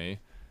bugs me.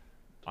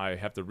 I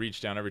have to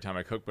reach down every time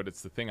I cook, but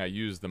it's the thing I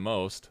use the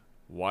most.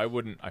 Why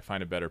wouldn't I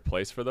find a better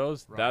place for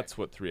those? Right. That's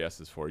what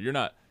 3S is for. You're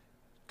not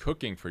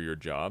cooking for your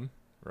job,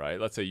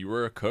 right? Let's say you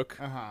were a cook,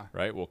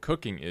 right? Well,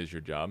 cooking is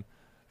your job.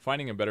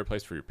 Finding a better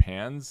place for your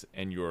pans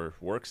and your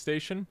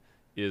workstation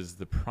is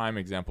the prime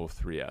example of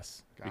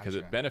 3S because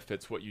it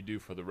benefits what you do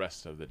for the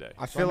rest of the day.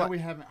 I feel like we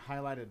haven't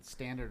highlighted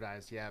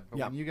standardized yet, but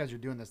when you guys are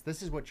doing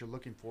this is what you're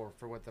looking for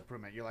what the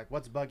improvement. You're like,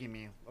 what's bugging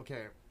me?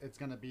 Okay, it's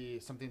going to be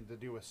something to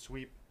do with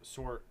sweep,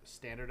 sort,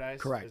 standardize.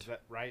 Correct. Is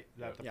that right?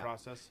 Is that the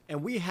process?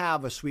 And we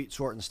have a sweep,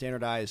 sort, and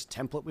standardized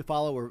template we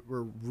follow.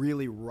 We're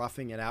really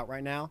roughing it out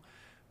right now,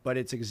 but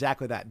it's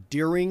exactly that.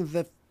 During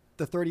the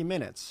 30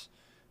 minutes,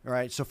 all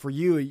right, so for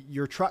you,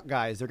 your truck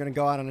guys, they're going to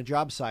go out on a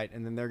job site,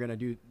 and then they're going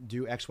to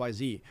do X, Y,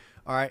 Z.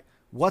 All right,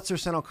 what's their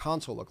center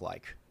console look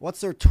like? What's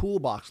their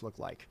toolbox look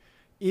like?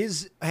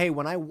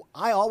 When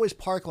I always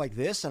park like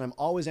this, and I'm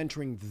always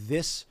entering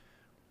this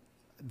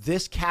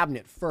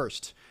cabinet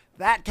first.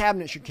 That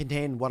cabinet should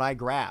contain what I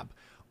grab.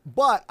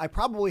 But I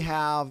probably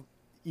have,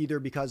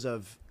 either because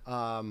of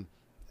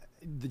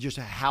just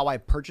how I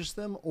purchased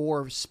them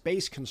or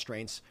space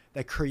constraints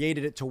that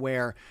created it to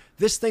where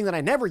this thing that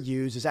I never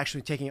use is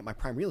actually taking up my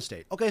prime real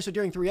estate. Okay, so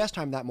during 3S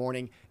time that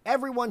morning,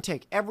 everyone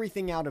take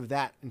everything out of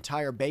that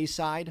entire bay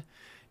side.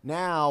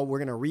 Now we're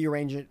going to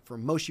rearrange it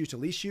from most used to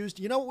least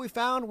used. You know what we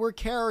found? We're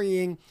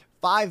carrying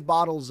 5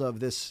 bottles of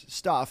this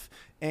stuff,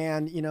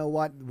 and you know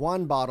what?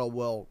 1 bottle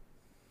will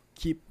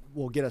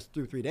get us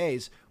through 3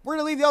 days. We're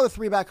going to leave the other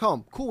 3 back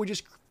home. Cool, we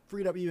just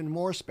freed up even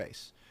more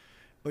space.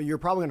 But you're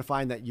probably going to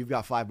find that you've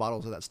got 5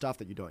 bottles of that stuff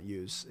that you don't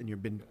use, and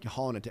you've been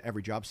hauling it to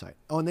every job site.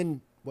 Oh, and then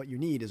what you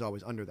need is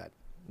always under that.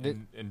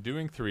 In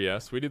doing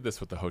 3S, we did this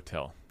with the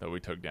hotel that we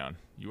took down.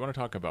 You want to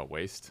talk about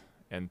waste?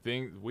 And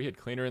we had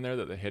cleaner in there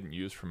that they hadn't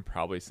used from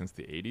probably since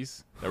the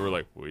 80s. That were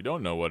like, we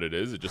don't know what it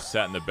is. It just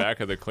sat in the back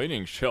of the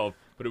cleaning shelf,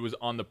 but it was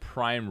on the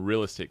prime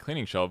real estate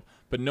cleaning shelf.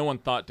 But no one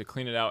thought to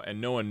clean it out,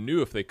 and no one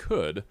knew if they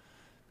could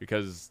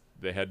because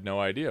they had no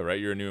idea, right?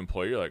 You're a new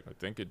employee. You're like, I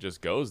think it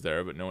just goes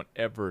there, but no one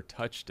ever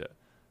touched it.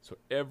 So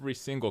every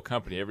single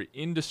company, every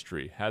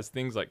industry has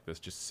things like this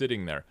just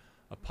sitting there.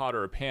 A pot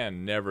or a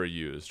pan never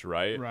used,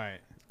 right? Right.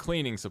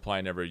 Cleaning supply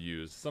never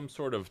used. Some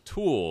sort of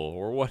tool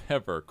or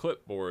whatever.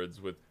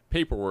 Clipboards with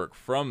paperwork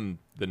from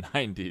the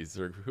 90s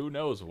or who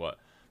knows what.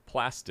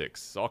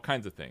 Plastics, all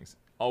kinds of things.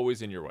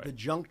 Always in your way. The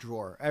junk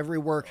drawer. Every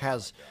work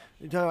has,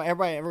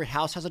 every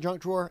house has a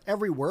junk drawer.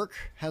 Every work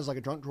has like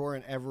a junk drawer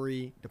in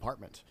every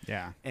department.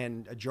 Yeah.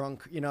 And a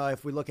junk,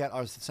 if we look at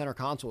our center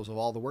consoles of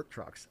all the work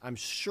trucks, I'm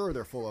sure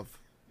they're full of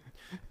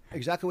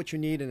exactly what you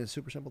need, and it's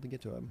super simple to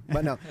get to them.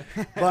 But no.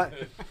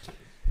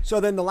 So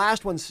then the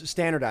last one's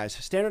standardize.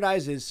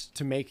 Standardize is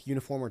to make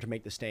uniform or to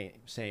make the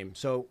same.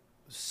 So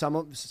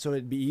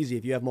it'd be easy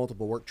if you have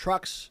multiple work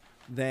trucks,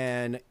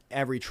 then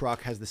every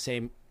truck has the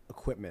same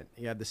equipment.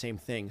 You have the same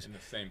things in the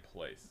same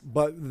place.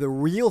 But the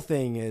real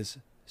thing is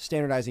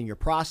standardizing your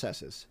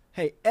processes.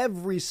 Hey,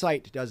 every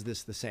site does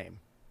this the same.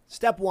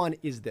 Step 1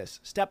 is this.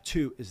 Step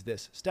 2 is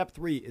this. Step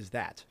 3 is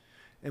that.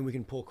 And we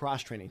can pull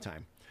cross-training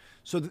time.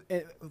 So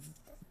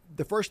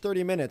the first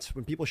 30 minutes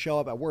when people show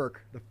up at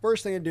work, the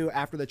first thing to do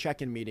after the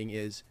check-in meeting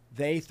is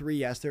they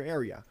 3S their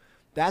area.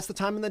 That's the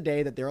time in the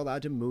day that they're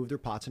allowed to move their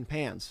pots and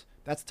pans.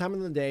 That's the time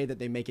of the day that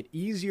they make it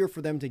easier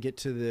for them to get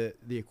to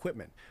the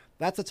equipment.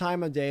 That's the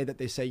time of day that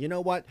they say, you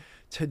know what,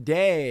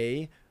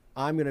 today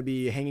I'm going to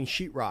be hanging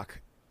sheetrock,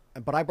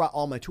 but I brought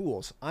all my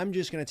tools. I'm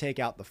just going to take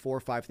out the 4 or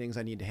 5 things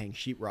I need to hang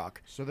sheetrock.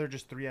 So they're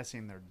just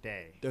 3Sing their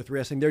day. They're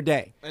 3Sing their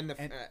day. And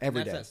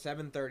every that's day. at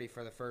 7:30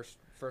 for the first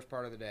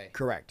part of the day.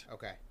 Correct.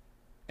 Okay.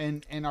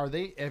 And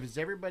is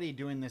everybody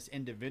doing this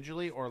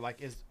individually, or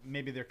like is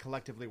maybe they're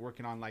collectively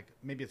working on, like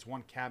maybe it's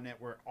one cabinet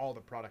where all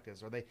the product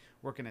is? Are they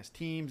working as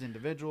teams,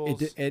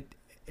 individuals?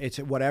 It's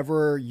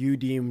whatever you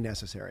deem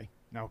necessary.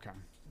 Okay.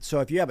 So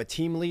if you have a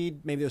team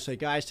lead, maybe they'll say,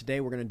 guys,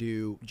 today we're going to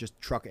do just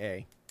truck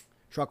A.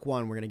 Truck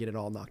 1, we're going to get it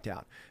all knocked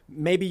out.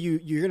 Maybe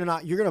you're going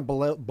to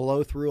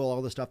blow through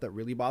all the stuff that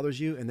really bothers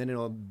you, and then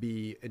it'll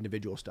be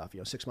individual stuff.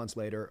 6 months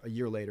later, a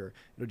year later,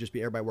 it'll just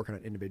be everybody working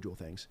on individual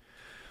things.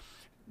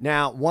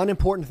 Now, one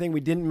important thing we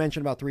didn't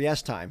mention about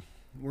 3S time,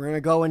 we're going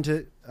to go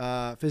into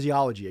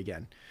physiology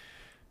again.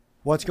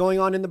 What's going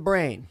on in the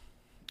brain?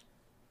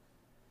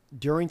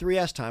 During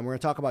 3S time, we're going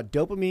to talk about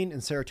dopamine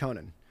and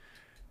serotonin.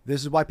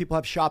 This is why people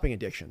have shopping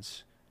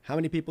addictions. How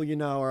many people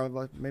are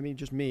like, maybe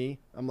just me,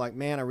 I'm like,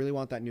 man, I really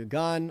want that new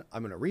gun.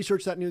 I'm going to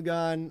research that new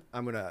gun.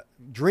 I'm going to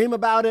dream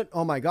about it.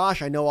 Oh my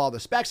gosh, I know all the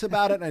specs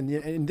about it. And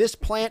in this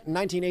plant in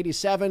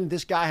 1987,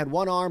 this guy had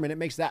one arm and it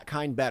makes that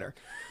kind better.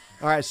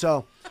 All right,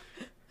 so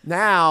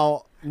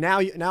now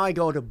I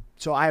go to,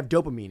 so I have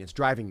dopamine. It's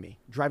driving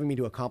me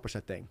to accomplish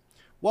that thing.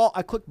 Well,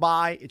 I click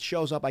buy, it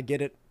shows up, I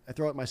get it, I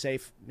throw it in my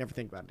safe, never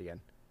think about it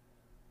again.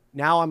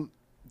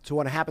 So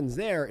what happens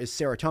there is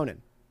serotonin.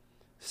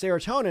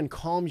 Serotonin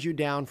calms you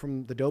down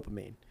from the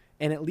dopamine,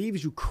 and it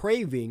leaves you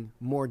craving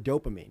more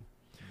dopamine.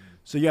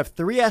 So you have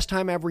 3S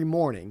time every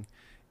morning,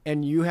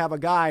 and you have a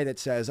guy that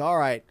says, all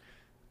right,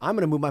 I'm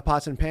going to move my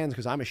pots and pans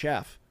because I'm a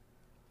chef.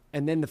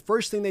 And then the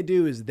first thing they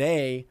do is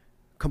they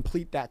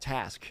complete that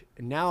task.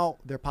 And now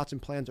their pots and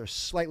pans are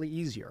slightly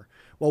easier.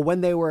 Well,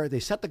 when they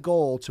set the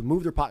goal to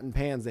move their pot and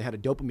pans, they had a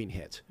dopamine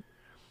hit.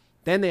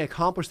 Then they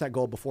accomplished that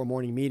goal before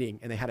morning meeting,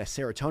 and they had a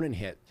serotonin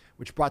hit,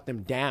 which brought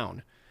them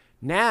down.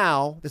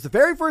 Now, that's the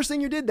very first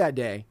thing you did that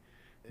day.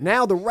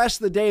 Now, the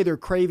rest of the day, they're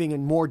craving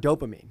and more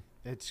dopamine.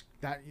 It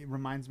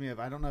reminds me of,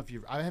 I don't know if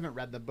I haven't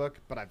read the book,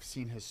 but I've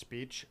seen his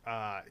speech.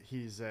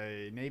 He's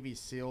a Navy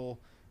SEAL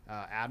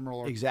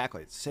admiral.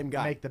 Exactly. It's the same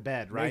guy. Make the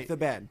bed, right? Make the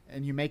bed.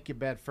 And you make your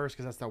bed first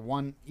because that's the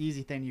one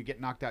easy thing. You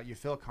get knocked out, you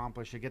feel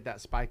accomplished, you get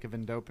that spike of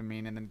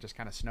dopamine, and then it just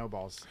kind of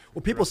snowballs.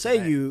 Well, people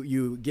say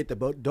you get the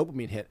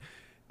dopamine hit.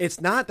 It's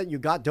not that you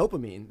got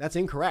dopamine. That's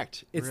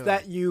incorrect. It's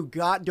that you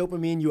got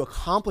dopamine, you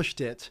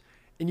accomplished it,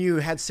 and you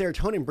had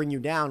serotonin bring you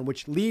down,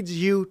 which leads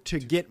you to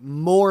get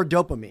more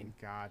dopamine.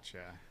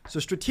 Gotcha. So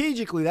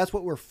strategically, that's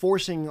what we're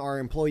forcing our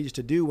employees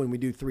to do when we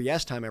do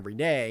 3S time every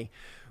day.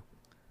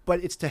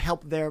 But it's to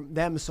help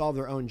them solve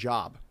their own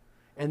job.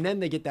 And then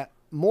they get that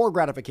more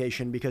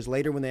gratification because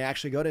later when they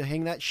actually go to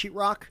hang that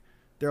sheetrock,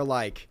 they're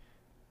like,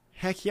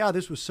 heck yeah,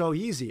 this was so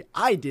easy.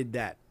 I did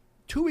that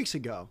 2 weeks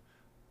ago.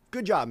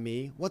 Good job,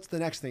 me. What's the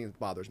next thing that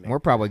bothers me? We're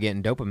probably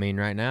getting dopamine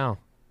right now,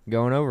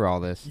 going over all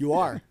this. You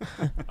are.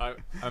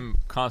 I'm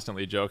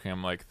constantly joking.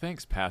 I'm like,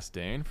 thanks, past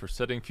Dane, for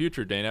setting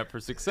future Dane up for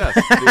success.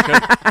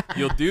 Because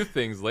you'll do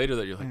things later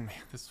that you're like, man,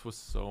 this was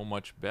so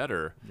much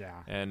better. Yeah.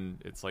 And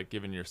it's like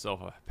giving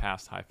yourself a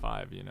past high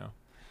five,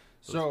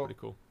 So it's pretty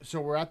cool.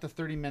 So we're at the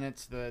 30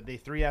 minutes. They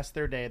 3S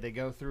their day. They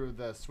go through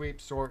the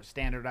sweep, sort,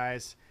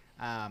 standardize.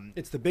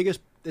 It's the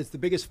biggest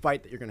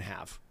fight that you're going to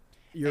have.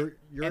 And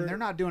they're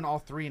not doing all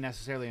three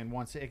necessarily in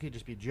one. It could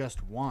just be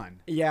just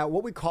one. Yeah,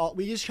 we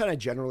just kind of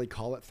generally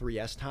call it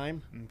 3S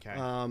time.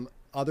 Okay.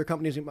 Other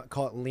companies might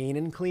call it lean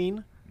and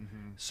clean.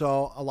 Mm-hmm.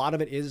 So a lot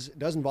of it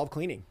does involve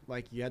cleaning.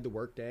 Like you had the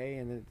work day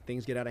and then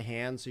things get out of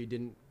hand, so you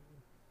didn't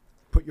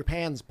put your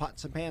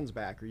pots and pans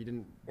back, or you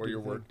didn't. Or your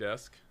work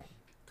desk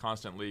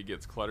constantly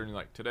gets cluttered. And you're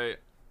like, today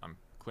I'm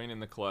cleaning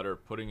the clutter,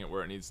 putting it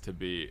where it needs to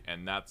be,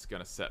 and that's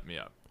gonna set me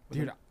up.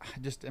 Dude, I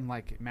just am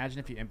like, imagine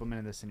if you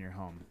implemented this in your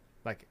home.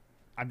 Like,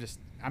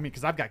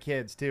 because I've got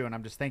kids too, and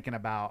I'm just thinking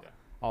about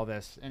all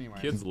this. Anyway,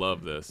 kids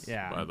love this.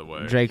 Yeah. By the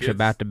way, Jake's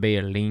about to be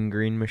a lean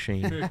green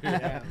machine.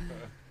 Yeah.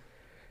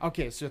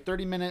 Okay, so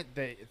 30-minute,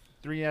 they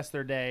 3S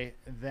their day,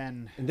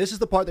 then. And this is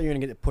the part that you're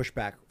gonna get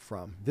pushback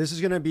from. This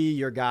is gonna be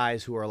your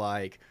guys who are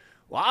like,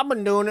 well, I've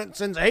been doing it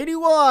since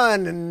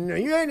 '81, and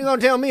you ain't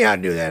gonna tell me how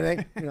to do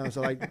that thing.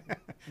 So like,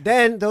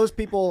 then those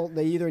people,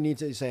 they either need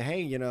to say,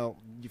 hey,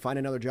 you find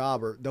another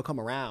job, or they'll come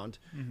around,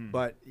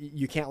 but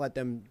you can't let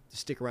them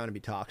stick around and be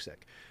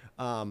toxic.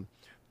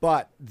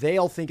 But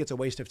they'll think it's a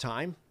waste of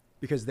time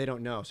because they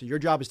don't know. So your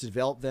job is to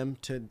develop them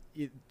to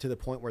the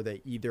point where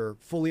they either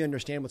fully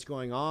understand what's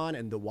going on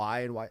and the why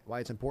and why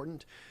it's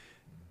important,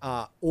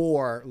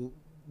 or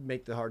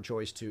make the hard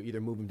choice to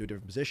either move them to a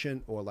different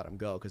position or let them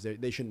go because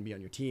they shouldn't be on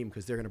your team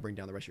because they're going to bring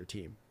down the rest of your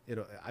team.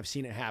 I've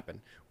seen it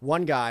happen.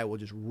 One guy will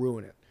just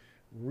ruin it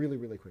really,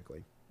 really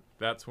quickly.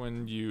 That's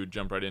when you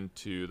jump right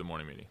into the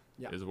morning meeting.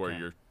 Is where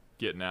you're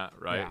getting at,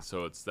 right? Yeah.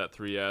 So it's that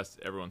 3S.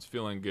 Everyone's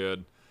feeling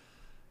good,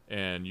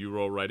 and you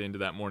roll right into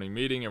that morning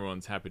meeting.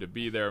 Everyone's happy to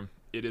be there.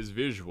 It is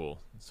visual.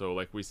 So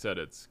like we said,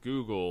 it's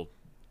Google,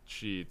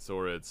 sheets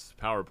or it's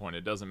PowerPoint,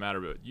 it doesn't matter,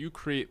 but you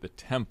create the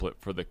template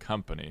for the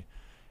company,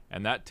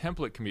 and that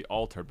template can be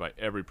altered by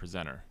every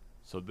presenter.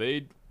 So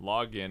they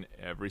log in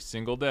every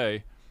single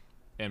day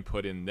and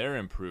put in their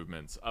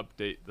improvements,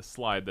 update the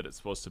slide that it's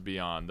supposed to be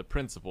on, the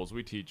principles.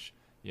 We teach,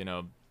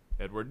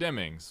 Edward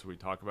Deming's. We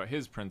talk about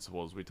his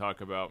principles. We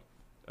talk about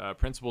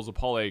principles of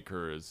Paul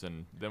Akers,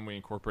 and then we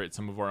incorporate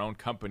some of our own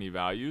company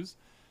values,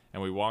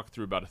 and we walk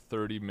through about a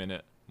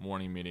 30-minute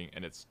morning meeting,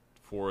 and it's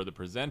for the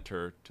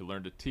presenter to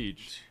learn to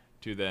teach,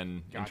 to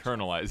then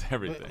internalize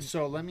everything.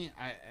 So let me,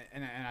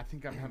 I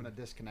think I'm having a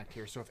disconnect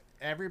here. So if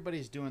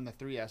everybody's doing the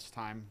 3S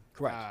time,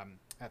 correct,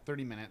 at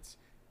 30 minutes,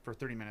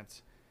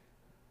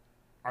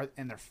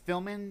 and they're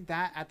filming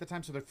that at the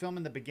time, so they're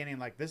filming the beginning,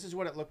 like this is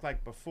what it looked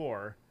like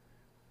before,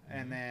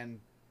 and then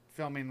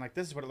filming like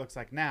this is what it looks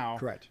like now.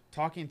 Correct.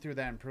 Talking through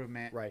that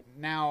improvement. Right.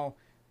 Now,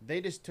 they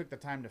just took the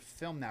time to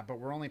film that, but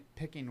we're only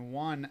picking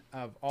one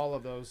of all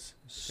of those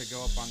to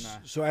go up on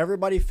the. So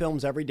everybody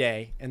films every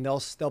day, and they'll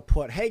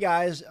put, "Hey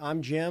guys,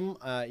 I'm Jim.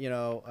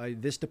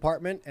 This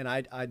department, and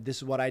I this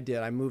is what I did.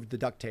 I moved the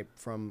duct tape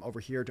from over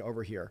here to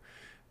over here."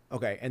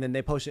 Okay, and then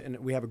they post it, and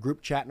we have a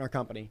group chat in our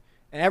company,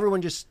 and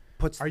everyone just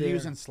puts. Are you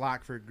using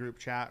Slack for your group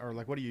chat, or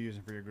like what are you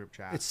using for your group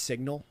chat? It's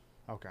Signal.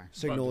 Okay.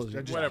 Signal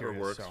is whatever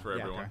works for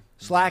everyone. Okay.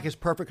 Slack is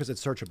perfect because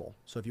it's searchable.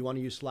 So if you want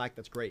to use Slack,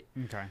 that's great.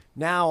 Okay.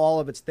 Now all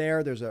of it's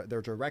there. There's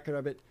a record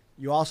of it.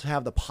 You also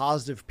have the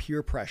positive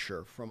peer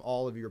pressure from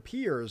all of your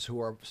peers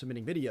who are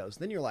submitting videos.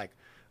 Then you're like,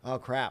 oh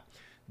crap,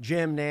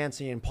 Jim,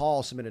 Nancy, and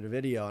Paul submitted a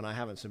video, and I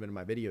haven't submitted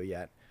my video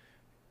yet,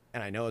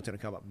 and I know it's going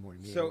to come up in the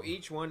morning meeting. So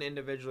each one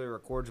individually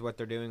records what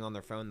they're doing on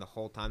their phone the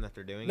whole time that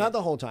they're doing it? Not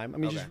the whole time. I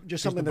mean, Okay.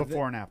 just something the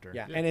before and after.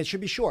 Yeah, and it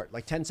should be short,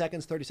 like 10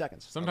 seconds, 30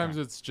 seconds. Sometimes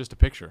it's just a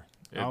picture.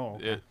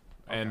 Okay.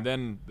 And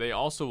then they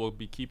also will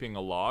be keeping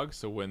a log,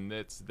 so when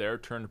it's their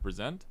turn to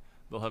present,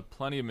 they'll have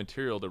plenty of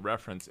material to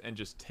reference and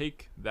just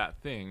take that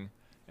thing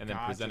and then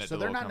present it so to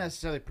they're the not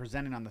necessarily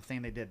presenting on the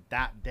thing they did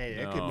that day.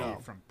 It could No.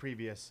 be from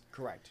previous.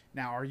 Correct.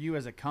 Now, are you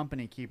as a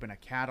company keeping a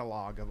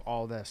catalog of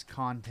all this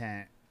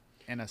content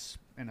in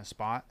a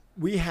spot?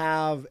 We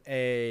have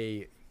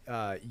a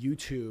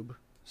YouTube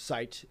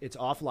site. It's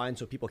offline,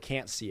 so people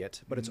can't see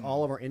it, but it's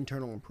all of our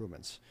internal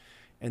improvements.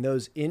 And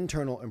those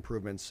internal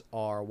improvements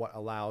are what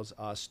allows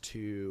us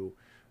to,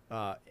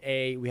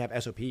 we have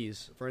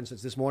SOPs. For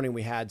instance, this morning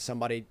we had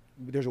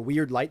there's a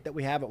weird light that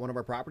we have at one of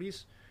our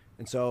properties.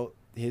 And so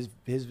his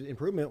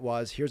improvement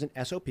was, here's an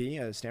SOP,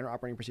 a standard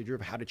operating procedure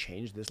of how to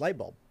change this light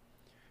bulb.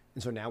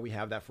 And so now we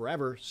have that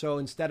forever. So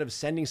instead of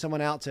sending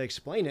someone out to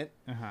explain it,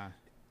 and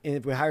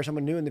if we hire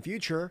someone new in the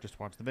future, just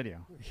watch the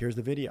video. Here's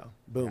the video.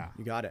 Boom,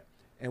 you got it.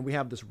 And we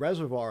have this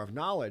reservoir of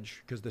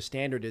knowledge because the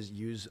standard is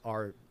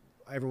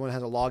everyone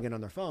has a login on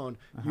their phone,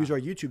 use our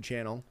YouTube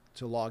channel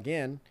to log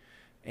in,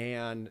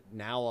 and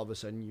now all of a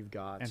sudden you've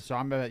got... And so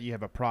I'm bet you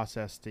have a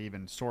process to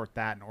even sort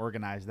that and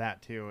organize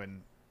that too,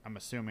 and I'm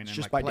assuming in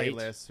just like by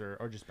playlists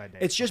or just by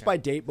date. It's just by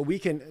date, but we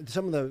can,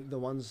 some of the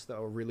ones that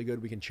are really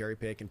good, we can cherry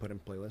pick and put in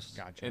playlists.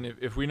 Gotcha. And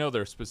if we know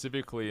they're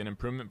specifically an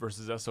improvement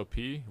versus SOP,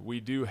 we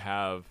do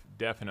have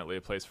definitely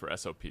a place for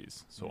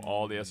SOPs. So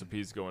all the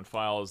SOPs go in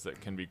files that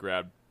can be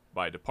grabbed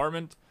by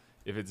department.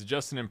 If it's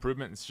just an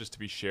improvement, it's just to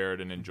be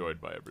shared and enjoyed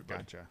by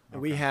everybody. Gotcha.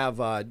 And we have,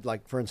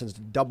 like, for instance,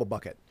 double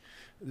bucket.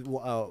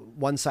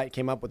 One site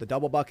came up with a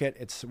double bucket.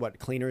 It's what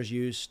cleaners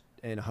use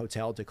in a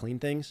hotel to clean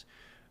things.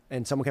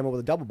 And someone came up with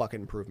a double bucket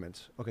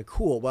improvement. Okay,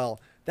 cool. Well,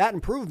 that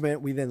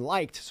improvement we then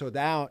liked. So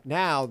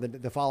now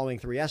the following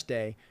 3S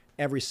day,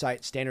 every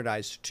site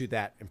standardized to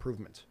that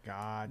improvement.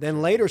 Gotcha.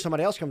 Then later,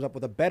 somebody else comes up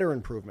with a better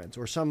improvement,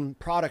 or some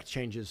product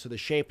changes so the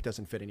shape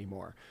doesn't fit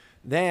anymore.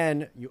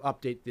 Then you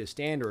update the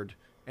standard,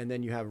 and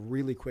then you have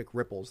really quick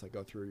ripples that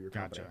go through your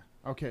company. Gotcha.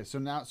 Okay,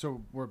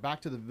 so we're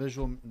back to the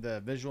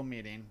visual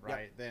meeting,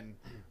 right? Yep. Then,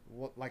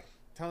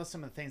 tell us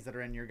some of the things that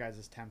are in your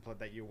guys' template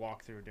that you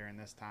walk through during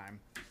this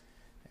time.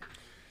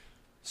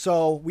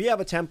 So we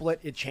have a template.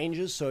 It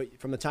changes. So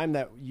from the time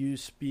that you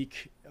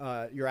speak,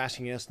 you're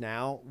asking us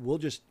now, we'll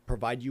just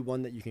provide you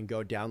one that you can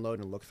go download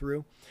and look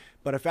through.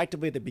 But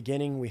effectively at the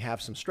beginning, we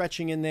have some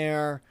stretching in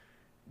there.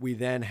 We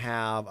then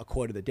have a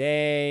quote of the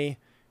day.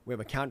 We have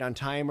a countdown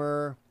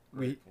timer.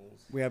 We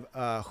have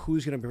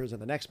who's going to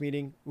present the next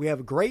meeting. We have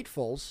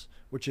gratefuls,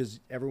 which is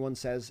everyone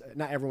says,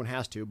 not everyone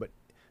has to, but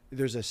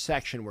there's a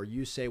section where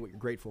you say what you're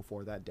grateful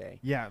for that day.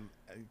 Yeah,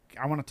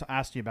 I wanted to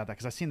ask you about that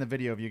because I've seen the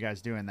video of you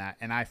guys doing that,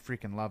 and I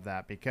freaking love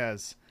that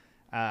because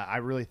I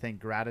really think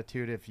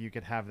gratitude, if you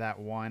could have that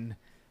one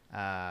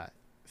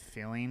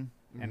feeling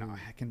and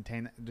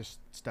contain, just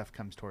stuff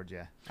comes towards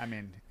you. I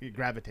mean, it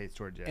gravitates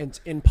towards you. And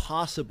it's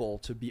impossible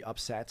to be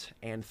upset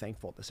and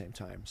thankful at the same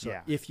time. So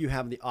if you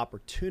have the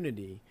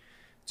opportunity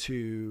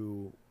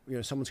to,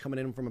 someone's coming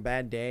in from a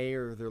bad day,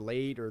 or they're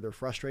late, or they're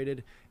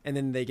frustrated, and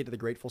then they get to the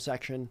grateful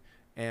section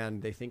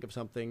and they think of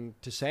something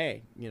to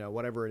say,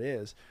 whatever it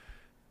is.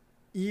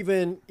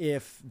 Even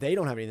if they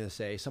don't have anything to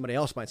say, somebody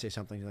else might say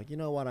something like, you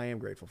know what, I am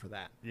grateful for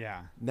that.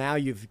 Yeah. Now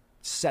you've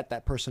set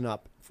that person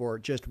up for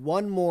just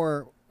one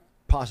more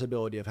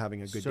possibility of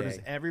having a good So day. does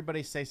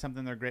everybody say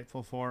something they're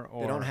grateful for,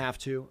 or They don't have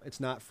to. It's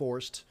not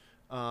forced.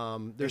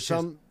 There's it's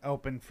some just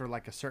open for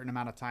like a certain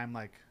amount of time?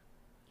 Like,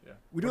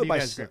 we do what it are by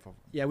you guys grateful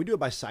for? Yeah, we do it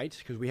by site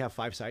because we have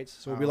 5 sites.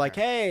 So we'll Oh, be like,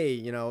 okay.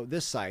 hey,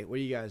 this site. What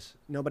do you guys?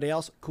 Nobody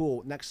else?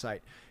 Cool. Next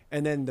site.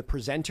 And then the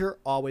presenter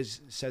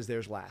always says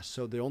theirs last.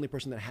 So the only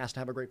person that has to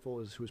have a grateful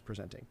is who's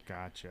presenting.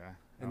 Gotcha.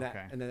 And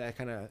okay. then that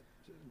kind of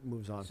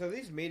moves on. So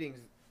these meetings,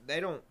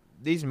 they don't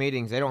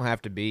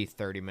have to be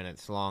 30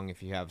 minutes long.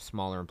 If you have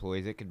smaller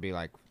employees, it could be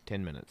like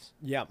 10 minutes.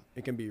 Yeah,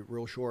 it can be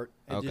real short.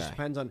 It just Okay.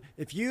 depends on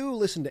if you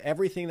listen to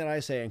everything that I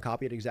say and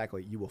copy it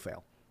exactly, you will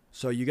fail.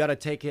 So you got to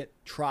take it,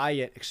 try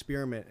it,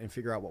 experiment, and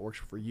figure out what works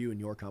for you and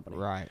your company.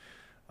 Right.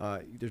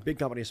 There's big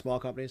companies, small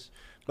companies.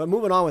 But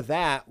moving on with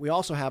that, we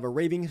also have a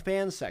raving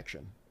fans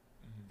section.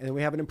 And then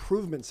we have an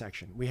improvement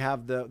section. We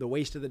have the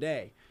waste of the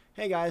day.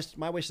 Hey, guys,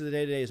 my waste of the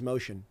day today is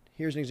motion.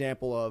 Here's an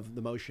example of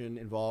the motion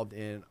involved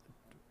in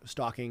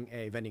stocking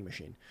a vending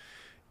machine.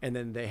 And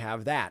then they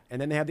have that.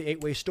 And then they have the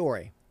 8-way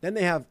story. Then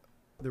they have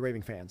the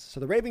raving fans. So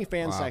the raving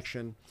fans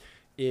section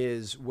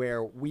is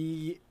where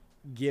we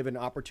give an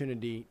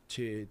opportunity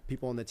to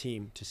people on the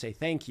team to say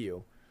thank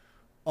you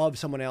of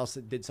someone else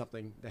that did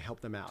something that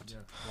helped them out.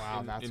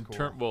 Wow, that's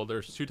cool. Well,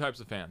 there's 2 types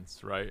of fans,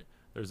 right?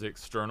 There's the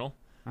external,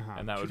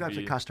 and that 2 would types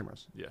be of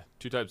customers. Yeah,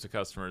 2 types of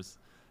customers,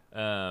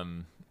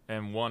 and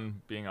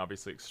one being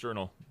obviously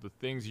external. The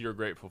things you're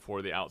grateful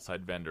for, the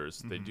outside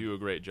vendors, they do a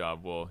great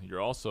job. Well,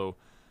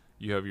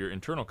 you have your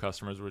internal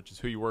customers, which is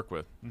who you work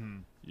with.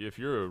 If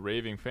you're a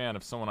raving fan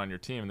of someone on your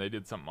team and they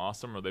did something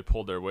awesome, or they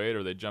pulled their weight,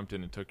 or they jumped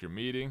in and took your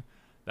meeting,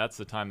 that's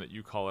the time that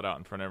you call it out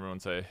in front of everyone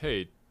and say,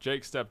 hey,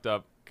 Jake stepped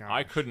up.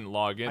 I couldn't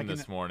log in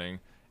this morning.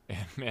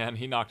 And, man,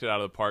 he knocked it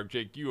out of the park.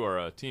 Jake, you are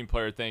a team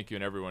player. Thank you.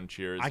 And everyone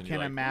cheers. I and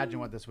can't imagine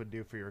what this would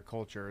do for your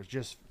culture. It's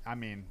just, I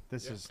mean,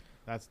 this is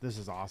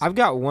awesome. I've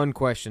got one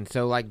question.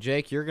 So, like,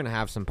 Jake, you're going to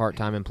have some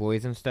part-time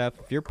employees and stuff.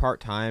 If your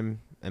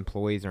part-time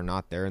employees are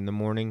not there in the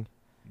morning,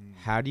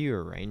 how do you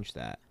arrange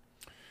that?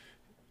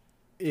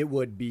 It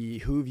would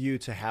behoove you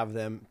to have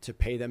them, to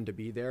pay them to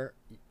be there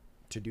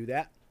to do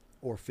that,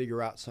 or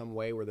figure out some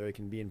way where they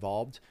can be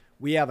involved.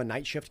 We have a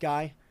night shift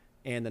guy,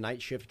 and the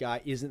night shift guy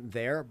isn't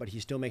there, but he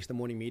still makes the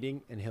morning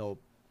meeting, and he'll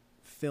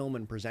film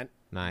and present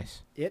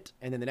Nice. it,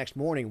 and then the next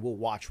morning we'll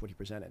watch what he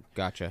presented.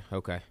 Gotcha.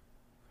 Okay.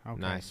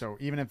 Okay, Nice. so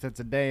even if it's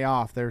a day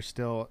off, they're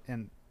still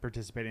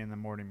participating in the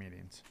morning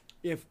meetings.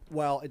 It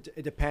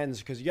depends,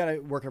 because you got to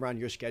work around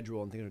your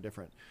schedule and things are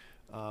different.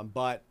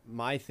 But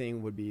my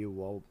thing would be,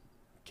 well,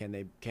 can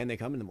they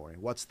come in the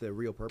morning? What's the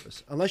real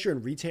purpose? Unless you're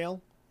in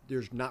retail,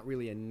 there's not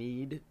really a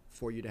need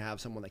for you to have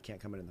someone that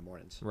can't come in the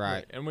mornings.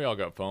 Right. And we all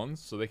got phones,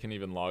 so they can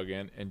even log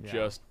in and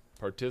just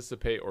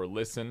participate or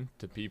listen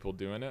to people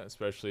doing it,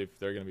 especially if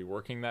they're going to be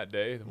working that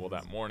day. Well,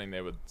 that morning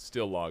they would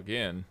still log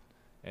in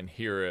and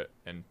hear it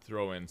and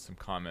throw in some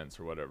comments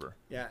or whatever.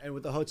 Yeah, and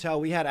with the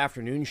hotel, we had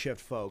afternoon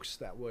shift folks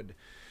that would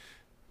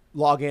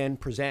log in,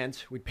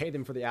 present. We'd pay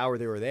them for the hour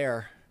they were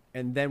there.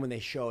 And then when they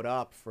showed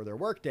up for their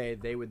workday,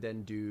 they would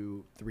then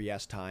do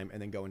 3S time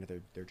and then go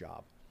into their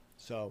job.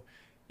 So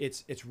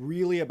it's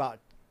really about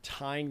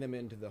tying them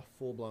into the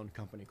full-blown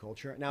company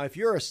culture. Now, if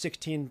you're a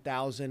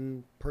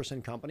 16,000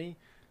 person company,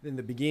 then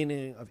the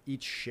beginning of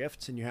each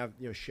shift, and you have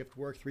shift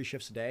work, 3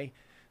 shifts a day,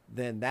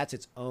 then that's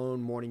its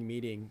own morning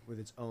meeting with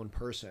its own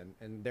person.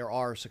 And there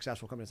are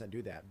successful companies that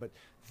do that, but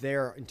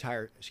their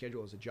entire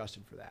schedule is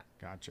adjusted for that.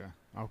 Gotcha.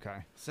 Okay.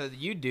 So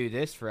you do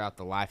this throughout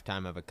the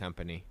lifetime of a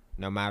company,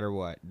 no matter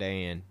what,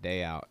 day in,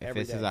 day out. If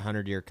Every this is day. a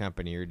 100-year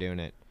company, you're doing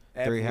it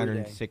Every day.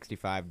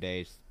 365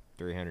 days,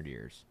 300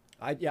 years.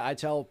 I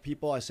tell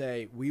people, I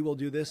say, we will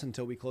do this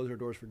until we close our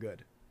doors for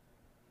good.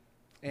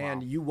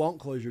 And you won't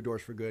close your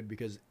doors for good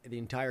because the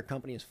entire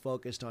company is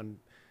focused on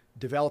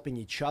developing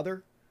each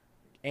other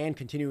and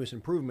continuous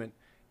improvement.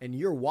 And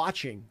you're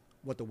watching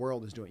what the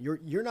world is doing.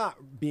 You're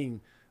not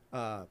being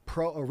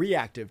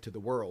reactive to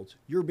the world.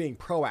 You're being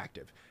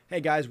proactive. Hey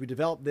guys, we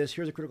developed this.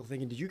 Here's a critical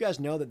thinking. Did you guys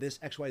know that this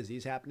XYZ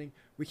is happening?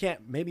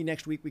 Maybe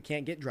next week we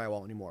can't get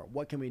drywall anymore.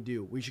 What can we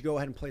do? We should go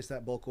ahead and place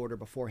that bulk order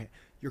beforehand.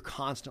 You're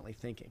constantly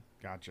thinking.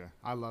 Gotcha.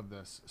 I love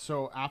this.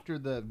 So after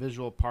the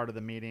visual part of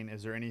the meeting,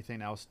 is there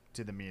anything else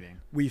to the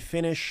meeting? We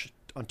finish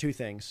on 2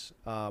 things.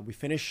 We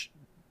finish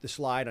the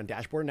slide on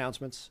dashboard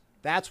announcements.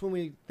 That's when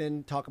we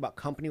then talk about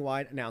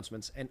company-wide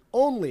announcements and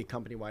only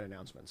company-wide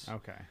announcements.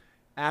 Okay.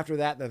 After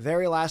that, the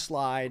very last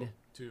slide.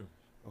 2.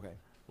 Okay.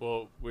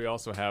 Well, we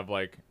also have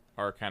like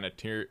our kind of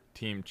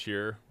team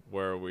cheer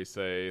where we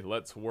say,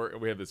 let's work.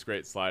 We have this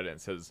great slide and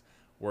it says,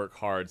 work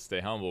hard, stay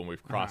humble. And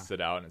we've crossed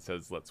it out and it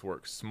says, let's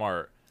work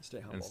smart Stay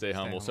humble. and stay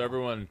humble. So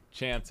everyone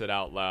chants it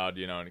out loud,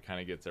 and it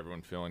kind of gets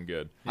everyone feeling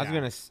good. I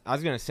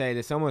was gonna say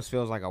this almost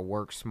feels like a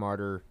work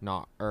smarter,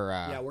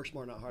 work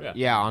smart, not harder.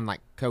 on like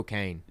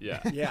cocaine.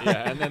 Yeah. Yeah.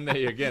 Yeah. And then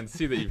they again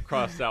see that you've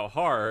crossed out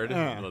hard.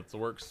 Let's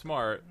work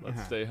smart.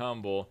 Let's stay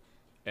humble.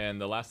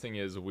 And the last thing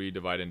is we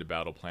divide into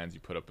battle plans.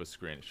 You put up a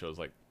screen. It shows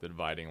like the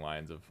dividing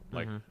lines of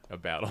like a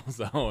battle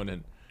zone.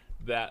 And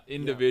that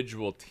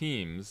individual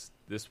teams,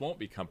 this won't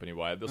be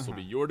company-wide. This will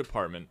be your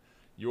department,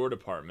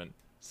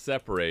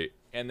 separate,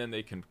 and then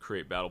they can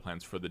create battle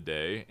plans for the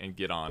day and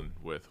get on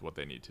with what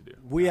they need to do.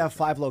 We have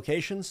 5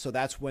 locations, so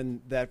that's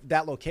when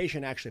that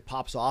location actually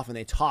pops off and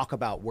they talk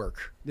about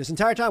work. This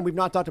entire time, we've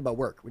not talked about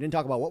work. We didn't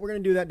talk about what we're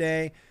going to do that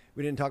day.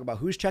 We didn't talk about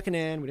who's checking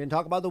in. We didn't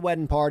talk about the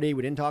wedding party.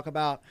 We didn't talk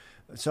about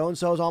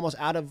so-and-so's almost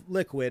out of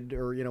liquid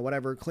or,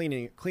 whatever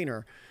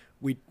cleaner.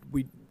 We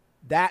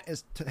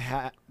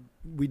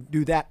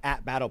do that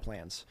at battle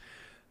plans.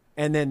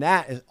 And then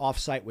that is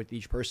off-site with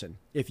each person.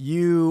 If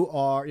you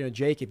are,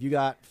 Jake, if you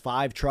got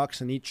 5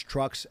 trucks and each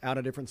truck's out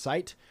a different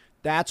site,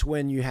 that's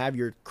when you have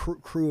your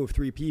crew of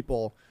 3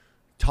 people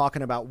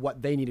talking about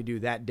what they need to do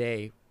that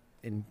day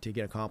and to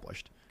get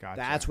accomplished. Gotcha.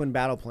 That's when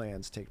battle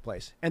plans take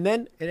place. And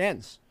then it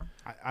ends.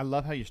 I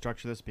love how you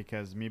structure this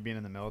because me being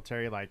in the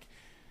military, like,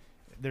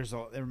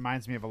 it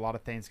reminds me of a lot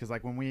of things because,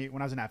 like,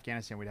 when I was in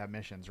Afghanistan, we'd have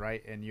missions,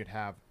 right? And you'd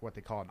have what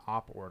they call an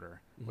op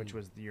order, which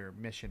was your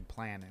mission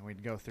plan, and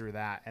we'd go through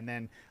that. And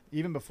then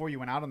even before you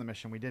went out on the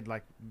mission, we did,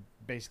 like,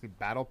 basically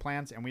battle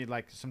plans, and we'd,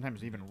 like,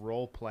 sometimes even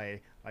role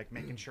play, like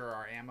making sure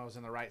our ammo's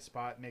in the right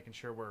spot, making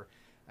sure we're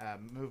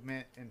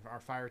movement in our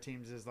fire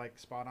teams is, like,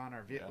 spot on,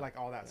 or like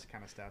all that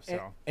kind of stuff.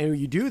 So and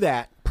you do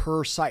that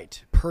per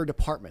site, per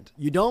department.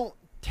 You don't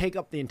take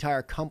up the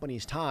entire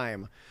company's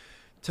time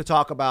to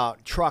talk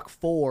about Truck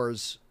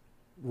 4's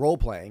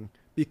role-playing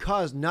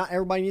because not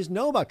everybody needs to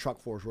know about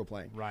Truck 4's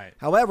role-playing. Right.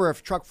 However,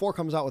 if Truck 4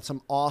 comes out with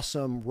some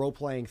awesome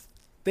role-playing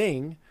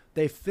thing,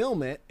 they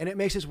film it, and it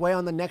makes its way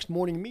on the next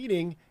morning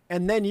meeting,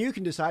 and then you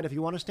can decide if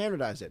you want to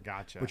standardize it.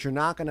 Gotcha. But you're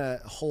not going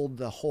to hold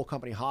the whole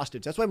company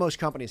hostage. That's why most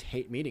companies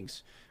hate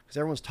meetings because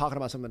everyone's talking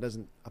about something that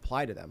doesn't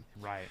apply to them.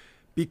 Right.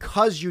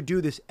 Because you do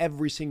this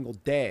every single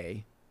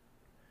day,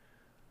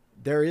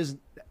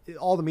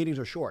 all the meetings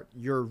are short.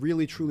 You're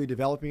really, truly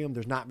developing them.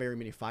 There's not very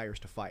many fires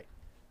to fight.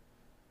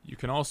 You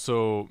can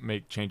also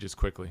make changes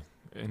quickly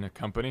in a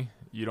company.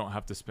 You don't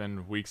have to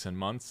spend weeks and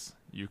months.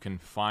 You can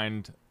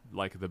find,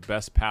 like, the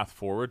best path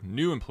forward.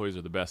 New employees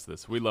are the best at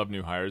this. We love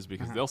new hires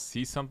because they'll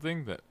see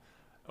something that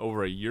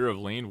over a year of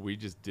lean we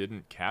just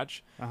didn't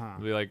catch. They'll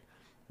be like,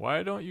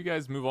 why don't you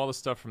guys move all the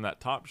stuff from that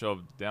top shelf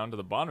down to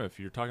the bottom if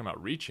you're talking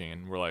about reaching?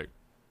 And we're like,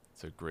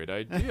 it's a great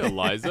idea,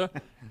 Liza.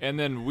 And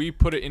then we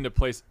put it into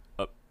place,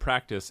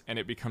 practice, and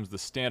it becomes the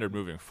standard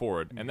moving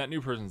forward. And that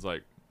new person's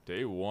like,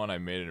 day one, I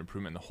made an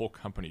improvement, and the whole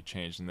company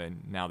changed, and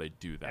then now they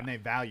do that. And they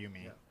value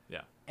me.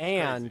 Yeah.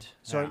 And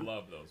so I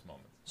love those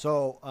moments.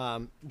 So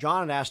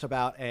John had asked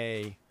about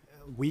a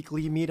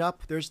weekly meetup.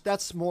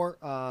 That's more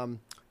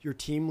your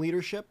team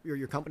leadership,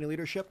 your company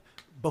leadership.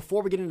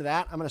 Before we get into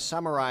that, I'm going to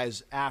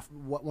summarize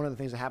one of the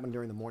things that happened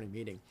during the morning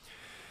meeting.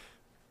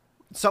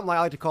 Something I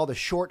like to call the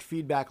short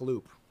feedback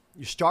loop.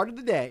 You started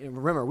the day, and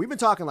remember, we've been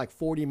talking like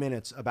 40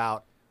 minutes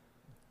about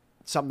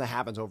something that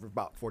happens over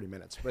about 40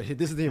 minutes, but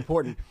this is the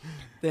important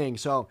thing.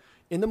 So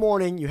in the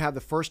morning, you have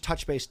the first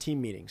touch-based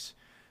team meetings.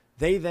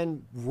 They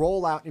then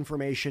roll out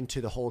information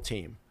to the whole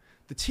team.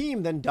 The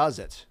team then does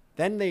it.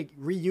 Then they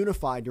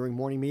reunify during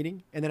morning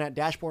meeting, and then at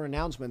dashboard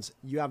announcements,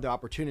 you have the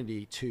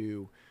opportunity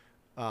to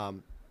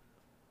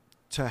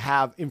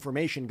have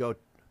information go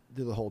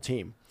to the whole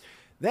team.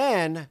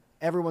 Then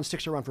everyone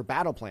sticks around for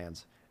battle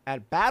plans.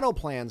 At battle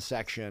plans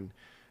section,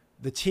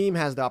 the team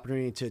has the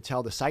opportunity to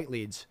tell the site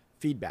leads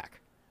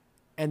feedback.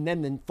 And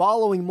then the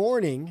following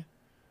morning,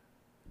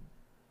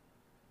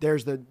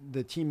 there's the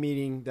team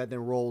meeting that then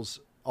rolls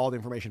all the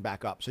information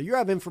back up. So you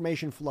have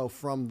information flow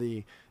from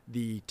the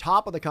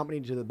top of the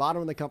company to the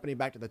bottom of the company,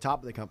 back to the top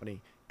of the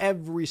company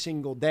every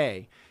single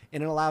day.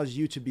 And it allows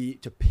you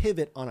to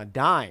pivot on a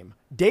dime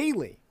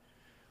daily,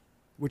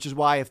 which is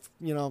why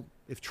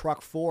if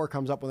Truck 4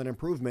 comes up with an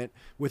improvement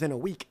within a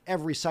week,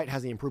 every site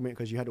has the improvement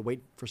because you had to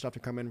wait for stuff to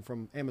come in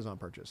from Amazon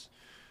purchase.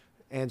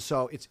 And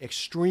so it's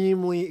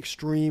extremely,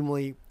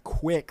 extremely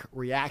quick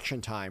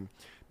reaction time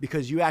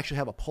because you actually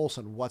have a pulse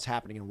on what's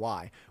happening and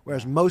why.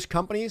 Whereas most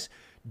companies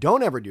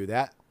don't ever do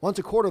that. Once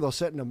a quarter, they'll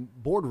sit in a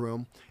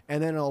boardroom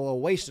and then it'll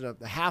waste a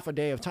half a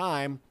day of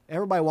time.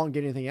 Everybody won't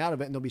get anything out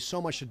of it. And there'll be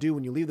so much to do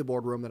when you leave the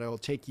boardroom that it'll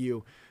take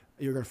you're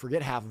going to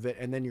forget half of it.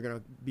 And then you're going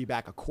to be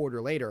back a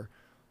quarter later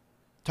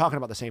talking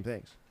about the same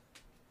things.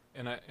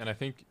 And I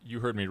think you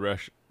heard me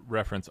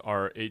reference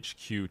our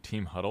HQ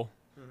team huddle.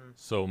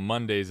 So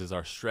Mondays is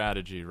our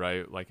strategy,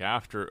 right? Like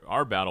after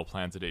our battle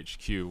plans at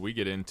HQ, we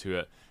get into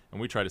it and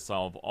we try to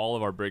solve all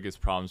of our biggest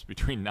problems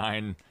between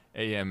 9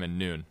 a.m. and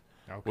noon,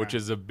 which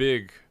is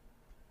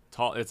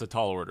it's a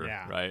tall order,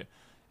 right?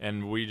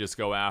 And we just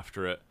go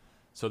after it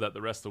so that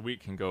the rest of the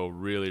week can go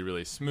really,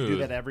 really smooth. You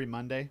do that every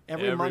Monday?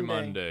 Every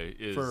Monday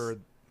is for,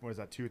 what is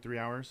that, 2-3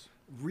 hours?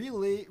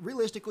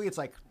 Realistically, it's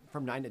like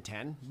from 9 to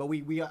 10, but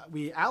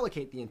we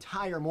allocate the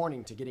entire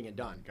morning to getting it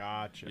done.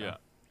 Gotcha. Yeah,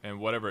 and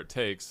whatever it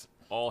takes,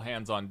 all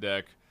hands on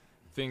deck,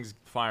 things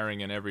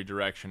firing in every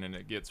direction, and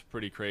it gets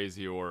pretty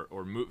crazy or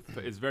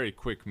it's very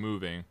quick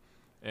moving.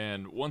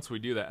 And once we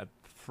do that, at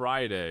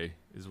Friday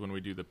is when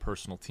we do the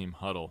personal team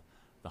huddle,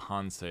 the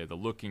Hansei, the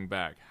looking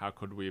back. How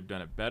could we have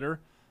done it better,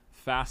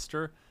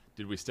 faster,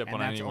 did we step And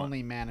on that's anyone?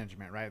 only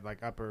management, right?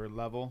 Like upper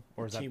level,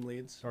 or is Team that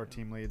leads. or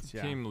team leads?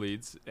 Yeah. Team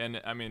leads,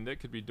 and I mean that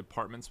could be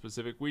department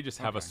specific. We just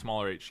have a Okay.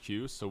 smaller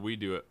HQ, so we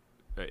do it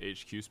at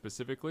HQ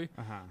specifically.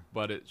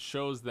 But it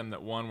shows them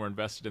that, one, we're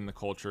invested in the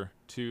culture.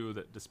 Two,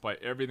 that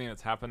despite everything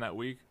that's happened that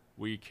week,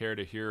 we care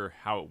to hear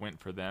how it went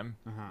for them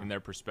in their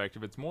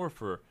perspective. It's more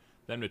for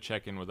them to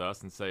check in with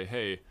us and say,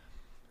 hey,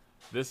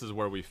 this is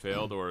where we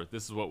failed, or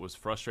this is what was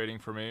frustrating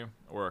for me,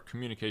 or our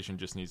communication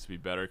just needs to be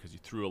better because you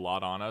threw a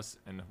lot on us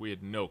and we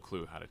had no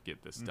clue how to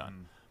get this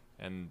done.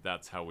 And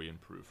that's how we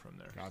improve from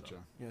there. Gotcha.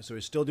 Yeah, so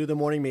we still do the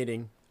morning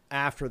meeting.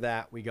 After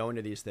that, we go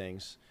into these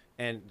things.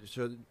 And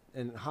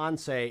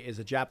Hansei is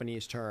a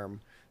Japanese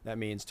term that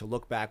means to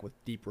look back with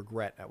deep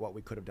regret at what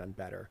we could have done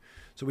better.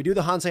 So we do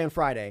the Hansei on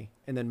Friday,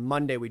 and then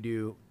Monday we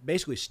do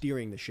basically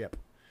steering the ship.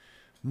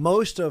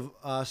 Most of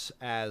us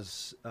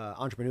as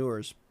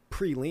entrepreneurs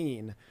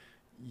pre-lean,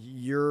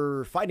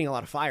 you're fighting a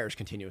lot of fires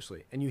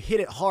continuously, and you hit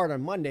it hard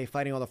on Monday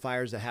fighting all the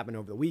fires that happen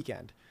over the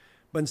weekend.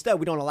 But instead,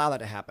 we don't allow that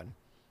to happen.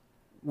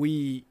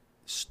 We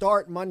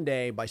start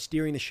Monday by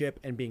steering the ship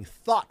and being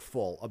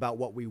thoughtful about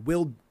what we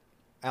will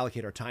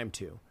allocate our time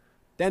to.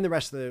 Then the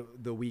rest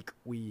of the week,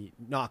 we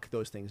knock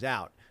those things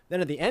out.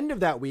 Then at the end of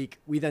that week,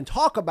 we then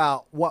talk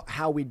about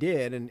how we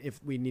did and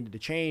if we needed to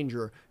change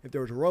or if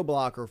there was a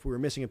roadblock or if we were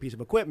missing a piece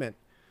of equipment.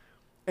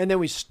 And then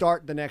we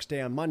start the next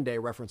day on Monday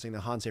referencing the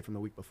Hansei from the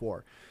week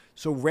before.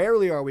 So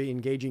rarely are we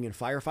engaging in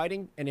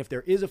firefighting. And if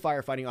there is a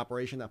firefighting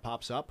operation that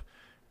pops up,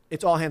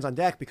 it's all hands on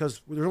deck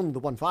because there's only the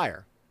one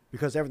fire.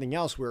 Because everything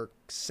else we're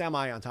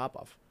semi on top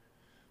of.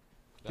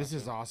 This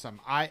is awesome.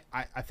 I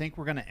think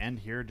we're going to end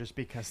here just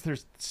because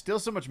there's still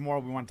so much more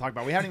we want to talk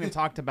about. We haven't even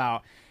talked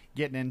about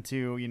getting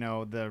into,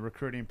 the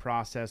recruiting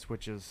process,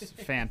 which is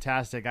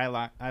fantastic.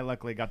 I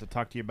luckily got to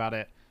talk to you about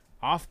it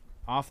off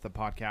the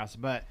podcast,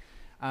 but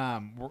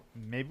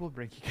maybe we'll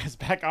bring you guys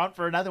back on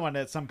for another one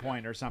at some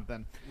point or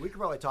something. We could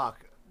probably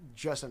talk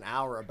just an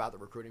hour about the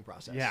recruiting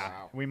process. Yeah,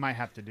 we might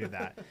have to do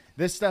that.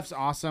 This stuff's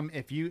awesome.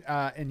 If you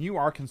and you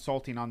are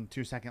consulting on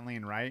 2 Second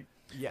Lean, right?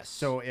 Yes.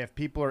 So if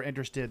people are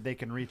interested, they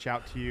can reach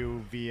out to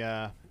you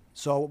via.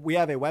 So we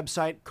have a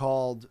website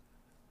called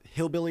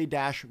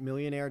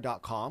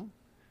hillbilly-millionaire.com,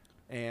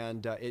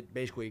 and it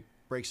basically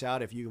breaks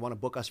out if you want to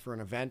book us for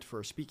an event, for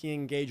a speaking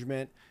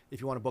engagement,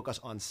 if you want to book us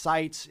on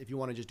sites, if you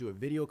want to just do a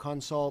video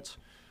consult.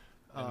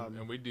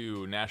 And we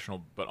do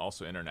national but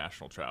also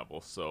international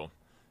travel. So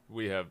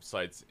we have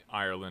sites in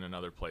Ireland and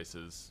other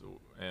places,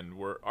 and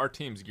our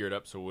team's geared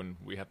up so when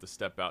we have to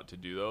step out to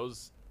do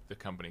those, the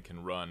company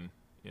can run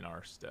in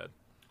our stead.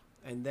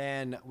 And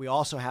then we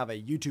also have a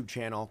YouTube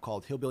channel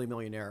called Hillbilly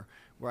Millionaire,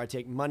 where I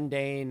take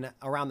mundane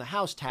around the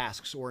house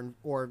tasks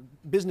or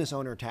business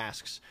owner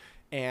tasks,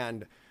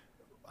 and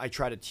I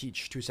try to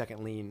teach 2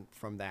 Second Lean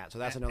from that. So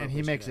that's another. And he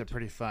place to makes it connect.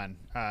 pretty fun.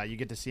 You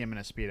get to see him in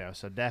a Speedo,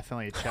 so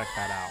definitely check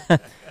that out.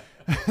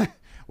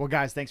 Well,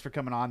 guys, thanks for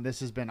coming on.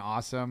 This has been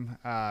awesome.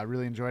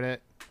 Really enjoyed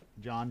it.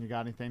 John, you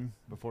got anything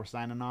before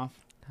signing off?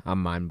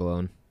 I'm mind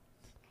blown.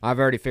 I've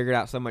already figured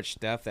out so much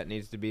stuff that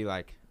needs to be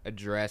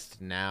addressed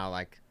now.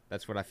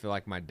 That's what I feel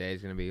like my day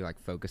is going to be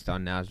focused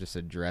on now, is just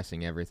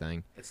addressing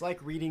everything. It's like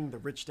reading the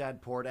Rich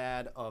Dad Poor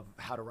Dad of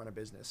how to run a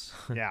business.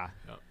 Yeah,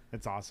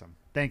 it's awesome.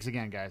 Thanks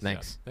again, guys.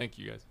 Thanks. Yeah. Thank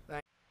you, guys.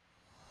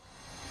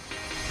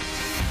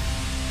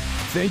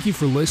 Thank you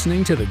for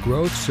listening to the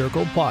Growth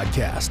Circle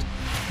podcast.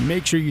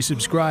 Make sure you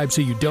subscribe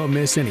so you don't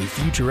miss any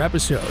future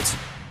episodes.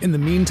 In the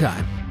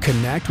meantime,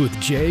 connect with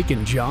Jake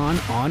and John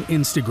on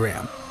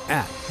Instagram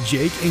at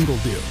Jake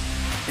Ingledew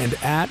and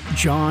at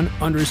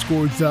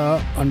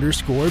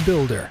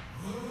John_the_builder.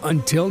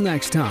 Until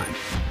next time,